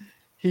like.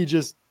 He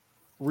just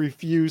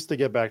refused to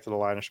get back to the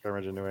line of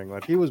scrimmage in New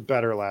England. He was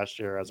better last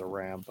year as a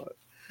Ram, but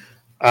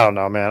I don't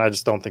know, man. I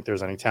just don't think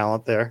there's any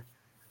talent there.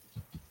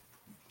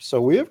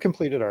 So we have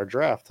completed our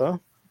draft, huh?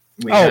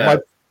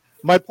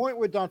 My point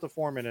with Donta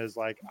Foreman is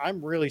like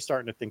I'm really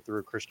starting to think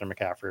through Christian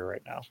McCaffrey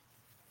right now.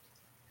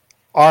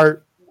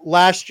 Our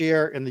last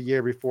year and the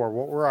year before,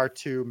 what were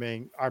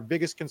our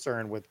biggest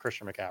concern with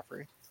Christian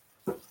McCaffrey?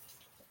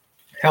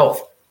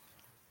 Health.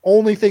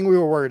 Only thing we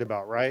were worried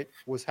about, right,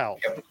 was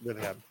health with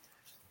him.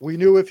 We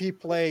knew if he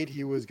played,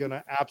 he was going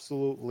to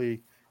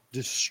absolutely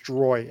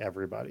destroy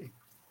everybody.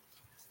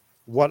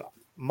 What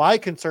my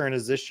concern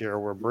is this year,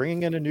 we're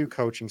bringing in a new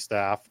coaching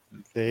staff.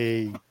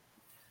 There's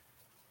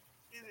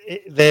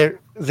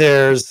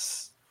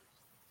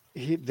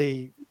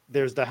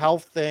the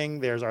health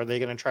thing. Are they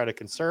going to try to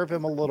conserve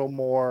him a little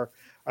more?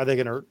 Are they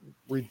going to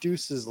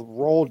reduce his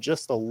role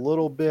just a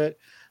little bit?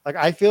 Like,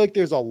 I feel like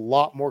there's a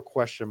lot more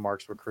question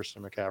marks with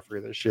Christian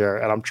McCaffrey this year,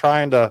 and I'm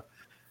trying to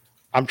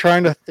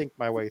think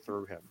my way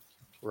through him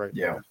right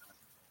now.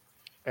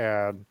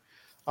 And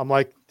I'm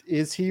like,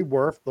 is he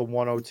worth the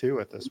 102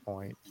 at this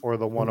point or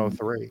the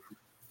 103?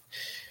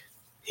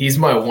 He's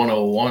my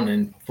 101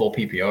 in full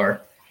PPR.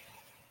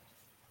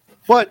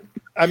 But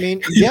I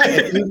mean, yeah,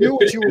 if you knew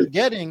what you were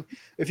getting,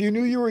 if you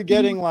knew you were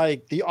getting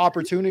like the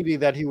opportunity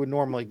that he would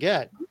normally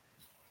get,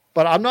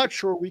 but I'm not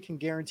sure we can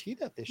guarantee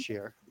that this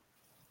year.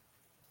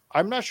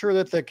 I'm not sure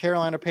that the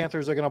Carolina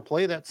Panthers are going to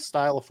play that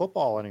style of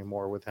football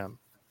anymore with him.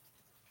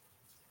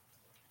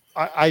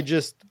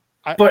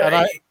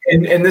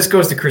 And this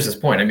goes to Chris's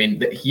point. I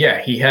mean,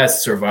 yeah, he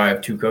has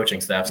survived two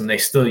coaching staffs, and they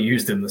still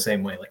used him the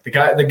same way. Like the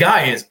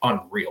guy is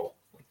unreal.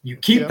 You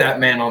keep that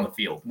man on the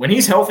field when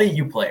he's healthy.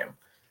 You play him.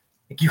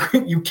 Like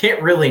you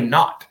can't really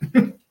not.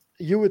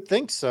 You would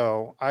think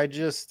so. I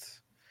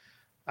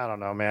don't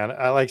know, man.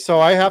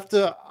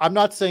 I'm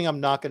not saying I'm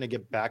not going to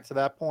get back to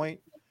that point.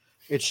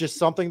 It's just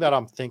something that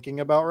I'm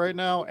thinking about right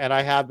now, and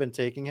I have been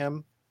taking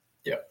him.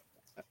 Yeah.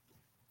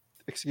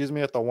 Excuse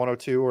me, at the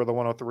 102 or the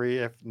 103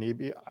 if need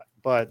be.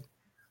 But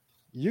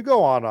you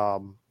go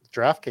on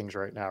DraftKings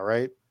right now,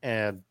 right?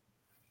 And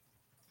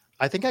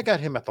I think I got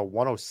him at the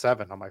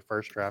 107 on my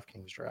first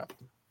DraftKings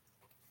draft.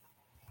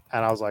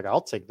 And I was like, I'll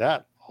take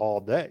that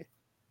all day.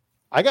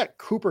 I got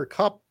Cooper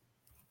Kupp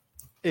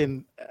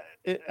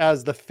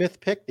as the 5th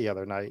pick the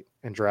other night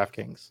in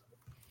DraftKings.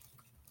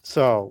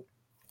 So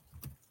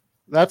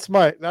that's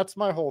my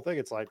whole thing.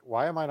 It's like,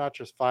 why am I not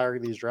just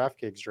firing these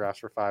DraftKings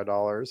drafts for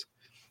 $5?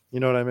 You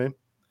know what I mean?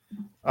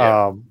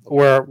 Yeah.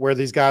 Where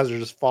these guys are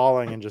just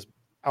falling and just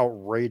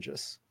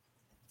outrageous.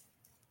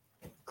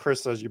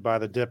 Chris says you buy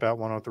the dip at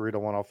 103 to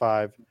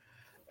 105.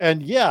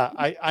 And yeah,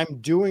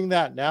 I'm doing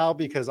that now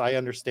because I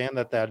understand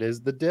that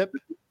is the dip.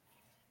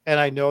 And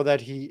I know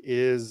that he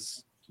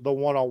is the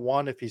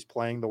 101 if he's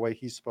playing the way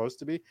he's supposed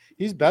to be.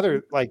 He's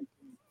better, like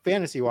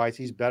fantasy-wise,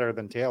 he's better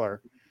than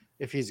Taylor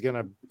if he's going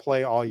to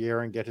play all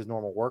year and get his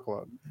normal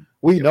workload.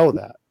 We know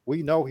that.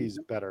 We know he's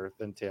better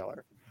than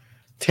Taylor.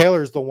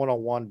 Taylor's the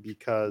 101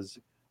 because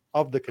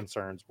of the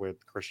concerns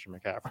with Christian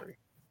McCaffrey.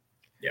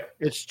 Yeah.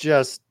 It's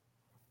just,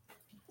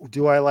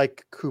 do I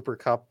like Cooper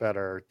Kupp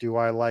better? Do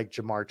I like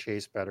Jamar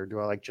Chase better? Do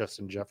I like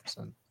Justin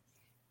Jefferson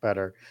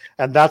better?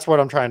 And that's what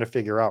I'm trying to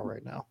figure out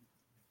right now.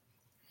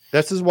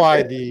 This is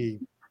why the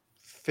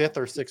 5th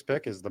or 6th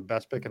pick is the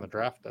best pick in the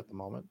draft at the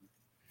moment.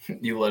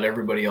 You let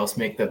everybody else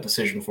make that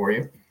decision for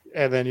you.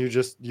 And then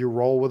you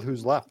roll with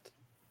who's left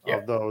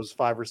of those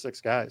 5 or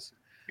 6 guys.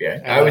 Yeah,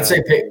 I would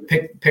say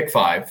pick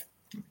 5.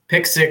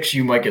 Pick 6,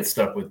 you might get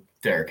stuck with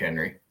Derrick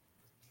Henry.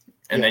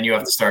 And then you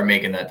have to start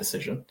making that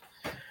decision.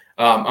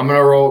 I'm going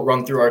to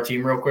run through our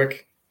team real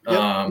quick.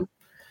 Yep.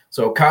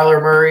 So Kyler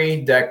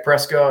Murray, Dak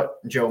Prescott,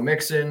 Joe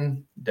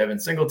Mixon, Devin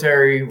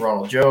Singletary,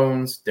 Ronald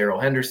Jones, Darrell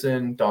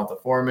Henderson, Donta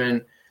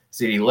Foreman,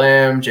 CeeDee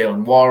Lamb,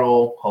 Jalen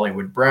Waddle,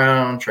 Hollywood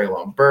Brown,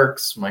 Treylon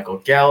Burks, Michael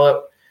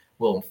Gallup,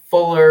 Will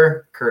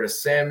Fuller,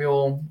 Curtis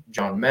Samuel,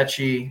 John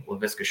Mechie,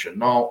 Laviska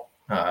Shenault,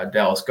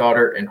 Dallas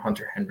Goedert, and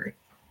Hunter Henry.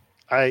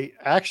 I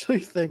actually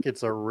think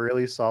it's a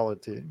really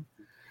solid team.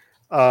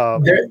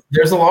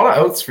 There's a lot of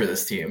outs for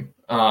this team.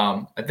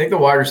 I think the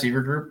wide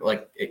receiver group,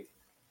 it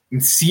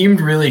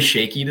seemed really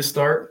shaky to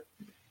start,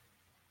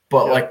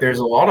 but there's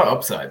a lot of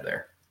upside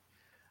there.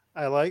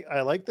 I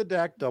like the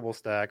Dak double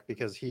stack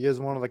because he is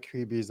one of the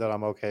QBs that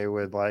I'm okay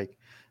with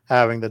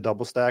having the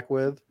double stack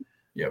with.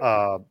 Yep.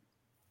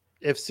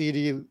 If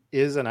CD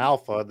is an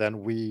alpha,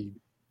 then we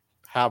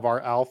have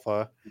our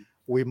alpha.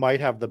 We might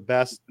have the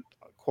best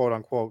quote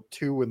unquote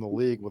 2 in the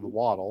league with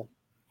Waddle.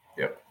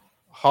 Yep.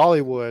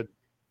 Hollywood,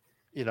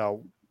 we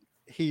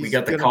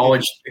got the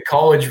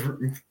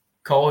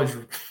college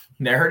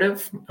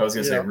narrative. I was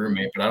gonna say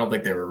roommate, but I don't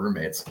think they were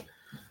roommates.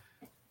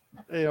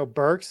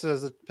 Burks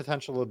has the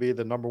potential to be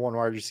the number 1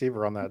 wide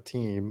receiver on that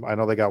team. I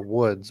know they got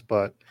Woods,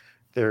 but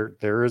there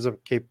is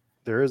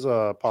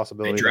a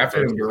possibility. They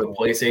drafted him to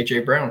replace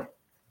AJ Brown.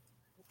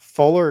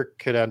 Fuller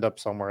could end up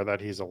somewhere that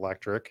he's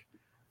electric.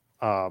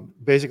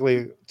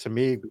 Basically, to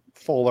me,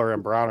 Fuller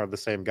and Brown are the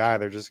same guy.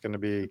 They're just going to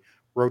be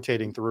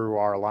rotating through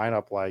our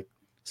lineup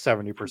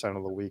 70%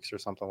 of the weeks or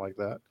something like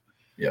that.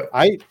 Yeah,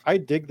 I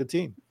dig the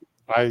team.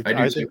 I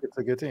think it's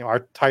a good team.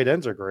 Our tight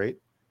ends are great.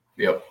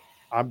 Yep.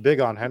 I'm big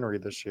on Henry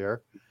this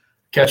year.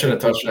 Catching a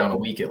touchdown a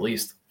week at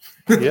least.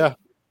 Yeah.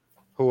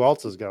 Who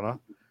else is gonna?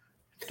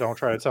 Don't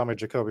try to tell me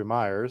Jacoby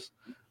Myers.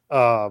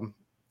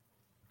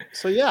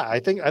 So yeah, I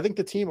think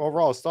the team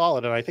overall is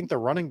solid, and I think the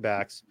running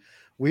backs,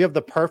 we have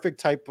the perfect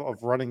type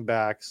of running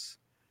backs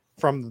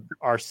from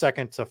our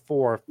second to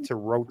fourth to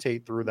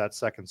rotate through that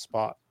second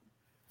spot.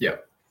 Yeah.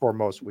 For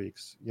most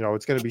weeks,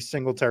 it's going to be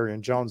Singletary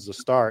and Jones to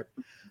start,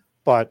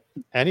 but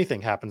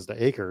anything happens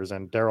to Akers,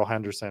 and Darrell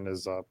Henderson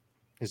is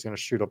he's going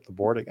to shoot up the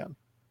board again.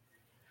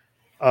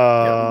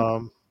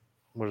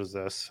 What is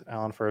this?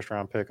 Allen first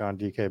round pick on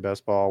DK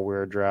Best Ball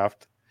Weird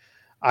Draft.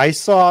 I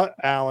saw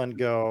Allen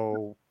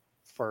go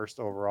first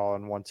overall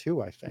in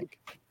 1-2, I think,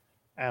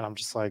 and I'm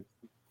just like,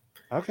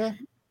 okay,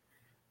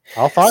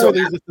 I'll fire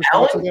these.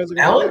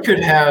 Allen could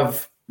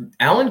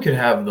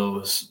have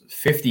those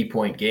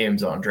 50-point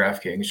games on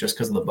DraftKings just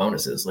because of the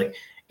bonuses.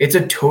 It's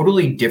a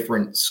totally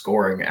different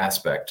scoring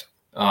aspect.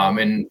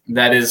 And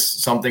that is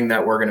something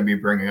that we're going to be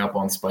bringing up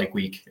on Spike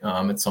Week.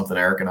 It's something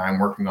Eric and I am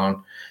working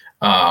on.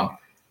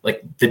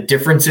 The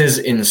differences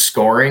in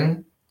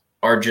scoring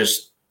are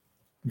just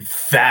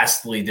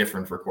vastly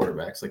different for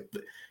quarterbacks.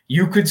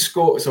 You could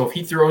score. So if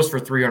he throws for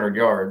 300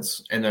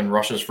 yards and then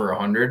rushes for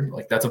 100,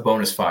 that's a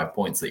bonus 5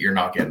 points that you're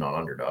not getting on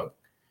underdog.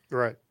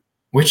 Right.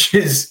 Which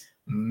is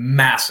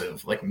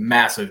massive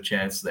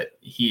chance that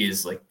he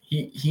is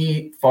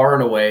he far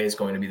and away is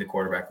going to be the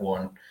quarterback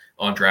 1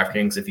 on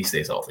DraftKings if he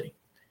stays healthy.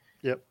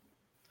 Yep.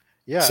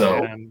 Yeah.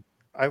 So, and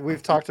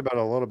we've talked about it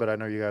a little bit. I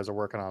know you guys are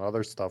working on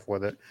other stuff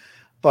with it,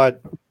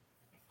 but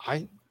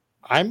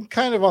I'm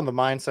kind of on the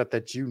mindset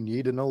that you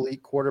need an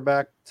elite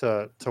quarterback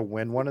to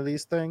win one of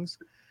these things.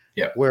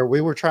 Yeah. Where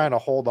we were trying to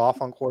hold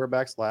off on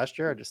quarterbacks last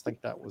year. I just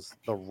think that was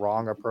the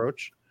wrong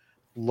approach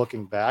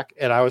looking back.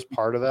 And I was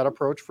part of that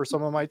approach for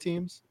some of my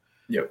teams.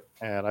 Yep.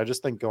 And I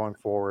just think going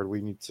forward, we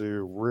need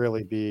to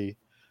really be,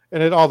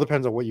 and it all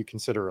depends on what you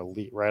consider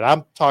elite, right?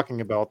 I'm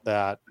talking about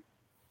that.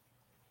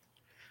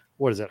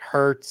 What is it?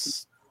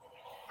 Hurts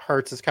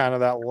is kind of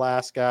that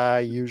last guy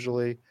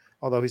usually,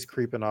 although he's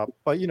creeping up.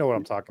 But you know what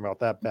I'm talking about,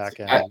 that back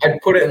end.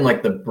 I'd put it in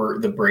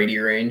the Brady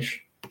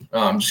range,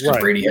 just because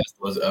Brady has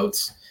those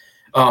outs.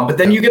 But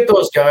then you get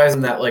those guys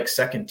in that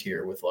second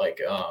tier with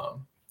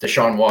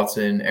Deshaun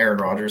Watson, Aaron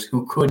Rodgers,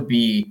 who could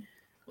be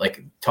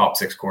top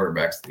 6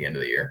 quarterbacks at the end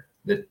of the year.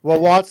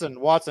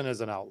 Watson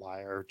is an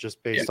outlier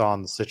just based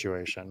on the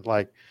situation.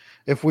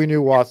 If we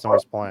knew Watson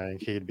was playing,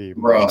 he'd be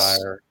much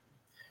higher.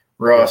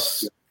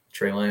 Russ,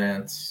 Trey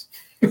Lance.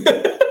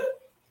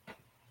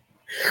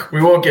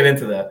 We won't get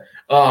into that.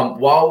 I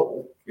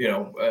want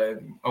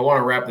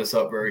to wrap this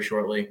up very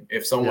shortly.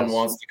 If someone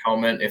wants to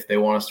comment, if they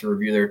want us to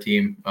review their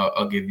team,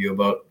 I'll give you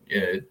about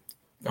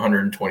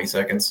 120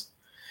 seconds.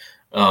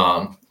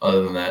 Other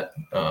than that,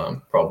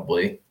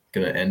 probably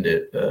going to end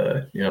it,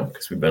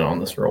 because we've been on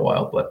this for a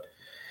while. But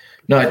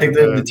no, I think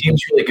the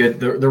team's really good.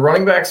 The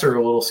running backs are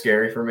a little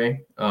scary for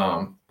me,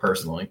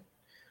 personally.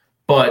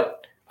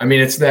 But, I mean,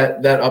 it's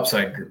that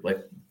upside group.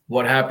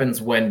 What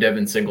happens when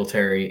Devin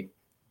Singletary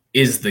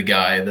is the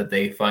guy that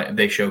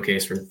they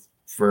showcase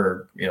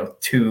for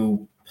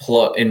 2+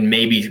 and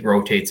maybe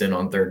rotates in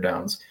on third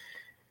downs?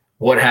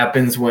 What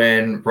happens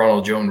when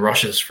Ronald Jones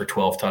rushes for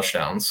 12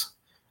 touchdowns?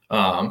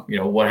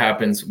 What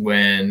happens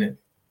when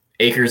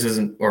Akers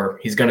isn't, or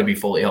he's going to be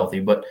fully healthy,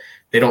 but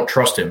they don't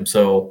trust him,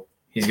 so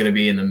he's going to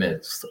be in the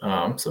midst.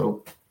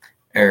 So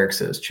Eric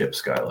says Chip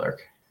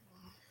Skylark.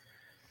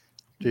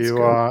 Do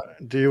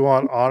you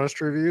want honest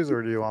reviews,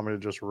 or do you want me to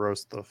just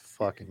roast the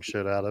fucking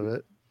shit out of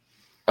it?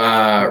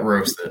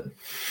 Roast it.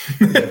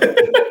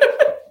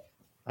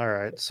 All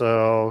right,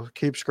 so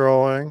keep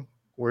scrolling.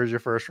 Where's your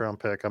first round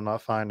pick? I'm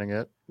not finding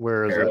it.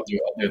 Where is it? I'll do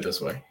it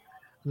this way.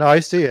 No,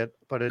 I see it,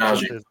 but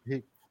Najee.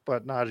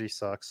 Najee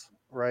sucks.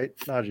 right?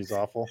 Najee's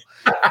awful.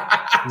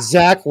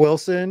 Zach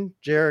Wilson,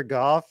 Jared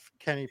Goff,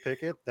 Kenny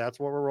Pickett. That's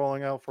what we're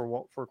rolling out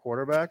for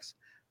quarterbacks.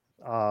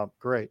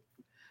 Great.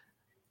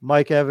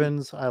 Mike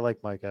Evans. I like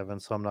Mike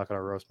Evans, so I'm not going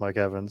to roast Mike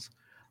Evans.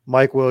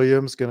 Mike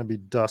Williams going to be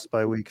dust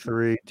by week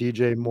 3.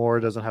 DJ Moore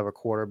doesn't have a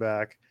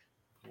quarterback.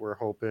 We're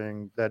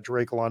hoping that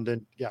Drake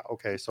London. Yeah,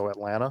 okay. So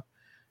Atlanta.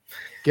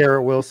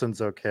 Garrett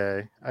Wilson's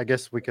okay. I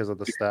guess because of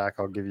the stack,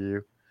 I'll give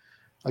you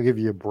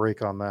a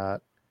break on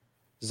that.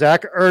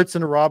 Zach Ertz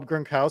and Rob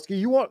Gronkowski.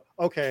 You want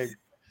okay?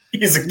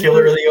 He's a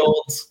killer of the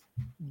olds.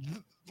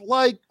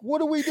 Like,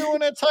 what are we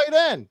doing at tight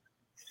end?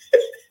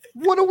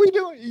 What are we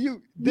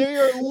doing? They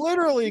are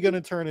literally going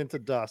to turn into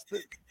dust.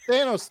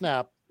 Thanos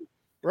snap,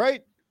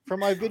 right? From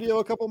my video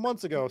a couple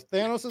months ago,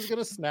 Thanos is going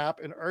to snap,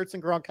 and Ertz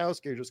and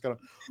Gronkowski are just going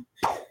to.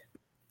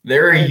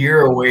 They're a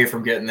year away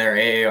from getting their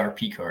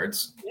AARP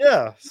cards.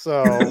 Yeah,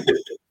 so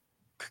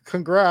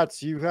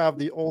congrats. You have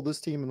the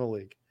oldest team in the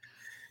league.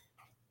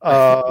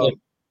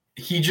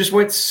 He just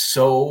went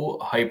so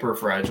hyper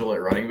fragile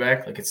at running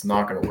back. Like, it's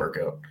not going to work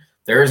out.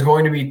 There's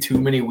going to be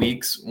too many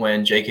weeks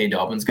when J.K.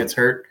 Dobbins gets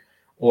hurt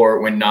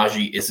or when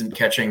Najee isn't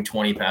catching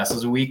 20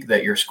 passes a week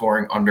that you're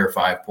scoring under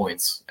 5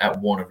 points at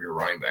one of your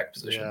running back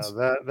positions.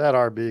 Yeah, that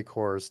RB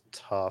core is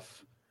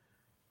tough.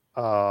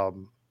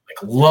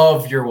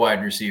 Love your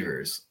wide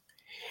receivers.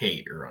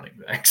 Hate your running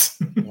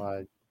backs.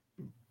 I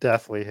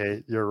definitely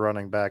hate your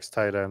running backs,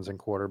 tight ends, and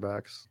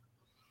quarterbacks.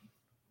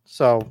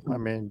 So, I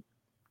mean,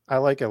 I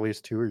like at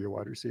least 2 of your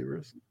wide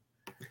receivers.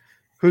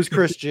 Who's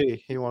Chris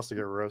G? He wants to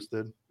get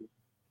roasted.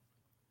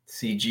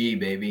 CG,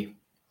 baby.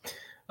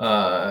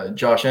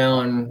 Josh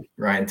Allen,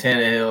 Ryan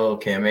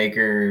Tannehill, Cam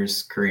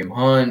Akers, Kareem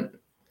Hunt,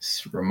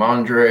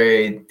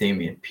 Ramondre,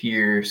 Damian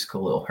Pierce,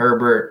 Khalil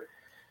Herbert,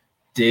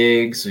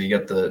 Diggs. So he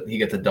got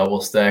the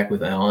double stack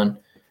with Allen.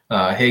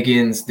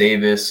 Higgins,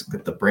 Davis,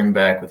 get the bring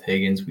back with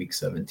Higgins week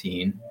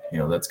 17.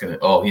 That's going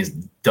to – he's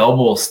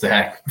double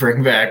stack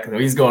bring back.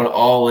 He's going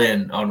all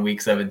in on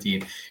week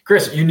 17.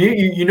 Chris, you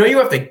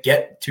have to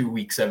get to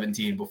week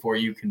 17 before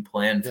you can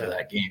plan for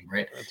that game,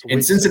 right?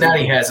 And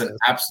Cincinnati has an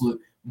absolute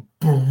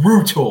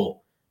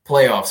brutal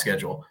playoff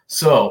schedule.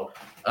 So,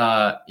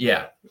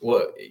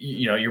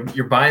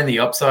 you're buying the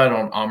upside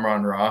on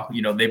Amon-Ra.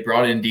 They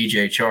brought in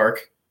DJ Chark.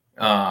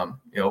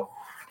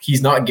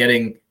 He's not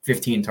getting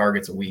 15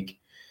 targets a week.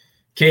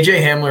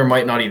 KJ Hamler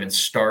might not even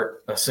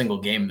start a single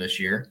game this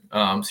year.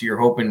 So you're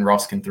hoping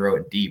Russ can throw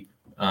it deep.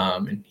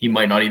 And he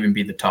might not even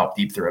be the top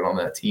deep threat on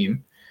that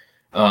team.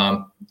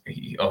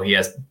 He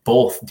has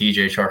both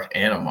DJ Chark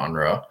and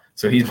Amon-Ra.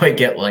 So he might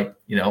get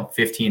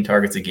 15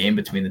 targets a game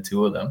between the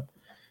two of them.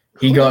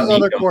 Who's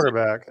another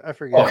quarterback? I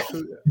forget.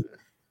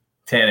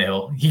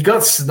 Tannehill. He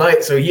got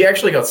sniped. So he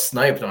actually got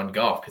sniped on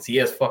Goff because he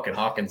has fucking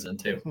Hawkinson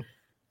too.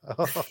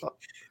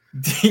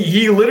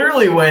 He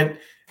literally went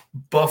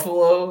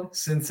Buffalo,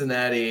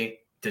 Cincinnati,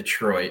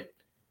 Detroit,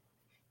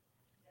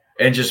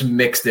 and just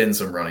mixed in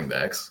some running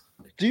backs.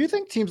 Do you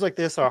think teams like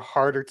this are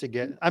harder to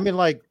get? I mean,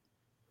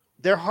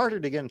 they're harder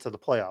to get into the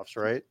playoffs,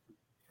 right?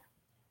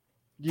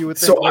 You would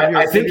think. So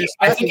I think it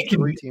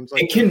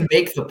can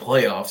make the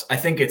playoffs. I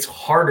think it's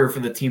harder for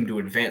the team to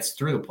advance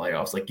through the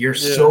playoffs. You're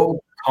so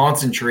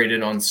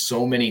concentrated on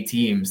so many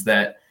teams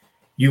that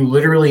you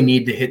literally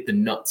need to hit the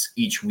nuts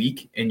each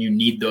week, and you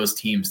need those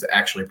teams to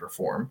actually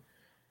perform.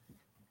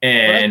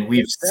 And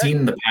we've seen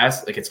in the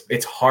past,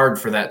 it's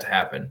hard for that to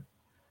happen.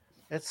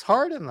 It's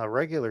hard in the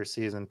regular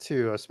season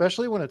too,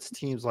 especially when it's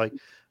teams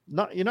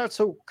you're not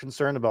so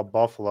concerned about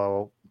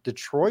Buffalo.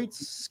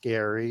 Detroit's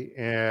scary,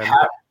 and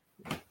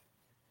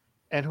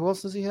who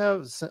else does he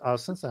have?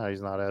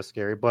 Cincinnati's not as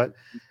scary, but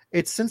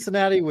it's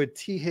Cincinnati with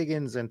T.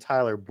 Higgins and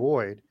Tyler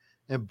Boyd,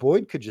 and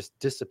Boyd could just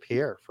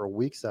disappear for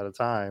weeks at a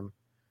time.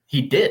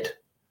 He did.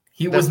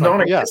 He was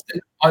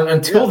non-existent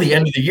until the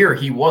end of the year.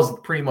 He was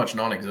pretty much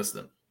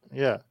non-existent.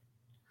 Yeah,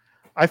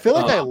 I feel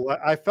like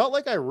I felt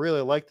like I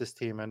really like this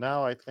team, and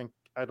now I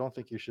don't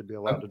think you should be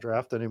allowed to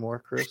draft anymore,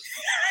 Chris.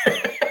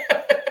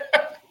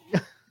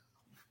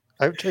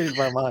 I've changed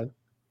my mind.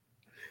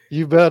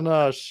 You've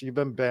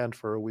been banned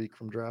for a week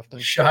from drafting.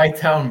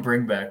 Chi-Town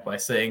bring back by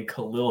saying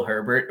Khalil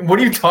Herbert. What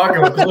are you talking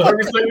about? Khalil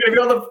Herbert's not going to be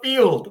on the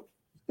field.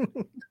 All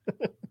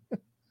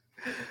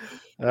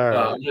right.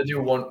 I'm going to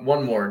do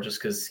one more just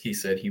because he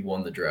said he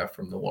won the draft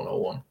from the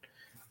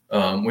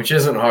 101, which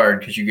isn't hard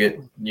because you get,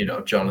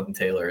 Jonathan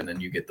Taylor and then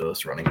you get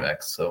those running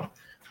backs. So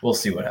we'll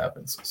see what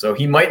happens. So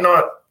he might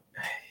not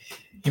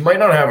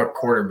have a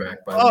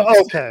quarterback by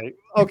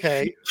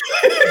okay.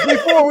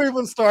 Before we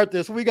even start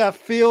this, we got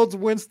Fields,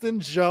 Winston,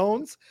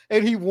 Jones,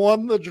 and he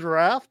won the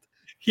draft.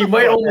 He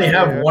might only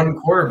have one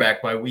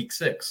quarterback by week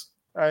 6.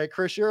 All right,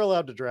 Chris, you're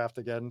allowed to draft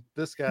again.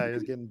 This guy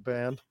is getting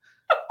banned.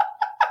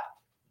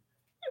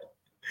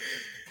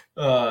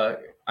 Love.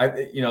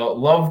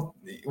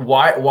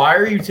 Why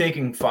are you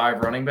taking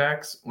 5 running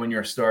backs when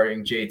you're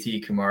starting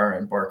JT, Kamara,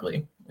 and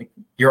Barkley?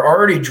 You're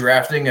already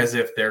drafting as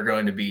if they're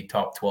going to be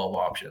top 12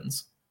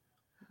 options.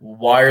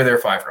 Why are there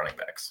 5 running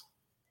backs?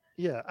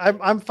 Yeah,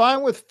 I'm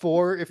fine with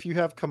 4 if you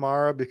have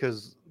Kamara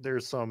because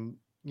there's some,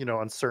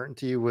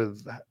 uncertainty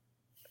with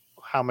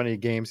how many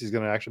games he's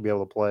going to actually be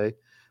able to play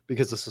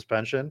because of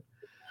suspension.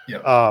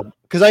 Yeah.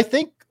 Because I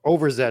think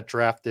Overzet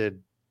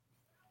drafted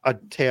a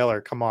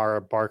Taylor,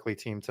 Kamara, Barkley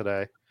team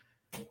today,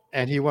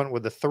 and he went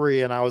with the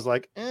 3, and I was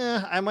like,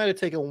 I might have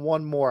taken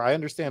one more. I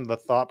understand the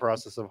thought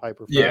process of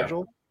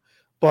hyperfragile,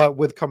 but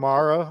with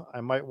Kamara,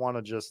 I might want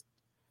to just,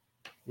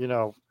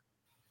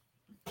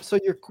 so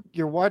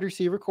your wide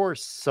receiver core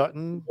is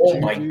Sutton,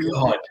 Juju,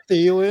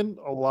 Thielen,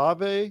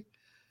 Olave.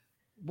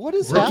 What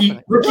is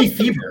happening? Rookie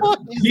fever.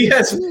 He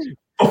has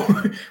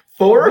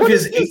 4 of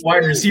his 8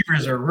 wide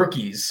receivers are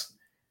rookies.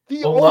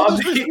 The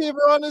oldest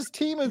receiver on his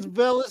team is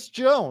Velus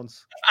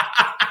Jones.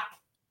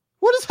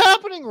 What is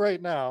happening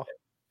right now?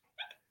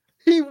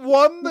 He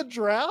won the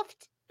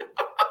draft?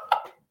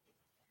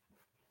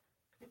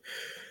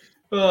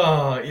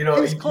 Oh,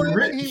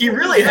 he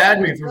really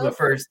had me from the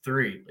first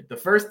 3. Like the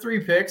first 3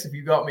 picks, if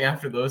you got me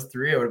after those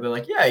 3, I would have been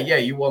like, yeah,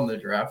 you won the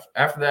draft.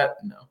 After that,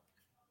 no.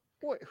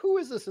 Wait, who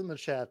is this in the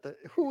chat?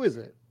 Who is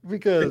it?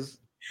 Because,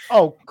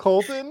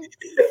 Colton?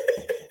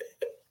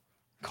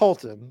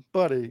 Colton,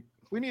 buddy,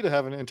 we need to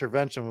have an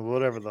intervention with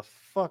whatever the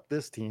fuck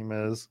this team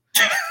is.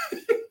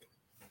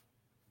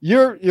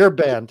 You're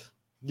banned.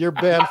 You're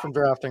banned from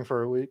drafting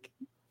for a week.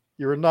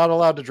 You are not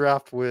allowed to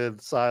draft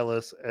with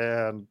Silas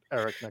and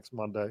Eric next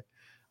Monday.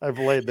 I've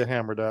laid the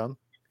hammer down.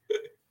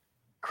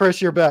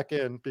 Chris, you're back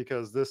in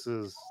because this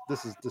is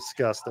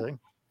disgusting.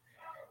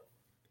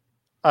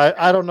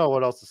 I don't know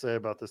what else to say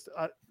about this.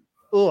 I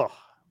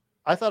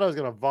thought I was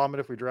going to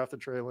vomit if we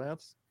drafted Trey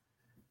Lance.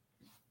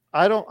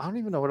 I don't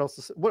even know what else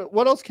to say.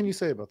 What else can you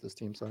say about this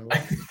team, Silas?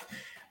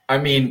 I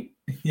mean,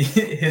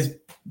 his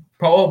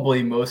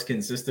probably most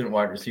consistent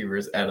wide receiver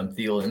is Adam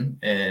Thielen,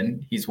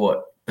 and he's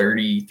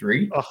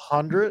 33?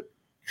 100?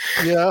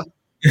 Yeah.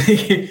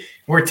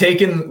 We're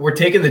taking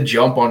the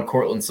jump on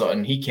Cortland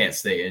Sutton. He can't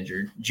stay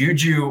injured.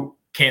 Juju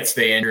can't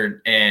stay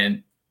injured,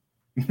 and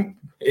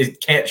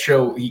it can't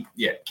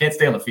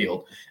stay on the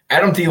field.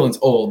 Adam Thielen's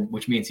old,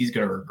 which means he's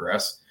going to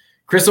regress.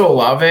 Chris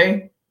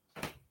Olave,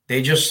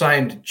 they just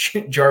signed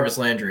Jarvis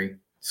Landry,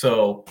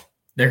 so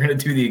they're going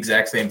to do the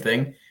exact same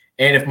thing.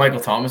 And if Michael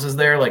Thomas is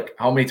there, like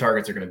how many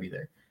targets are going to be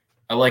there?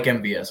 I like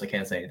MVS. I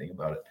can't say anything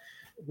about it.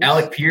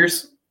 Alec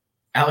Pierce.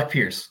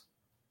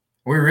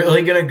 We're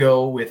really going to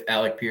go with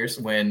Alec Pierce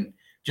when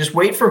just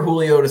wait for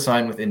Julio to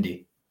sign with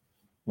Indy.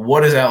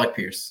 What is Alec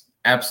Pierce?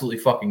 Absolutely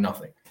fucking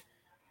nothing.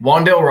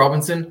 Wan'Dale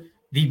Robinson,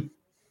 the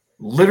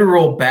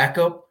literal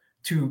backup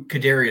to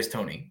Kadarius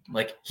Toney.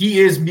 Like he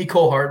is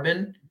Mecole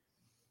Hardman.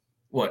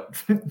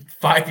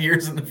 5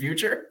 years in the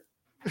future?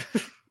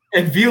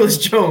 And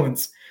Velus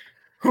Jones,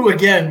 who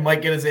again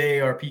might get his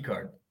AARP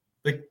card.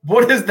 Like,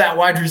 what is that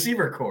wide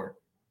receiver core?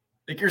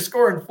 Like, you're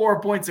scoring 4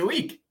 points a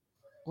week.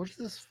 What is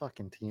this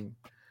fucking team?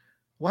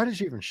 Why did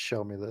you even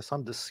show me this?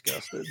 I'm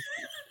disgusted.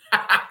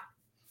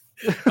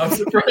 I'm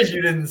surprised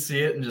you didn't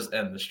see it and just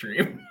end the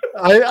stream.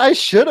 I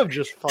should have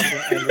just fucking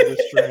ended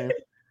the stream.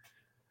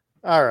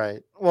 All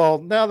right. Well,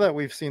 now that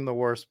we've seen the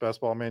worst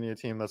Best Ball Mania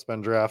team that's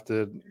been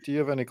drafted, do you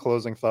have any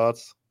closing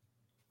thoughts?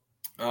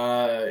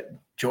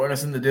 Join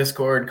us in the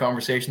Discord.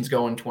 Conversations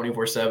going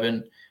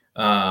 24/7.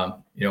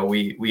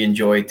 We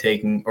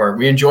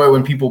enjoy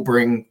when people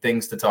bring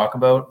things to talk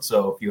about.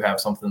 So if you have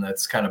something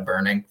that's kind of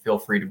burning, feel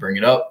free to bring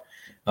it up.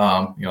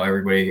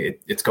 Everybody,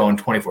 it's going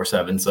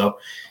 24/7. So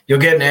you'll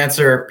get an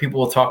answer.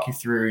 People will talk you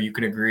through. You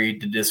can agree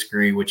to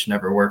disagree, which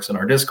never works in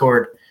our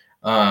Discord.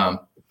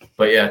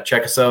 But yeah,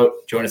 check us out.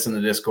 Join us in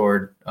the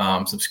Discord.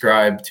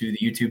 Subscribe to the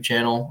YouTube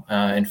channel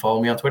and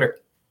follow me on Twitter.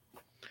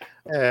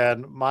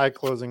 And my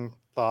closing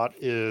thought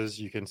is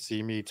you can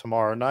see me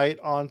tomorrow night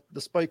on the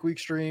Spike Week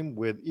stream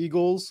with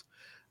Eagles.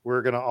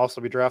 We're going to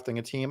also be drafting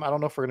a team. I don't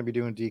know if we're going to be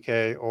doing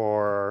DK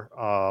or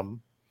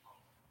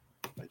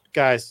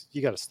guys,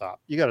 you got to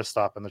stop. You got to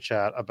stop in the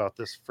chat about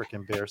this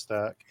freaking bear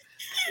stack.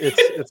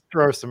 It's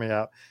grossing me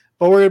out.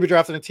 But we're going to be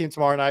drafting a team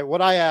tomorrow night.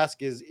 What I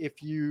ask is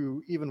if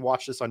you even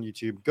watch this on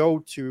YouTube, go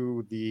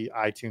to the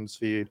iTunes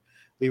feed,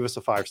 leave us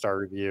a 5-star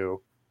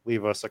review,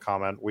 leave us a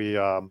comment.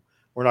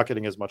 We're not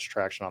getting as much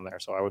traction on there,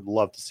 so I would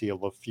love to see a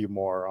few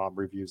more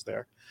reviews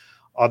there.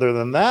 Other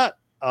than that,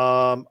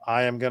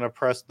 I am going to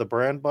press the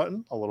brand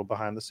button a little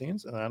behind the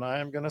scenes, and then I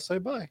am going to say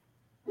bye.